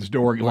locking his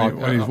door.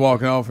 When he's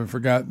walking off and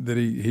forgot that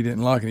he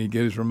didn't lock it, he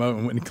get his remote,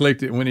 and when he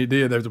clicked it, when he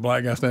did, there's a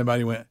black guy standing by. And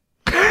he went.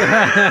 You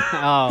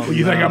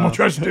think I'm gonna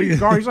trust you to your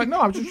car? He's like,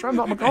 no, I'm just trying to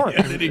lock my car.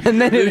 And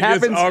then it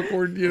happens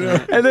awkward,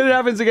 And then it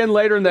happens again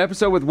later in the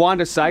episode with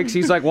Wanda Sykes.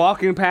 He's like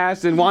walking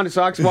past, and Wanda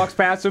Sykes walks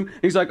past him.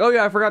 He's like, oh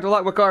yeah, I forgot to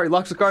lock my car. He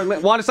locks the car,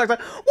 and Wanda Sykes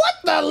like, what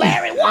the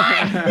Larry?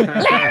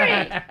 Why,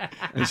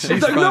 Larry?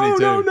 She's like, funny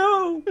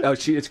no. Oh,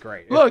 it's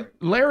great. Look,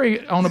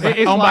 Larry on the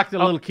it's like the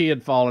little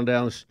kid falling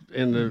down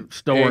in the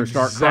store and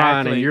start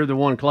crying, and you're the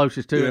one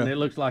closest to it, and it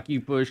looks like you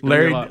pushed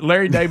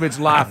Larry David's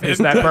life is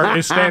that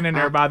is standing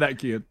there by that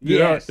kid.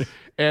 Yes.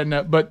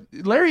 And but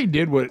Larry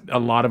did what a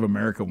lot of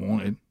America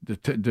wanted to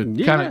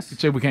kind of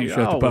say we can't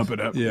shut the puppet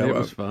up. Yeah, it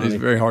was funny. It's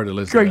very hard to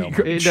listen.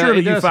 Greg,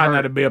 surely you find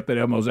that a bit that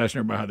Elmo's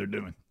asking about how they're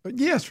doing.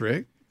 Yes,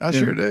 Rick. I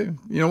sure do.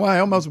 You know why?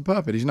 Elmo's a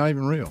puppet. He's not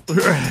even real. You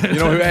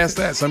know who asked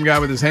that? Some guy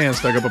with his hand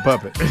stuck up a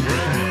puppet.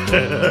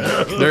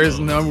 There is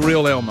no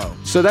real Elmo.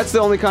 So that's the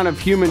only kind of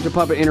human to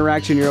puppet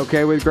interaction you're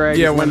okay with, Greg?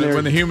 Yeah, when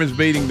the human's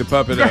beating the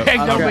puppet up. Greg,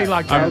 don't be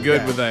like that. I'm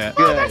good with that.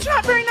 Well, that's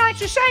not very nice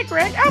to say,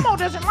 Greg. Elmo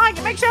doesn't like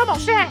it. Makes Elmo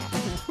sad.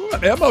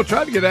 Well, Elmo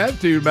tried to get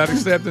attitude about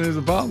accepting his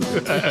apology.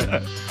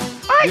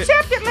 I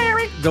accept it,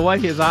 Larry. The way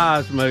his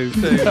eyes move,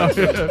 too. I'm going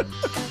to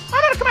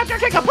come out there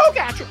and take a poke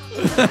at you.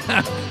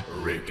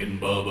 Rick and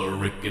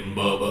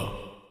Bubba.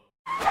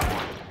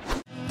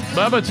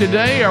 Bubba,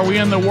 today, are we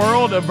in the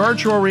world of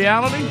virtual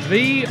reality?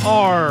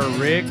 VR,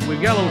 Rick.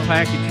 We've got a little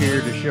package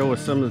here to show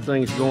us some of the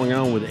things going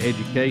on with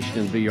education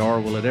in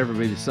VR. Will it ever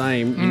be the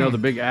same? You know, the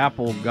big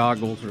Apple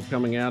goggles are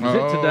coming out. Is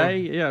it today?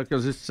 Yeah,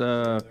 because it's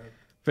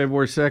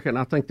February 2nd.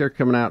 I think they're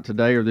coming out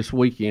today or this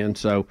weekend.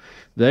 So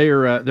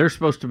they're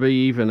supposed to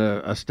be even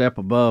a step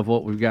above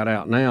what we've got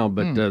out now.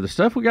 But the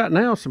stuff we got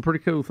now is some pretty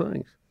cool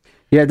things.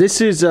 Yeah,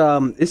 this is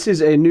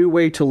a new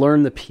way to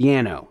learn the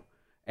piano.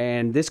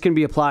 And this can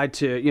be applied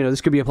to,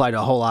 a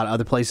whole lot of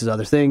other places,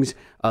 other things,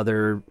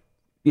 other,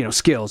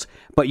 skills.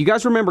 But you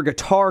guys remember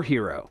Guitar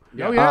Hero?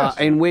 Oh, yes.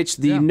 In which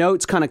the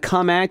notes kind of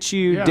come at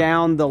you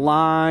down the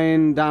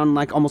line, down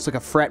like almost like a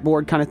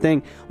fretboard kind of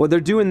thing. Well, they're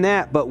doing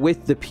that, but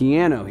with the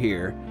piano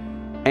here.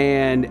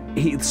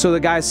 And so the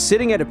guy's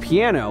sitting at a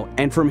piano,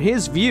 and from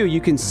his view,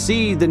 you can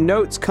see the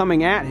notes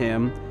coming at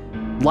him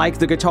like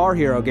the Guitar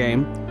Hero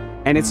game.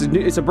 And it's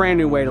a brand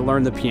new way to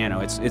learn the piano.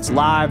 It's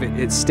live.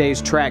 It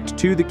stays tracked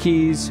to the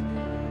keys,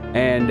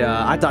 and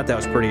I thought that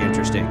was pretty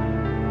interesting.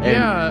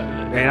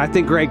 And I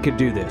think Greg could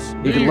do this.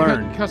 He could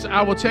learn. Because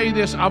I will tell you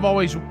this: I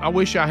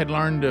wish I had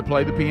learned to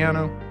play the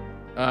piano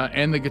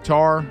and the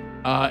guitar,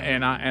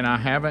 and I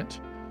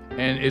haven't.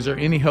 And is there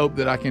any hope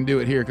that I can do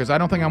it here? Because I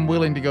don't think I'm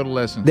willing to go to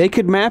lessons. They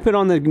could map it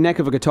on the neck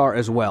of a guitar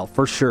as well,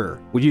 for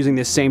sure. We're using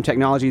this same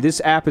technology.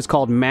 This app is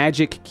called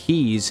Magic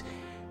Keys.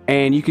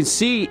 And you can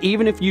see,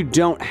 even if you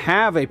don't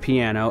have a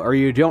piano or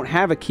you don't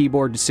have a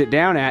keyboard to sit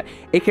down at,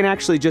 it can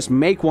actually just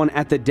make one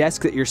at the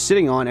desk that you're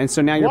sitting on. And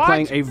so now you're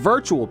playing a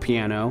virtual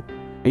piano,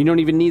 and you don't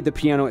even need the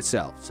piano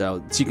itself.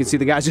 So you can see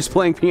the guy's just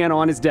playing piano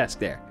on his desk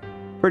there.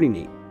 Pretty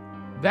neat.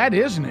 That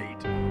is neat.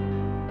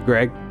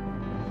 Greg?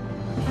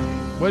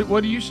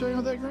 What do you say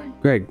on that,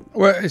 Greg? Greg?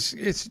 Well,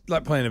 it's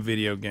like playing a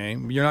video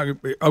game. You're not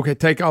okay.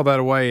 Take all that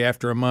away.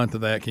 After a month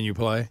of that, can you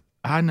play?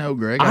 I know,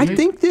 Greg. I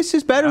think this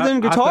is better than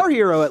Guitar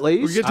Hero, at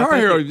least. Well, Guitar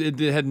Hero, it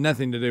had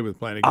nothing to do with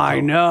playing a guitar.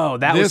 I know.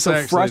 That was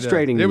so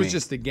frustrating to me. It was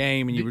just a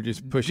game, and you were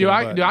just pushing Do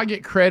I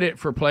get credit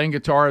for playing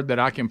guitar that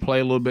I can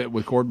play a little bit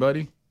with Chord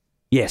Buddy?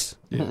 Yes.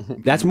 Yeah.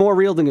 That's more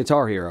real than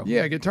Guitar Hero.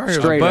 Yeah, Guitar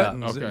Hero Straight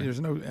buttons. up. Okay. There's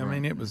no. I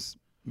mean, it was.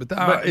 But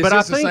it's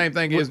just the same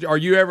thing. Are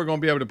you ever going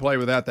to be able to play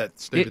without that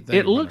stupid thing?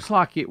 It looks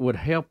like it would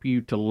help you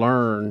to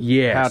learn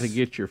how to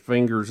get your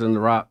fingers in the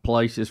right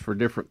places for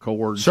different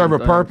chords. Serve a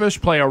purpose,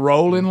 play a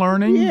role in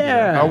learning.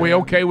 Yeah. Are we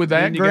okay with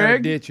that, Then you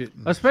Greg? Ditch it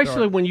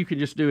Especially when you can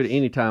just do it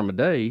any time of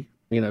day,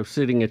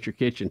 sitting at your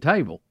kitchen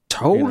table.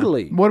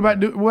 Totally. What about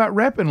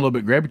repping a little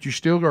bit, Greg? But you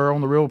still are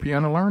on the real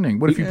piano learning.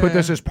 What if you put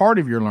this as part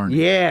of your learning?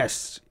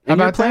 Yes. And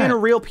you're playing a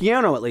real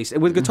piano, at least.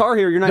 With Guitar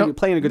Hero, you're not even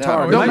playing a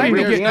guitar. Don't make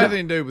me get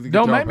nothing to do with the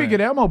guitar. Don't make me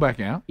get Elmo back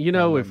out. I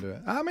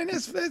mean,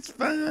 it's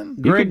fun.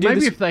 Greg,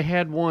 maybe if they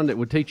had one that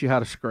would teach you how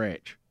to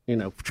scratch.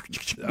 What if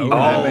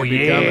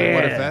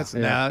that's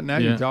now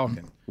you're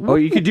talking? Oh,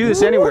 you could do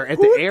this anywhere. At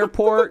the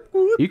airport,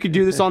 you could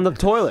do this on the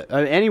toilet.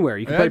 Anywhere.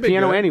 You can play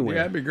piano anywhere.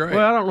 That'd be great.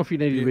 Well, I don't know if you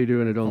need to be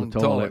doing it on the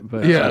toilet.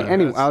 But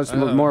anyway, I was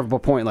more of a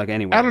point like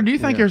anywhere. Adam, do you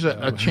think there's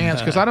a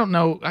chance? Because I don't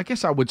know. I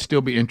guess I would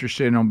still be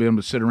interested in being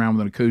able to sit around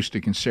with an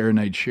acoustic and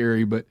serenade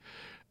Sherry, but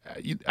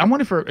I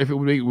wonder if it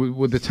would be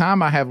with the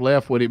time I have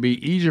left, would it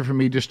be easier for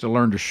me just to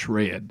learn to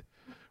shred,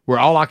 where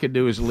all I could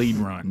do is lead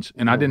runs,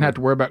 and I didn't have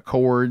to worry about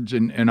chords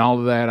and all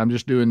of that. I'm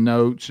just doing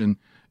notes, and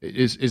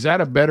is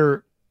that a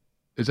better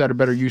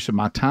use of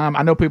my time?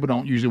 I know people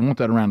don't usually want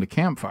that around the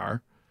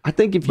campfire. I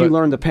think if you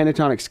learn the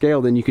pentatonic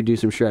scale, then you could do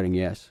some shredding.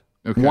 Yes.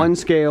 Okay. One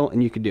scale,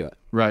 and you could do it.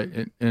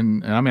 Right,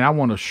 and I mean, I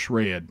want to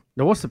shred.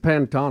 Now, what's the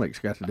pentatonics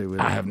got to do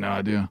with it? I have no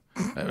idea.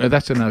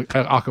 That's an a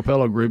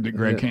cappella group that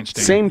Greg can't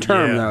stand. Same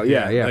term, though.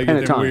 Yeah. They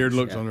get them weird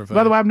looks on their face.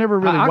 By the way, I've never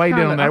really weighed in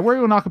on that. Where are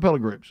you in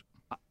acapella groups?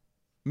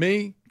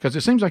 Me? Because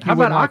it seems like you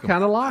wouldn't like them. I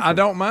kind of like them. I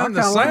don't mind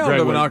the sound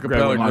of an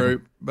acapella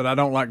group, but I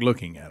don't like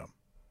looking at them.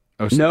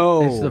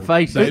 No, it's the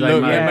faces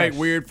they make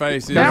weird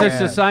faces. It's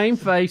the same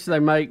face they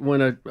make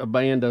when a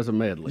band does a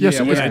medley. Yes,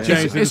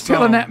 it's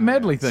telling that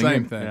medley thing.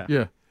 Same thing.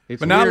 Yeah.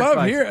 But I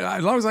love hearing.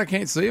 As long as I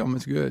can't see them,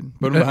 it's good.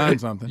 Put them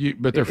behind something.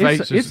 But their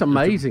faces. It's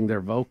amazing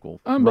their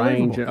vocal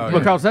range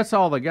because that's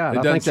all they got.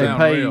 I think they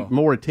pay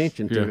more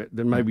attention to it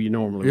than maybe you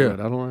normally would.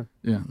 I don't know.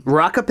 Yeah.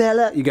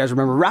 Rockapella. You guys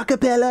remember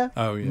Rockapella?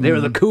 Oh yeah. They were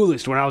the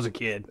coolest when I was a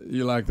kid.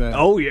 You like that?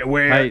 Oh yeah.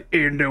 Where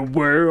in the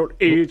world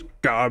is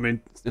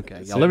coming?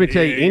 Okay. Let me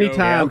tell you.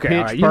 Anytime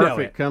Pitch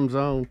Perfect comes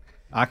on,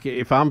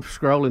 if I'm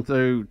scrolling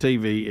through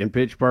TV and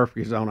Pitch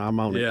Perfect is on, I'm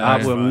on it.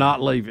 I will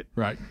not leave it.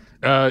 Right.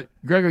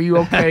 Greg, are you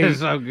okay?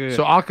 So good.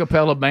 So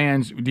acapella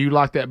bands, do you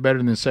like that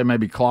better than, say,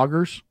 maybe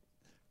cloggers?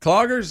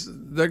 Cloggers,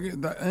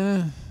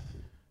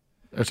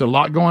 there's a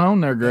lot going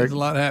on there, Greg. There's a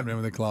lot happening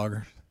with the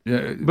cloggers.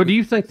 Yeah, but do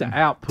you think the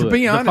output, to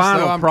be honest, the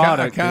final though,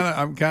 product,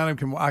 I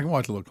can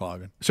watch a little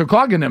clogging. So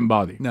clogging doesn't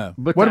bother you? No.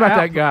 But what about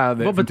that guy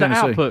that but the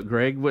Tennessee? output,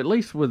 Greg, at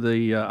least with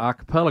the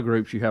acapella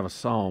groups, you have a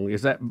song.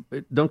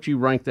 Don't you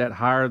rank that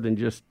higher than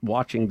just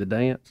watching the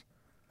dance?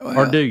 Well,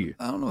 or do you?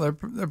 I don't know.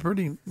 They're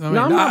pretty.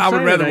 I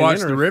would rather watch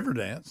the river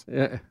dance.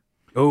 Yeah.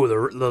 Oh,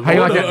 the how you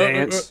like that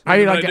dance? How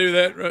you like do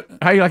that? Right?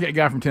 How you like that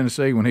guy from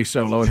Tennessee when he's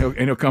solo and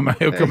he'll come in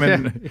he'll come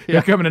into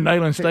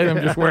Neyland Stadium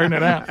just wearing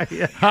it out with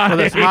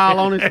a smile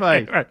on his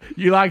face. Right.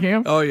 You like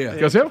him? Oh yeah,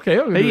 because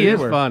he is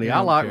funny. I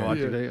like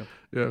watching him.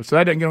 Yeah, so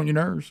that doesn't get on your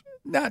nerves.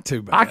 Not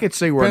too bad. I could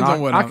see where an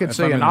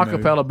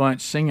acapella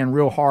bunch singing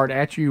real hard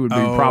at you would be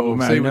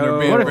problematic.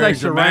 What if they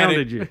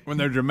surrounded you? When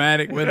they're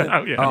dramatic with it?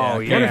 yeah.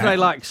 What if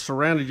they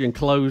surrounded you and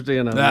closed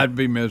in on That'd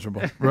be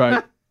miserable.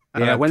 Right.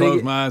 I'd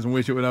close my eyes and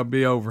wish it would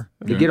be over.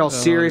 They get all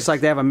serious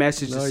like they have a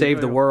message to save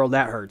the world.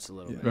 That hurts a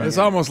little bit. It's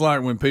almost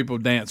like when people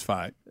dance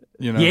fight.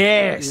 You know?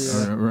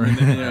 Yes.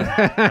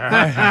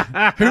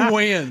 Who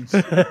wins?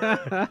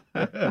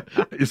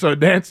 So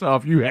dance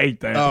off, you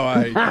hate that. Oh,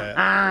 I hate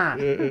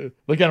that.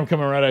 Look at them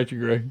coming right at you,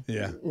 Greg.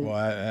 Yeah. Well,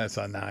 that's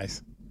a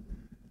nice.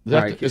 Is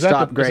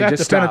that the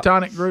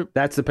pentatonic group?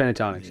 That's the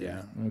pentatonics,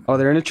 yeah. Okay. Oh,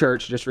 they're in a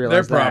church. Just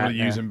realized they're probably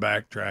using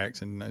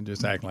backtracks and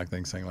just acting like they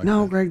can sing like that.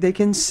 No, Greg, they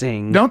can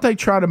sing. Don't they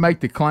try to make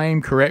the claim,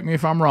 correct me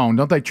if I'm wrong,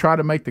 don't they try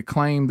to make the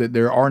claim that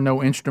there are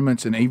no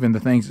instruments and even the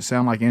things that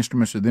sound like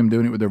instruments are them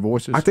doing it with their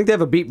voices? I think they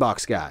have a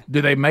beatbox guy.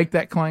 Do they make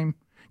that claim?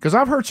 Because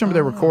I've heard some of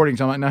their recordings.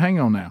 I'm like, now hang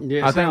on now.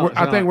 Yeah, I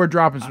think we're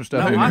dropping some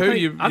stuff.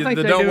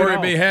 The Don't Worry,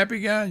 Be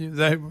Happy guy? You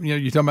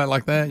talking about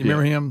like that? You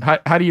remember him?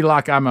 How do you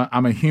like I'm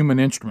a human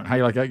instrument? How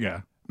you like that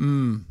guy?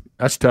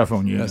 That's tough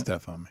on you. That's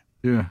tough on me.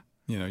 Yeah.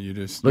 You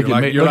just look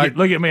at me.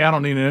 Look at me. I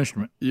don't need an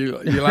instrument. You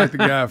like the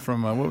guy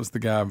from what was the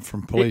guy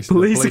from Police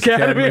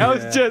Academy? I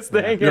was just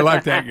thinking. You're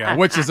like that guy,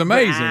 which is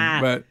amazing.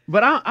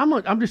 But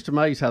I'm just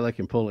amazed how they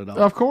can pull it off.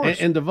 Of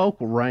course, and the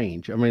vocal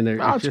range. I mean,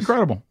 it's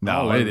incredible.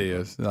 No, it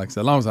is. Like I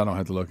said, as long as I don't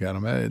have to look at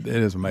them, it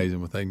is amazing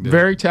what they can do.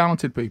 Very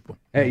talented people.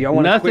 Hey, y'all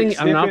want nothing?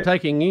 I'm not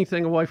taking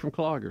anything away from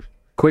cloggers.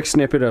 Quick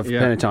snippet of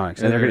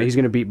pentatonics, and he's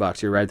going to beatbox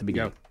here right at the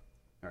beginning.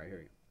 All right, here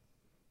you go.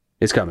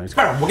 It's coming.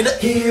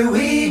 Here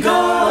we go.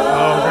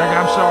 Oh, Greg,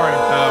 I'm sorry.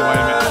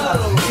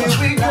 Here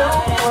we go.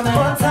 One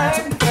more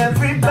time.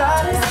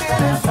 Everybody's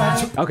feeling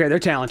fine. Okay, they're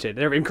talented.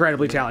 They're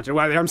incredibly talented.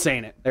 Well, I'm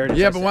saying it. There it is.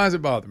 Yeah, but why does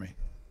it bother me?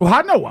 Well,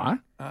 I know why.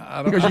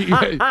 I don't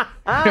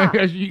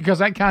because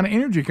that kind of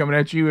energy coming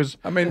at you is.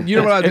 I mean, you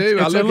know what I do?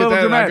 I look at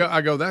that and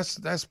I go,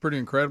 that's pretty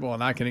incredible,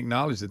 and I can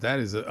acknowledge that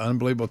is an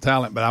unbelievable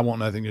talent, but I want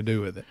nothing to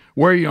do with it.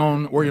 Where are you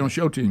on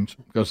show tunes?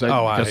 Because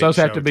those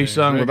have to be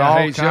sung with all.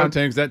 I hate show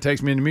tunes. That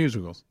takes me into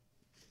musicals.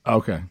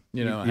 Okay.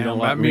 You don't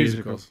like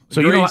musicals.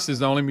 So Grease is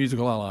the only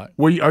musical I like.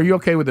 Well, are you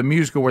okay with the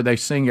musical where they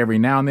sing every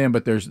now and then,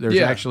 but there's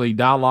actually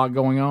dialogue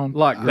going on?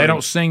 Like they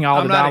don't sing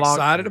all the dialogue. I'm not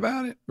excited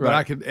about it, but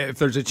I could if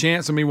there's a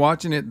chance of me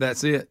watching it.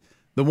 That's it.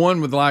 The one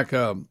with like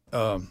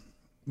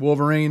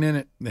Wolverine in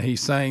it. He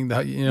sang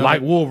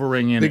like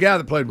Wolverine in the guy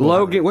that played Wolverine.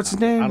 Logan. What's his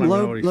name?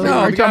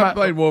 The guy that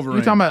played Wolverine.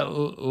 You talking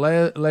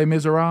about Les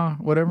Miserables,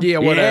 whatever? Yeah,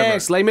 whatever.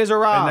 Yes, Les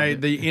Miserables.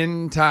 And the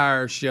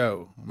entire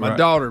show. My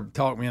daughter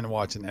talked me into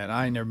watching that.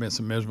 I ain't never been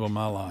so miserable in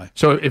my life.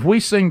 So if we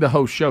sing the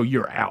whole show,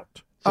 you're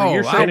out. So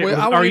you're saying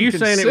are you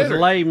saying it was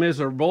Les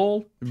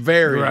Miserables?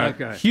 Very. Right.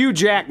 Okay. Hugh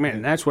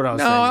Jackman. That's what I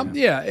was saying.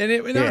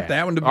 Not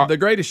that one. The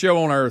Greatest Show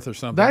on Earth or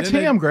something. That's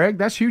him, Greg.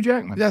 That's Hugh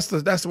Jackman. That's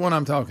the one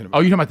I'm talking about.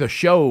 Oh, you're talking about the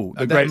show,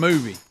 that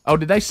movie. Oh,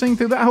 did they sing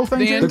through that whole thing?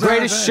 The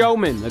Greatest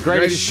Showman. The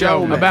Greatest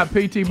Showman. About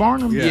P.T.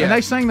 Barnum. Yeah. And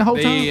they sang the whole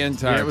time. The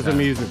entire. Yeah, it was a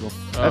musical.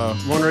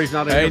 That's one reason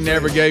I didn't. They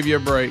never gave you a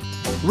break.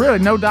 Really,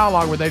 no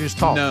dialogue where they just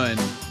talk. None.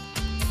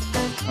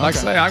 Like I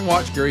say, I can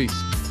watch Grease.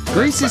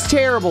 Grease is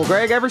terrible,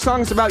 Greg. Every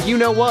song's about you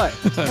know what.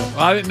 Well,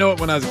 I didn't know it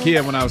when I was a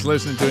kid when I was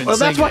listening to it. Well,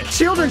 that's why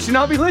children should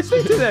not be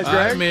listening to that, Greg.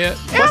 I admit.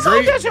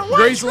 Elmo doesn't watch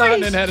Grease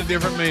Lightning had a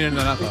different meaning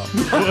than I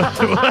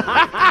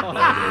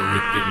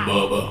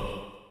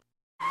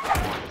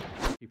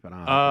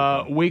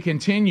thought. We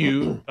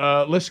continue.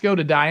 Let's go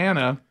to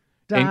Diana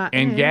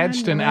in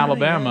Gadsden,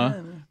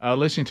 Alabama,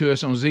 listening to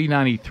us on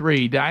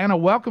Z93. Diana,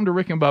 welcome to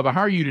Rick and Bubba.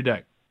 How are you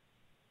today?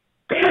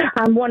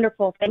 I'm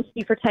wonderful. Thank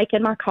you for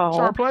taking my call. It's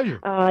our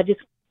pleasure.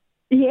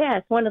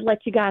 Yes, wanted to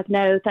let you guys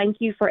know.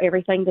 Thank you for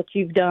everything that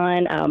you've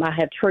done. I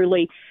have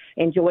truly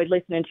enjoyed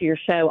listening to your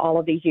show all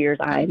of these years.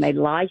 I am a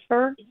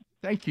lifer.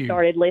 Thank you.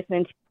 Started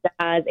listening to you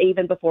guys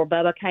even before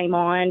Bubba came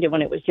on,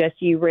 when it was just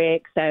you,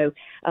 Rick. So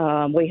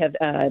we have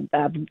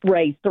I've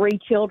raised 3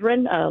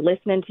 children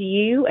listening to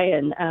you,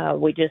 and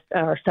we just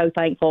are so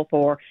thankful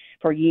for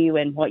you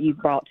and what you've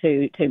brought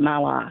to my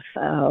life.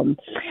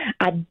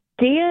 I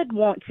did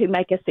want to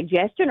make a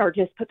suggestion or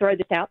just throw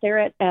this out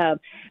there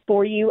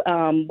for you.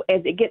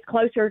 As it gets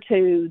closer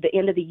to the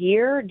end of the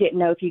year, didn't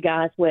know if you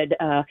guys would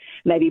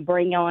maybe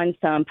bring on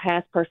some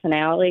past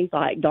personalities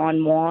like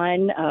Don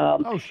Juan,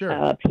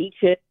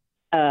 Peaches,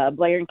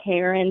 Blair and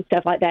Karen,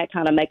 stuff like that,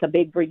 kind of make a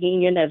big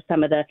reunion of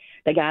some of the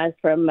guys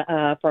from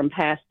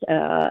past,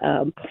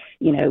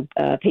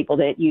 people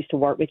that used to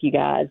work with you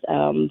guys.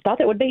 Thought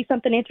that would be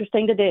something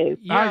interesting to do.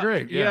 Yeah, I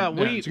agree.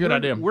 It's a good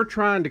idea. We're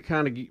trying to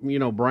kind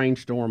of,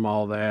 brainstorm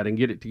all that and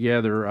get it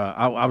together.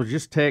 I was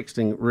just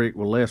texting Rick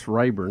with Les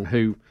Rayburn,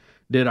 who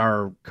did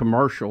our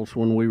commercials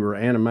when we were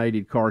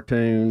animated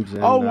cartoons.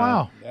 And,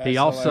 wow. He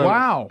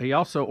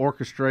also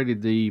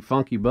orchestrated the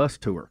Funky Bus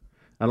Tour.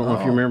 I don't know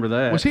if you remember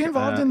that. Was he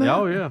involved in that?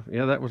 Oh yeah,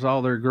 that was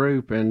all their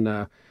group,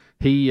 and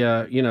we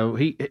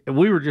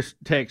were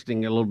just texting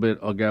a little bit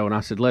ago, and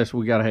I said, Les,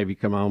 we got to have you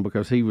come on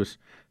because he was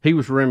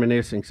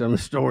reminiscing some of the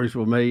stories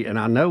with me, and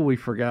I know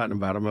we've forgotten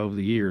about him over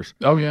the years.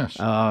 Oh yes.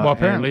 Well,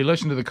 apparently,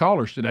 listen to the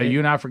callers today. You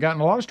and I have forgotten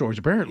a lot of stories.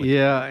 Apparently.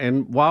 Yeah,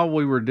 and while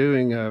we were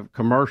doing a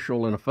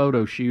commercial and a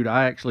photo shoot,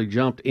 I actually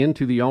jumped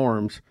into the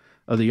arms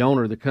of the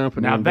owner of the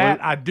company. Now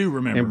that I do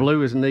remember. And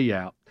blew his knee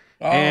out.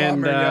 Oh,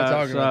 and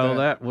so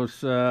that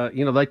was,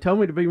 they told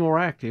me to be more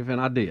active,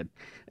 and I did.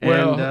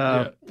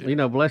 Well,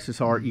 and bless his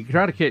heart, you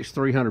try to catch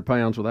 300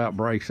 pounds without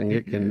bracing,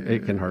 it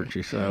can hurt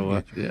you.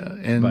 So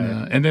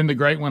and then the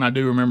great one I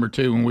do remember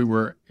too when we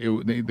were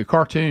the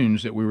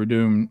cartoons that we were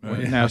doing.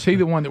 Now is he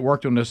the one that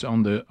worked on this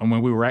on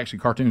when we were actually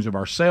cartoons of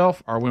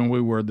ourselves, or when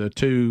we were the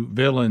 2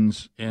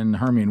 villains in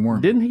Hermie and Worm?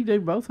 Didn't he do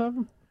both of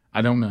them?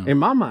 I don't know. In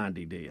my mind,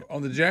 he did.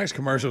 On the Jax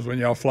commercials when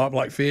y'all flop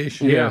like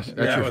fish. Yes,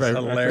 that's your favorite.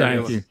 Hilarious.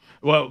 Thank you.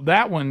 Well,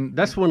 that one.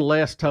 That's when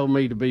Les told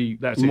me to be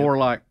more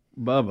like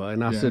Bubba,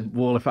 and I said,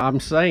 "Well, if I'm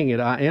saying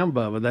it, I am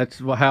Bubba. That's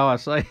how I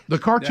say it." The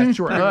cartoons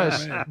were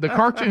us. The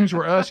cartoons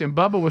were us, and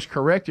Bubba was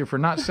corrected for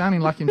not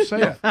sounding like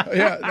himself.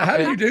 How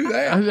do you do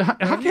that?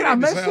 How can I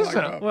mess this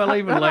up? Well,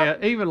 even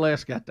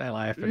Les got that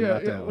laughing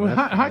about that one. Well,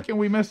 how can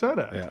we mess that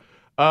up? Yeah.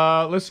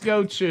 Let's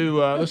go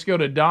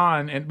to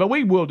Don, but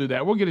we will do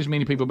that. We'll get as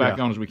many people back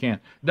on as we can.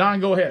 Don,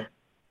 go ahead.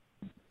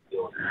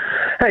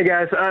 Hey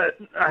guys,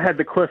 I had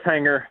the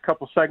cliffhanger a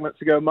couple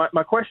segments ago.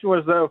 My question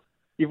was though,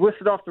 you've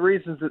listed off the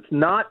reasons it's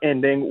not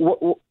ending,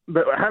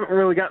 but I haven't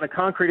really gotten a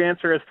concrete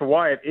answer as to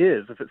why it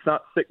is. If it's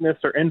not sickness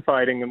or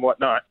infighting and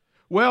whatnot.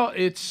 Well,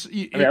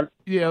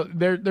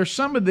 there's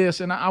some of this,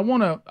 and I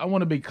want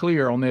to be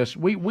clear on this.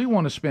 We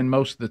want to spend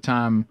most of the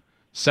time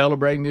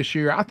celebrating this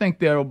year. I think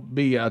there'll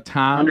be a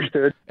time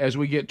as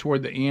we get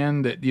toward the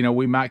end that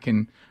we might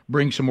can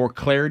bring some more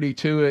clarity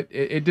to it.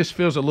 It just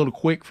feels a little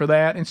quick for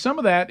that, and some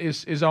of that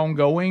is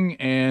ongoing,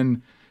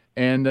 and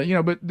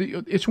but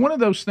it's one of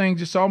those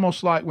things. It's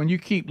almost like when you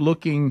keep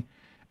looking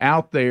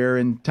out there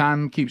and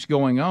time keeps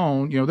going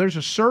on. There's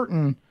a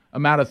certain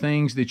amount of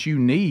things that you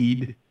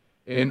need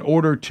in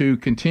order to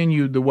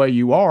continue the way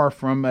you are.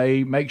 From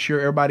make sure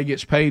everybody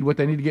gets paid what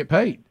they need to get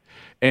paid.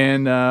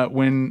 And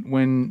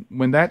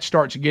when that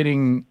starts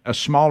getting a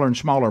smaller and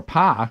smaller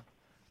pie,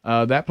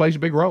 that plays a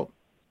big role.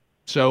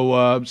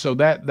 So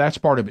that's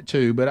part of it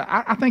too. But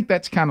I think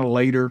that's kind of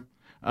later.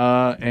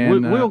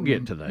 And we'll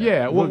get to that.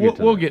 Yeah,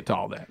 we'll get to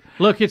all that.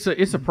 Look, it's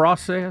a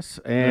process,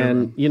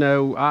 and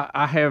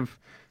I have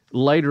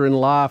later in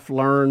life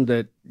learned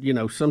that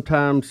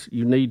sometimes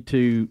you need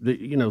to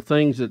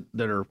things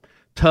that are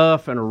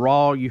tough and are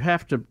raw. You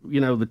have to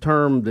the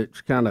term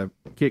that's kind of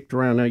kicked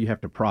around now. You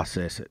have to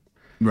process it.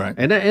 Right.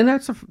 And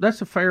that's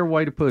a fair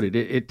way to put it.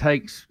 It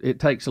takes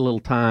a little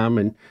time,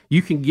 and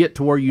you can get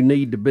to where you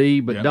need to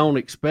be, but don't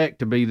expect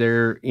to be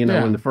there, in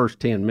the first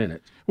 10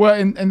 minutes. Well,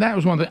 and that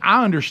was one thing.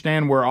 I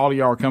understand where all of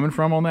y'all are coming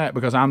from on that,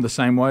 because I'm the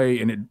same way,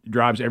 and it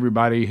drives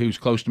everybody who's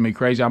close to me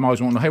crazy. I'm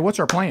always wanting to know, hey, what's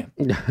our plan?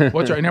 And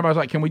everybody's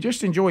like, can we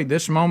just enjoy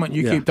this moment?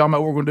 You keep talking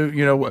about what we're going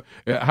to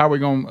do, how are we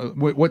going,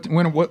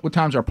 what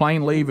time's our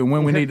plane leave and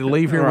when we need to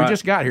leave here? Right. We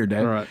just got here,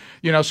 Dad.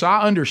 Right. So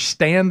I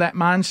understand that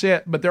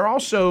mindset, but they're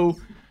also,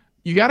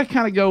 you got to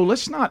kind of go,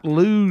 let's not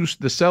lose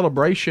the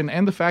celebration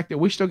and the fact that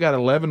we still got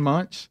 11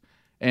 months.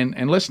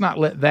 And let's not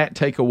let that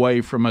take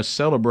away from us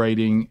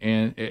celebrating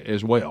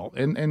as well.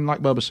 And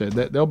like Bubba said,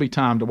 that there'll be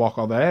time to walk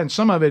all that. And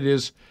some of it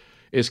is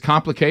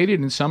complicated,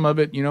 and some of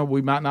it,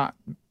 we might not.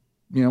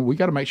 We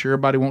got to make sure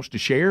everybody wants to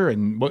share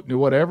and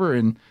whatever.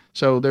 And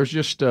so there's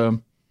just there'll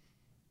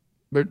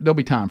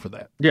be time for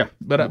that. Yeah,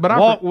 but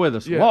walk with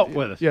us. Walk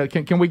with us. Yeah,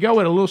 can we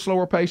go at a little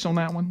slower pace on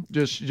that one?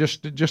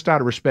 Just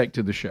out of respect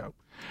to the show.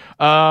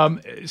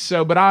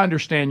 But I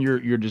understand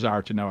your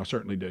desire to know. I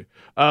certainly do.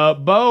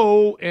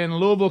 Bo in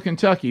Louisville,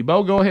 Kentucky.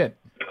 Bo, go ahead.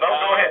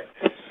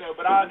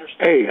 But I understand.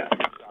 Hey,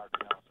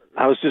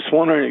 I was just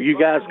wondering, have you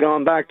guys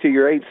gone back to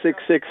your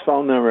 866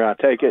 phone number? I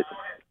take it.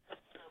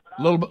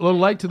 A little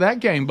late to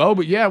that game, Bo,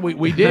 but yeah,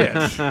 we did.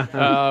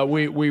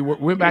 We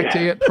went back to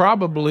it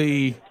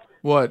probably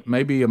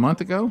maybe a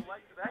month ago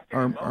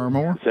or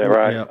more. Is that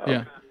right?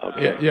 Yeah.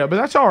 Okay. Yeah, but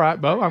that's all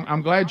right, Bo.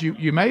 I'm glad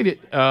you made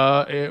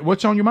it.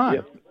 What's on your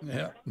mind?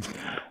 Yeah.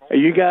 Are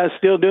you guys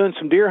still doing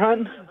some deer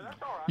hunting?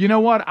 You know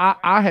what?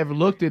 I have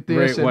looked at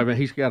this. Wait a minute.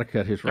 He's got to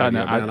cut his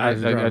radio down. I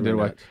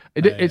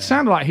did. It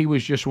sounded like he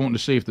was just wanting to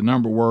see if the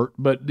number worked.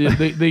 But y'all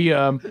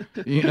played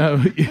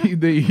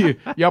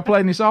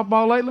any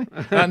softball lately?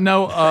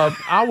 No.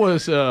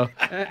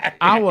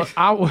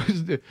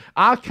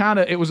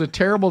 It was a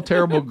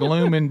terrible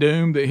gloom and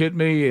doom that hit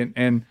me,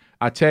 and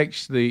I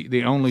text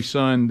the only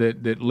son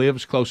that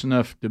lives close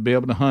enough to be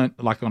able to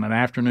hunt, like on an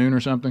afternoon or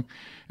something.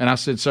 And I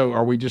said, so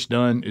are we just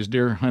done? Is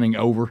deer hunting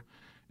over?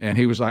 And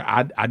he was like,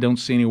 I don't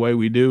see any way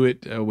we do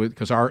it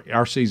because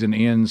our season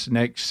ends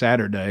next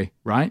Saturday,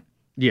 right?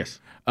 Yes.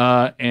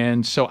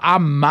 And so I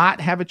might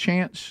have a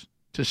chance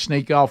to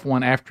sneak off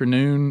one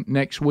afternoon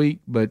next week,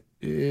 but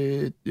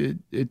it's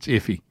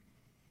iffy.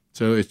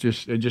 So it's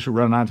just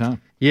running out of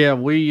time. Yeah,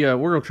 we're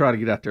gonna try to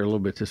get out there a little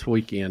bit this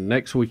weekend.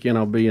 Next weekend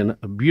I'll be in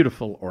a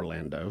beautiful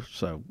Orlando,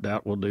 so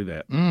doubt we'll do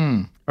that.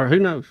 Or who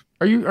knows?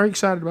 Are you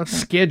excited about that?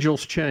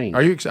 Schedules change.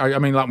 Are you excited? I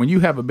mean, like when you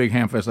have a big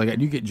ham fest like that,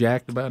 do you get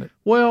jacked about it?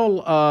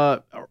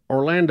 Well,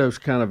 Orlando's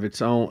kind of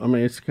its own. I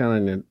mean, it's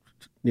kind of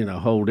in a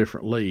whole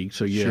different league.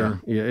 So yeah,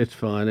 it's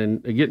fun,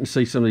 and getting to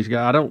see some of these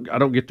guys. I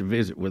don't get to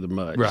visit with them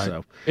much. Right.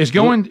 So is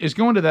going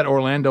to that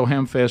Orlando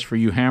Ham Fest for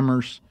you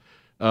hammers?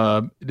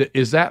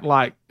 Is that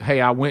like, hey,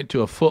 I went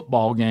to a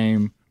football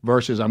game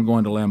versus I'm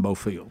going to Lambeau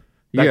Field?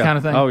 That kind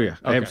of thing? Oh, yeah.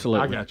 Okay.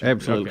 Absolutely. I got you.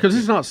 Absolutely. Because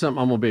it's not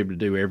something I'm going to be able to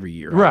do every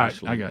year. Right.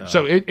 Obviously. I got you.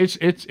 So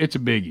it's a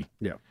biggie.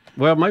 Yeah.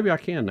 Well, maybe I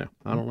can now.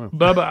 I don't know.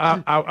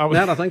 Bubba, I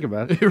now that I think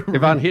about it. If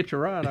I can hit you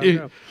right, I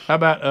know. How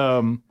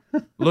about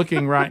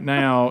looking right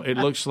now, it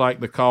looks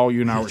like the call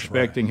you and I were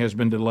expecting has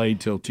been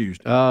delayed till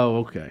Tuesday. Oh,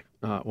 okay.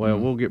 Well,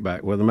 we'll get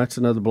back with them. That's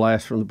another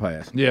blast from the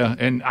past. Yeah,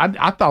 and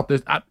I thought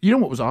this. You know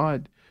what was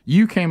odd?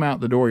 You came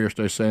out the door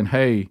yesterday saying,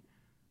 "Hey,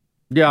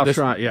 yeah, that's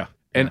right, yeah."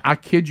 And I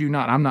kid you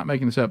not, I'm not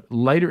making this up.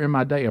 Later in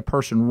my day, a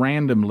person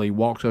randomly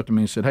walks up to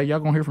me and said, "Hey, y'all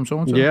gonna hear from so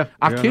and so?" Yeah,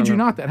 I kid you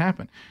not, that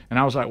happened. And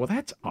I was like, "Well,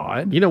 that's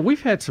odd." You know,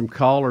 we've had some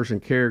callers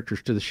and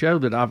characters to the show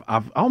that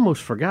I've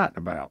almost forgotten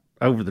about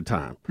over the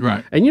time.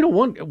 Right. And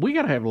we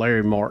got to have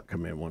Larry Mark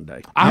come in one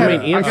day.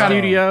 In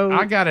studio.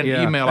 I got an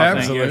email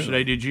I think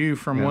yesterday. Did you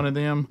from one of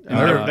them?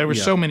 And there were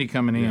so many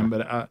coming in,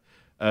 but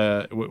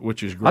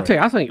which is great. I'll tell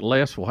you, I think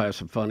Les will have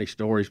some funny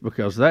stories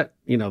because that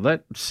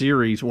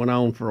series went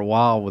on for a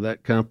while with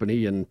that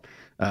company, and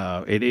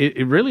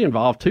it really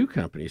involved two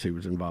companies he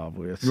was involved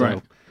with. So,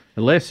 right.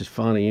 Les is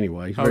funny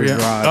anyway. He's very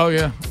dry. Oh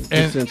yeah,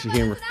 and sense of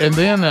humor. And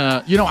then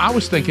I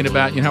was thinking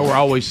about how we're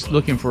always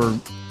looking for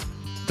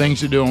things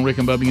to do on Rick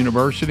and Bubba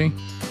University.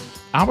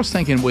 I was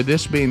thinking, with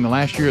this being the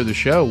last year of the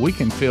show, we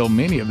can fill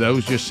many of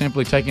those just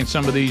simply taking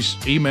some of these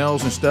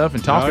emails and stuff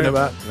and talking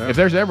about. Yeah. If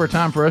there's ever a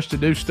time for us to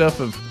do stuff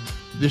of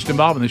just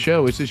involving the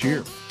show, it's this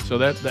year. So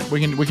that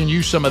we can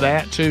use some of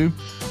that too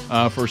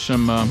for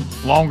some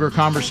longer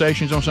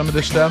conversations on some of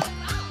this stuff.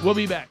 We'll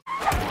be back.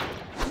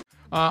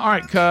 All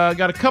right,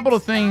 got a couple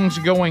of things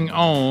going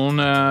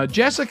on.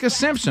 Jessica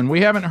Simpson,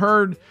 we haven't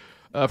heard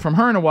from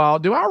her in a while.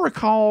 Do I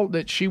recall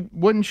that she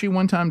one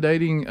time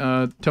dating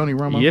Tony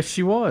Romo? Yes,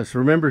 she was.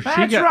 Remember,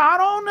 That's right. I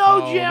don't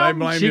know,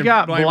 Jim. She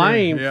got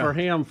blamed for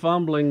him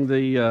fumbling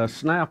the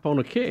snap on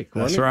a kick.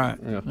 That's right.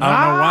 Yeah.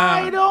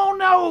 I don't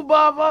know,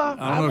 Bubba.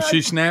 I don't know if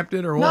she snapped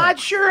it or what. Not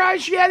sure how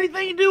she had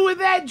anything to do with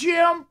that,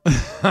 Jim.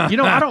 I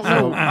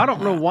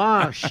don't know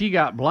why she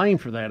got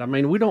blamed for that. I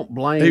mean, we don't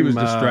blame. He was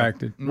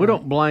distracted. We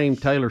don't blame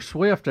Taylor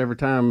Swift every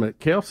time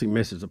that Kelsey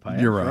misses a pass.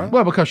 You're right.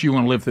 Well, because you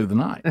want to live through the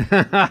night.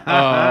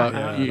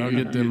 don't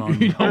get them on.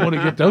 You don't want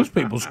to get those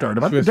people stirred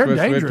up. They're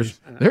dangerous.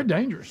 They're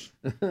dangerous.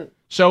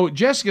 So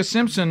Jessica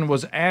Simpson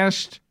was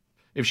asked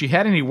if she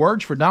had any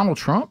words for Donald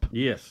Trump.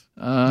 Yes.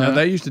 No,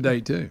 they used to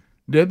date too.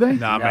 Did they?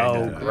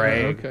 No,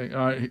 Greg. Okay.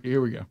 All right.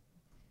 Here we go.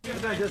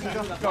 Jessica,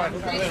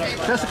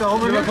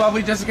 over here. You look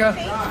lovely, Jessica.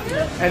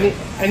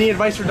 Any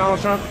advice for Donald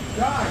Trump?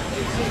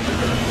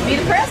 Be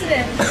the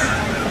president.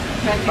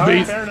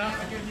 Fair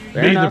enough.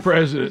 Be the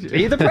president.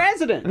 Be the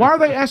president. Why are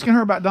they asking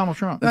her about Donald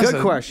Trump?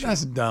 Good question.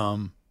 That's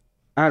dumb.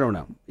 I don't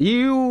know.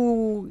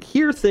 You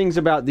hear things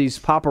about these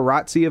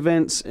paparazzi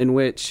events in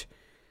which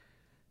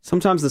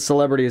sometimes the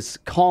celebrity is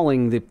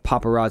calling the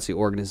paparazzi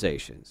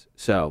organizations.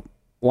 So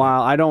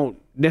while I don't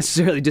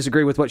necessarily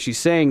disagree with what she's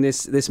saying,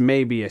 this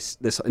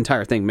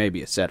entire thing may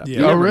be a setup. Yeah.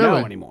 You never really?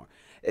 know anymore.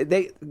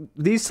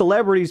 These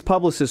celebrities,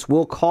 publicists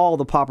will call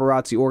the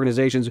paparazzi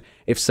organizations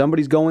if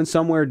somebody's going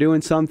somewhere,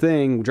 doing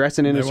something,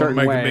 dressing in a certain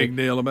way. They want to make a big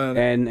deal about it.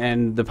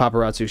 And the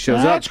paparazzi shows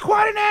up. That's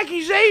quite an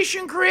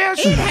accusation,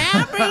 Chris. It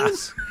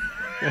happens.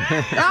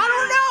 I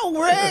don't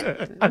know,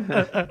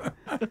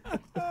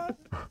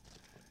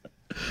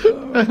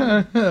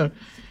 Rick.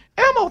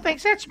 Elmo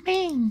thinks that's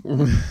mean.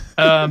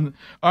 All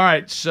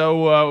right.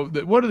 So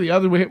what are the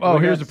other?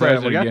 Here's the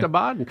president. We got again. the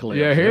Biden clip.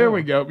 Yeah, here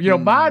we go.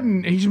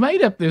 Biden. He's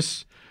made up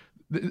this.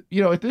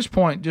 At this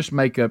point, just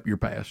make up your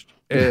past.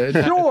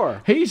 Sure.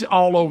 He's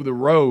all over the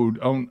road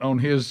on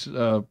his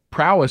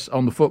prowess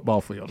on the football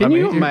field. Can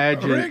you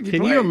imagine?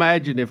 Can you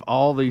imagine if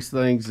all these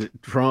things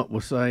that Trump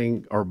was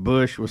saying or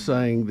Bush was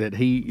saying that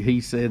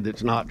he said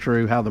that's not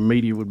true? How the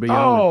media would be on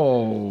it?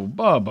 Oh,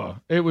 Bubba,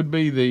 it would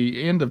be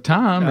the end of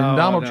time, and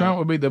Donald Trump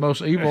would be the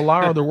most evil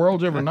liar the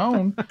world's ever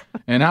known,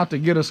 and out to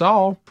get us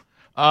all.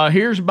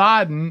 Here's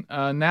Biden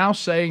now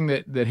saying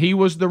that he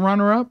was the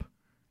runner-up.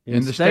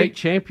 In the state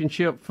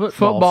championship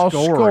football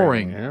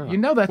scoring.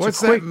 Yeah. That's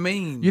What's a quick. that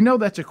mean?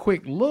 That's a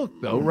quick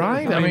look, though,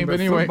 right? But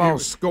anyway, football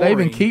they scoring.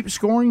 even keep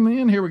scoring.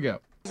 Then here we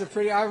go.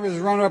 I was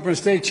a runner-up in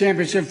state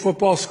championship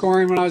football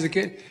scoring when I was a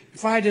kid.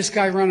 If I had this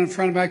guy running in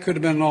front of me, I could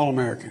have been an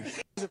All-American.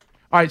 All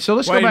right, so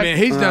let's Wait go back. a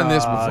minute, he's done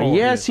this before.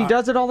 Yes, he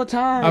does it all the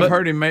time. I've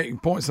heard him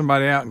point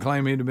somebody out and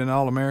claim he'd have been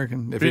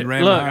All-American if he'd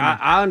ran Look, behind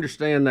him. I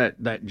understand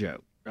that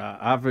joke.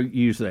 I've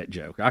used that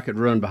joke. I could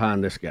run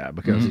behind this guy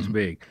because he's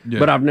big,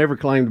 but I've never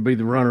claimed to be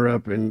the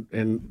runner-up in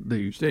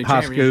the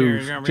high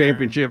school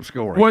championship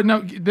scoring. Well,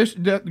 no,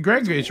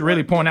 Greg is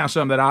really pointing out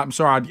something that I'm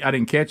sorry I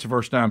didn't catch the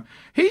first time.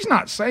 He's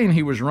not saying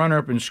he was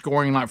runner-up in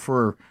scoring like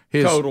for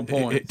his total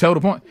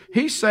point.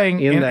 He's saying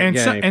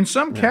in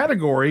some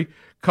category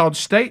called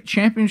state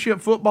championship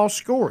football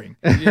scoring.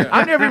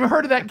 I never even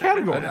heard of that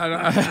category.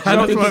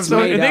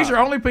 These are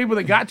only people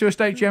that got to a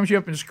state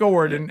championship and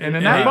scored, and in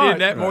that he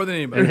did that more than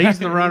anybody. And he's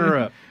the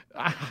runner-up.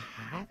 I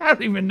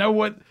don't even know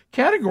what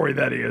category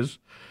that is.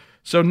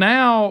 So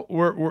now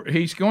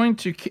he's going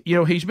to,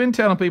 he's been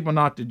telling people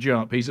not to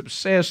jump. He's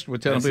obsessed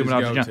with telling people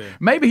not to jump.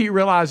 Maybe he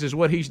realizes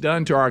what he's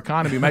done to our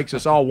economy makes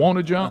us all want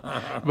to jump.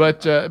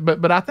 But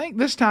I think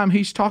this time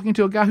he's talking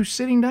to a guy who's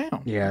sitting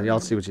down. Yeah, y'all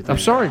see what you think. I'm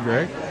sorry,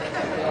 Greg.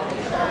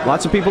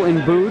 Lots of people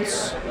in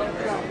booths.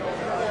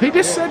 He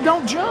just said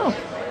don't jump.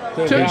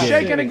 To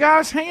shaking a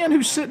guy's hand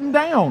who's sitting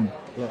down.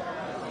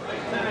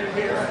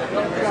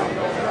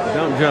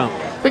 Don't jump.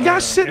 The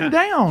guy's sitting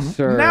down.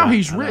 Sure, now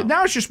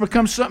now it's just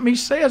become something he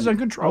says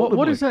uncontrollably.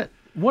 What is that?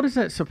 What is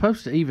that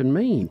supposed to even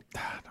mean?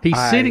 He's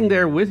sitting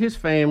there with his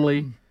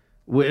family,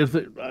 with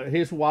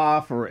his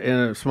wife, or in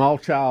a small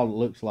child. It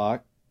looks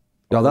like.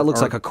 No, that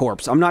looks like a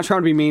corpse. I'm not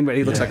trying to be mean, but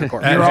he looks like a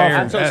corpse.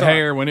 That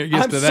hair when it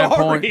gets to that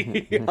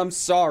point. I'm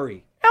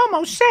sorry.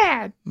 Elmo's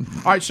sad. All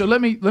right, so let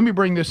me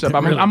bring this up.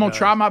 I'm gonna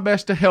try my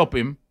best to help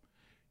him.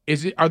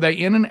 Are they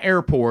in an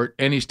airport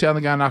and he's telling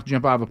the guy not to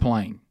jump out of a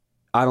plane?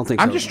 I don't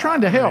think so. I'm just trying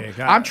to help.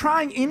 I'm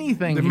trying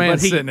anything. The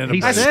man's sitting in a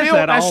That's still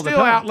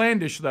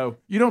outlandish, though.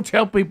 You don't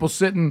tell people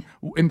sitting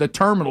in the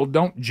terminal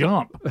don't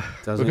jump.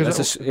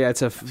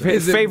 It's a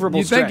favorable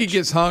You stretch. think he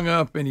gets hung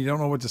up and you don't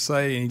know what to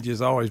say, and he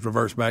just always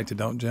reverts back to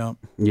don't jump.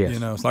 Yes.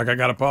 It's like I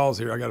got to pause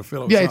here. I got to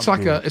fill it. Yeah, it's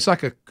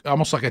like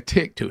almost like a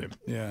tick to him.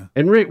 Yeah.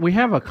 And Rick, we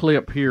have a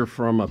clip here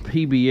from a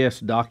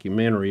PBS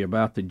documentary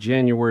about the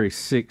January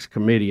 6th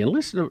committee, and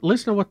listen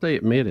to what they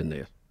admit in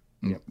this.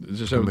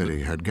 The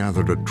committee had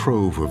gathered a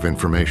trove of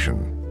information.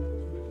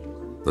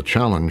 The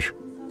challenge,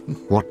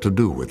 what to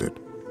do with it.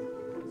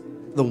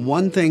 The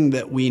one thing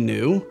that we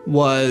knew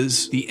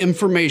was the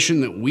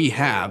information that we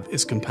have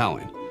is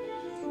compelling.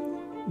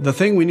 The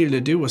thing we needed to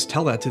do was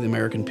tell that to the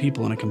American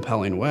people in a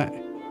compelling way.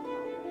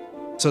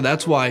 So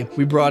that's why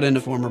we brought in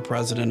a former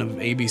president of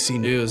ABC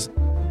News.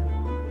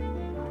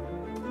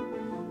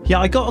 Yeah,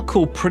 I got a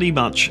call pretty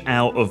much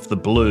out of the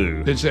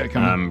blue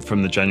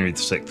from the January the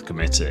 6th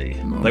committee.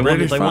 They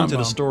wanted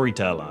a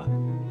storyteller.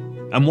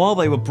 And while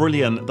they were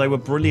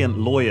brilliant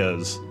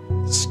lawyers,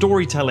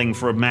 storytelling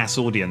for a mass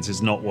audience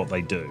is not what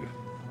they do.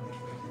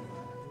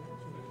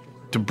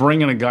 to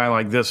bring in a guy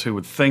like this who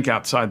would think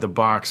outside the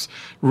box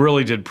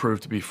really did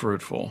prove to be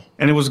fruitful.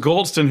 And it was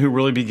Goldston who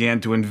really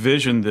began to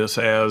envision this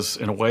as,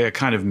 in a way, a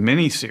kind of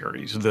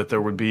mini-series, that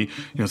there would be,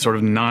 sort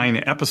of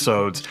 9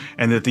 episodes,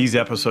 and that these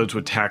episodes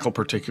would tackle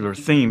particular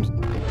themes.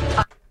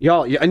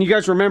 Y'all, and you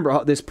guys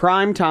remember this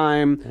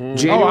primetime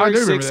January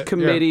 6th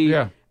committee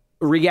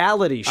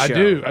reality show.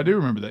 I do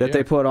remember that.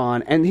 They put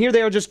on. And here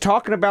they are just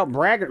talking about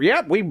bragging.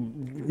 Yep, we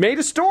made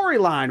a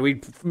storyline. We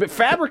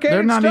fabricated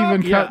They're not stuff.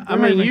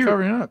 even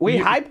covering up. We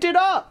hyped it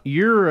up.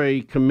 You're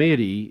a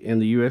committee in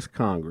the U.S.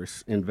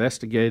 Congress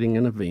investigating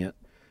an event.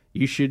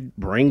 You should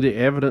bring the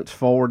evidence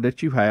forward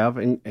that you have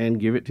and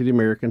give it to the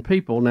American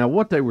people. Now,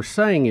 what they were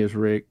saying is,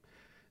 Rick,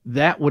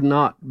 that would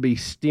not be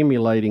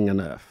stimulating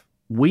enough.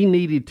 We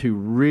needed to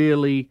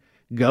really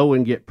go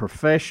and get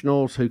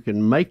professionals who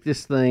can make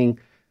this thing.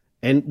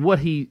 And what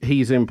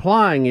he's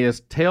implying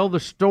is tell the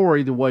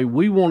story the way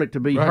we want it to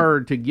be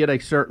heard to get a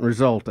certain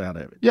result out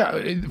of it. Yeah,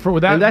 and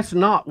that's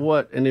not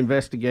what an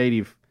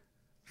investigative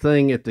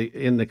thing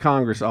in the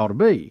Congress ought to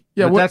be.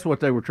 Yeah, but that's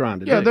what they were trying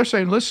to do. Yeah, they're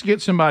saying let's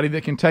get somebody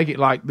that can take it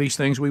like these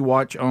things we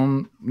watch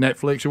on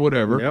Netflix or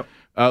whatever.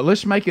 Yep.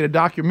 Let's make it a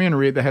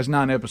documentary that has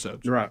 9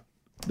 episodes. Right.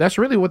 That's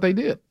really what they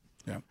did.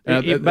 Yeah.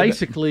 It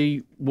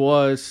basically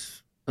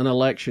was an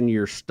election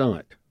year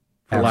stunt,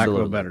 for lack of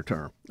a better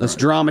term. Let's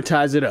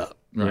dramatize it up.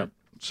 Right. Yep.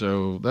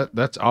 So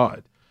that's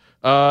odd.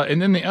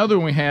 And then the other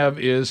one we have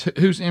is,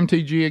 who's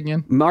MTG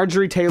again?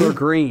 Marjorie Taylor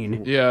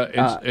Greene.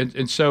 Yeah,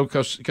 and so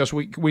because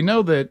we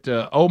know that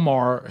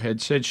Omar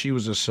had said she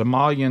was a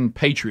Somalian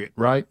patriot,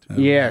 right?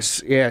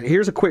 Yes. Yeah.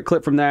 Here's a quick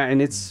clip from that,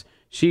 and it's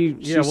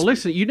well,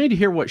 listen, you need to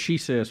hear what she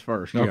says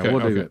first. Okay, we'll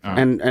do it. Right.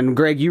 And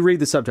Greg, you read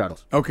the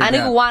subtitles. Okay.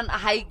 Anigu waan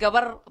ahay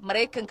gabar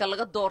Mareykanka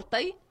laga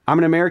doortay. I'm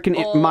an American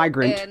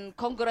migrant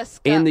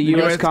in the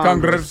U.S.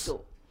 Congress.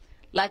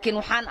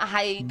 Laakiin waxaan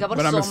ahay gabar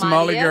But I'm a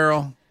Somali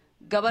girl.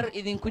 Gabar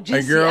idinku A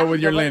jinsi girl ah, with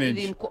your gabar lineage.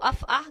 idinku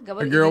af ah,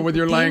 gabar A girl with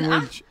your idinku diin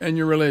language and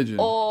your religion.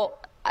 ah,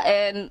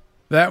 oo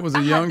That was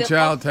a young ahade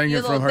child qof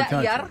taken from her iyadoo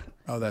country. da'yar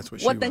Oh, that's what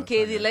she was.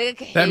 wadankeedii laga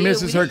kaxeeyey That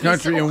misses her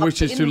country and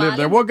wishes to live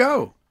there. Well,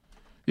 go.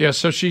 Yeah,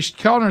 so she's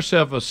calling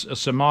herself a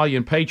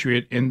Somalian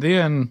patriot, and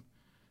then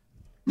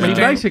she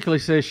basically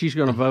says she's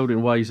going to vote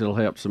in ways that'll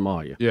help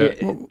Somalia. Yeah,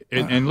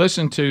 and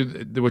listen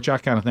to which I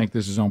kind of think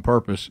this is on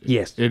purpose.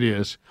 Yes, it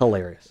is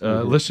hilarious.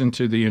 Listen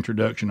to the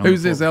introduction.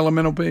 Who's this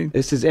elemental P?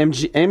 This is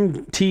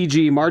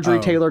MTG Marjorie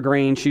Taylor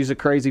Greene. She's a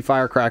crazy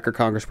firecracker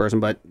congressperson,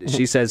 but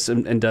she says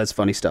and does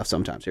funny stuff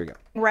sometimes. Here you go.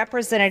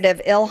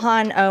 Representative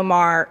Ilhan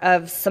Omar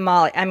of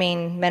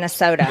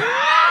Minnesota.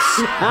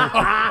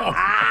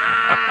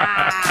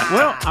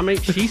 Well, I mean,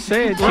 she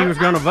said she was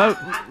going to vote.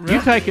 You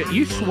take it.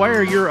 You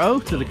swear your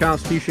oath to the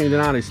Constitution of the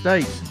United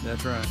States.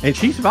 That's right. And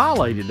she's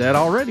violated that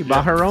already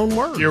by her own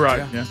words. You're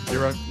right. Yeah,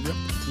 you're right. Yep.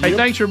 Hey,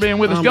 thanks for being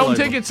with us. Golden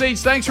Ticket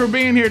Seats, thanks for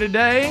being here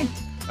today.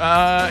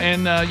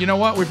 And you know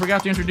what? We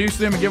forgot to introduce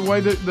them and give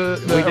away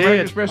the American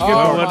Express gift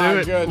card.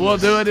 We'll do it. We'll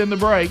do it in the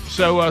break.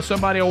 So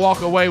somebody will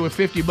walk away with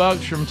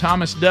 $50 from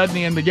Thomas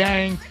Dudney and the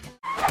gang.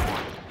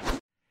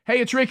 Hey,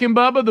 it's Rick and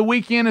Bubba. The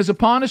weekend is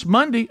upon us.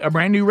 Monday, a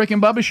brand new Rick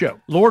and Bubba show.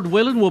 Lord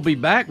willing, we'll be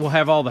back. We'll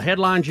have all the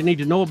headlines you need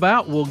to know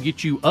about. We'll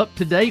get you up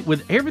to date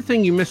with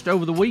everything you missed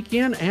over the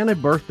weekend and a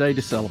birthday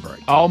to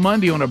celebrate. All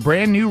Monday on a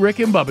brand new Rick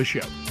and Bubba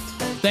show.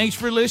 Thanks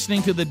for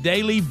listening to the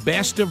daily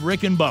best of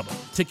Rick and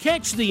Bubba. To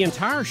catch the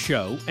entire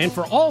show and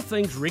for all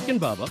things Rick and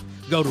Bubba,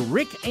 go to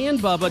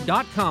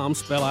rickandbubba.com,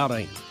 spell out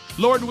AIM.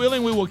 Lord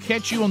willing, we will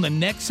catch you on the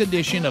next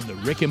edition of the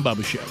Rick and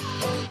Bubba show.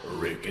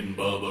 Rick and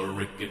Bubba,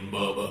 Rick and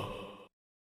Bubba.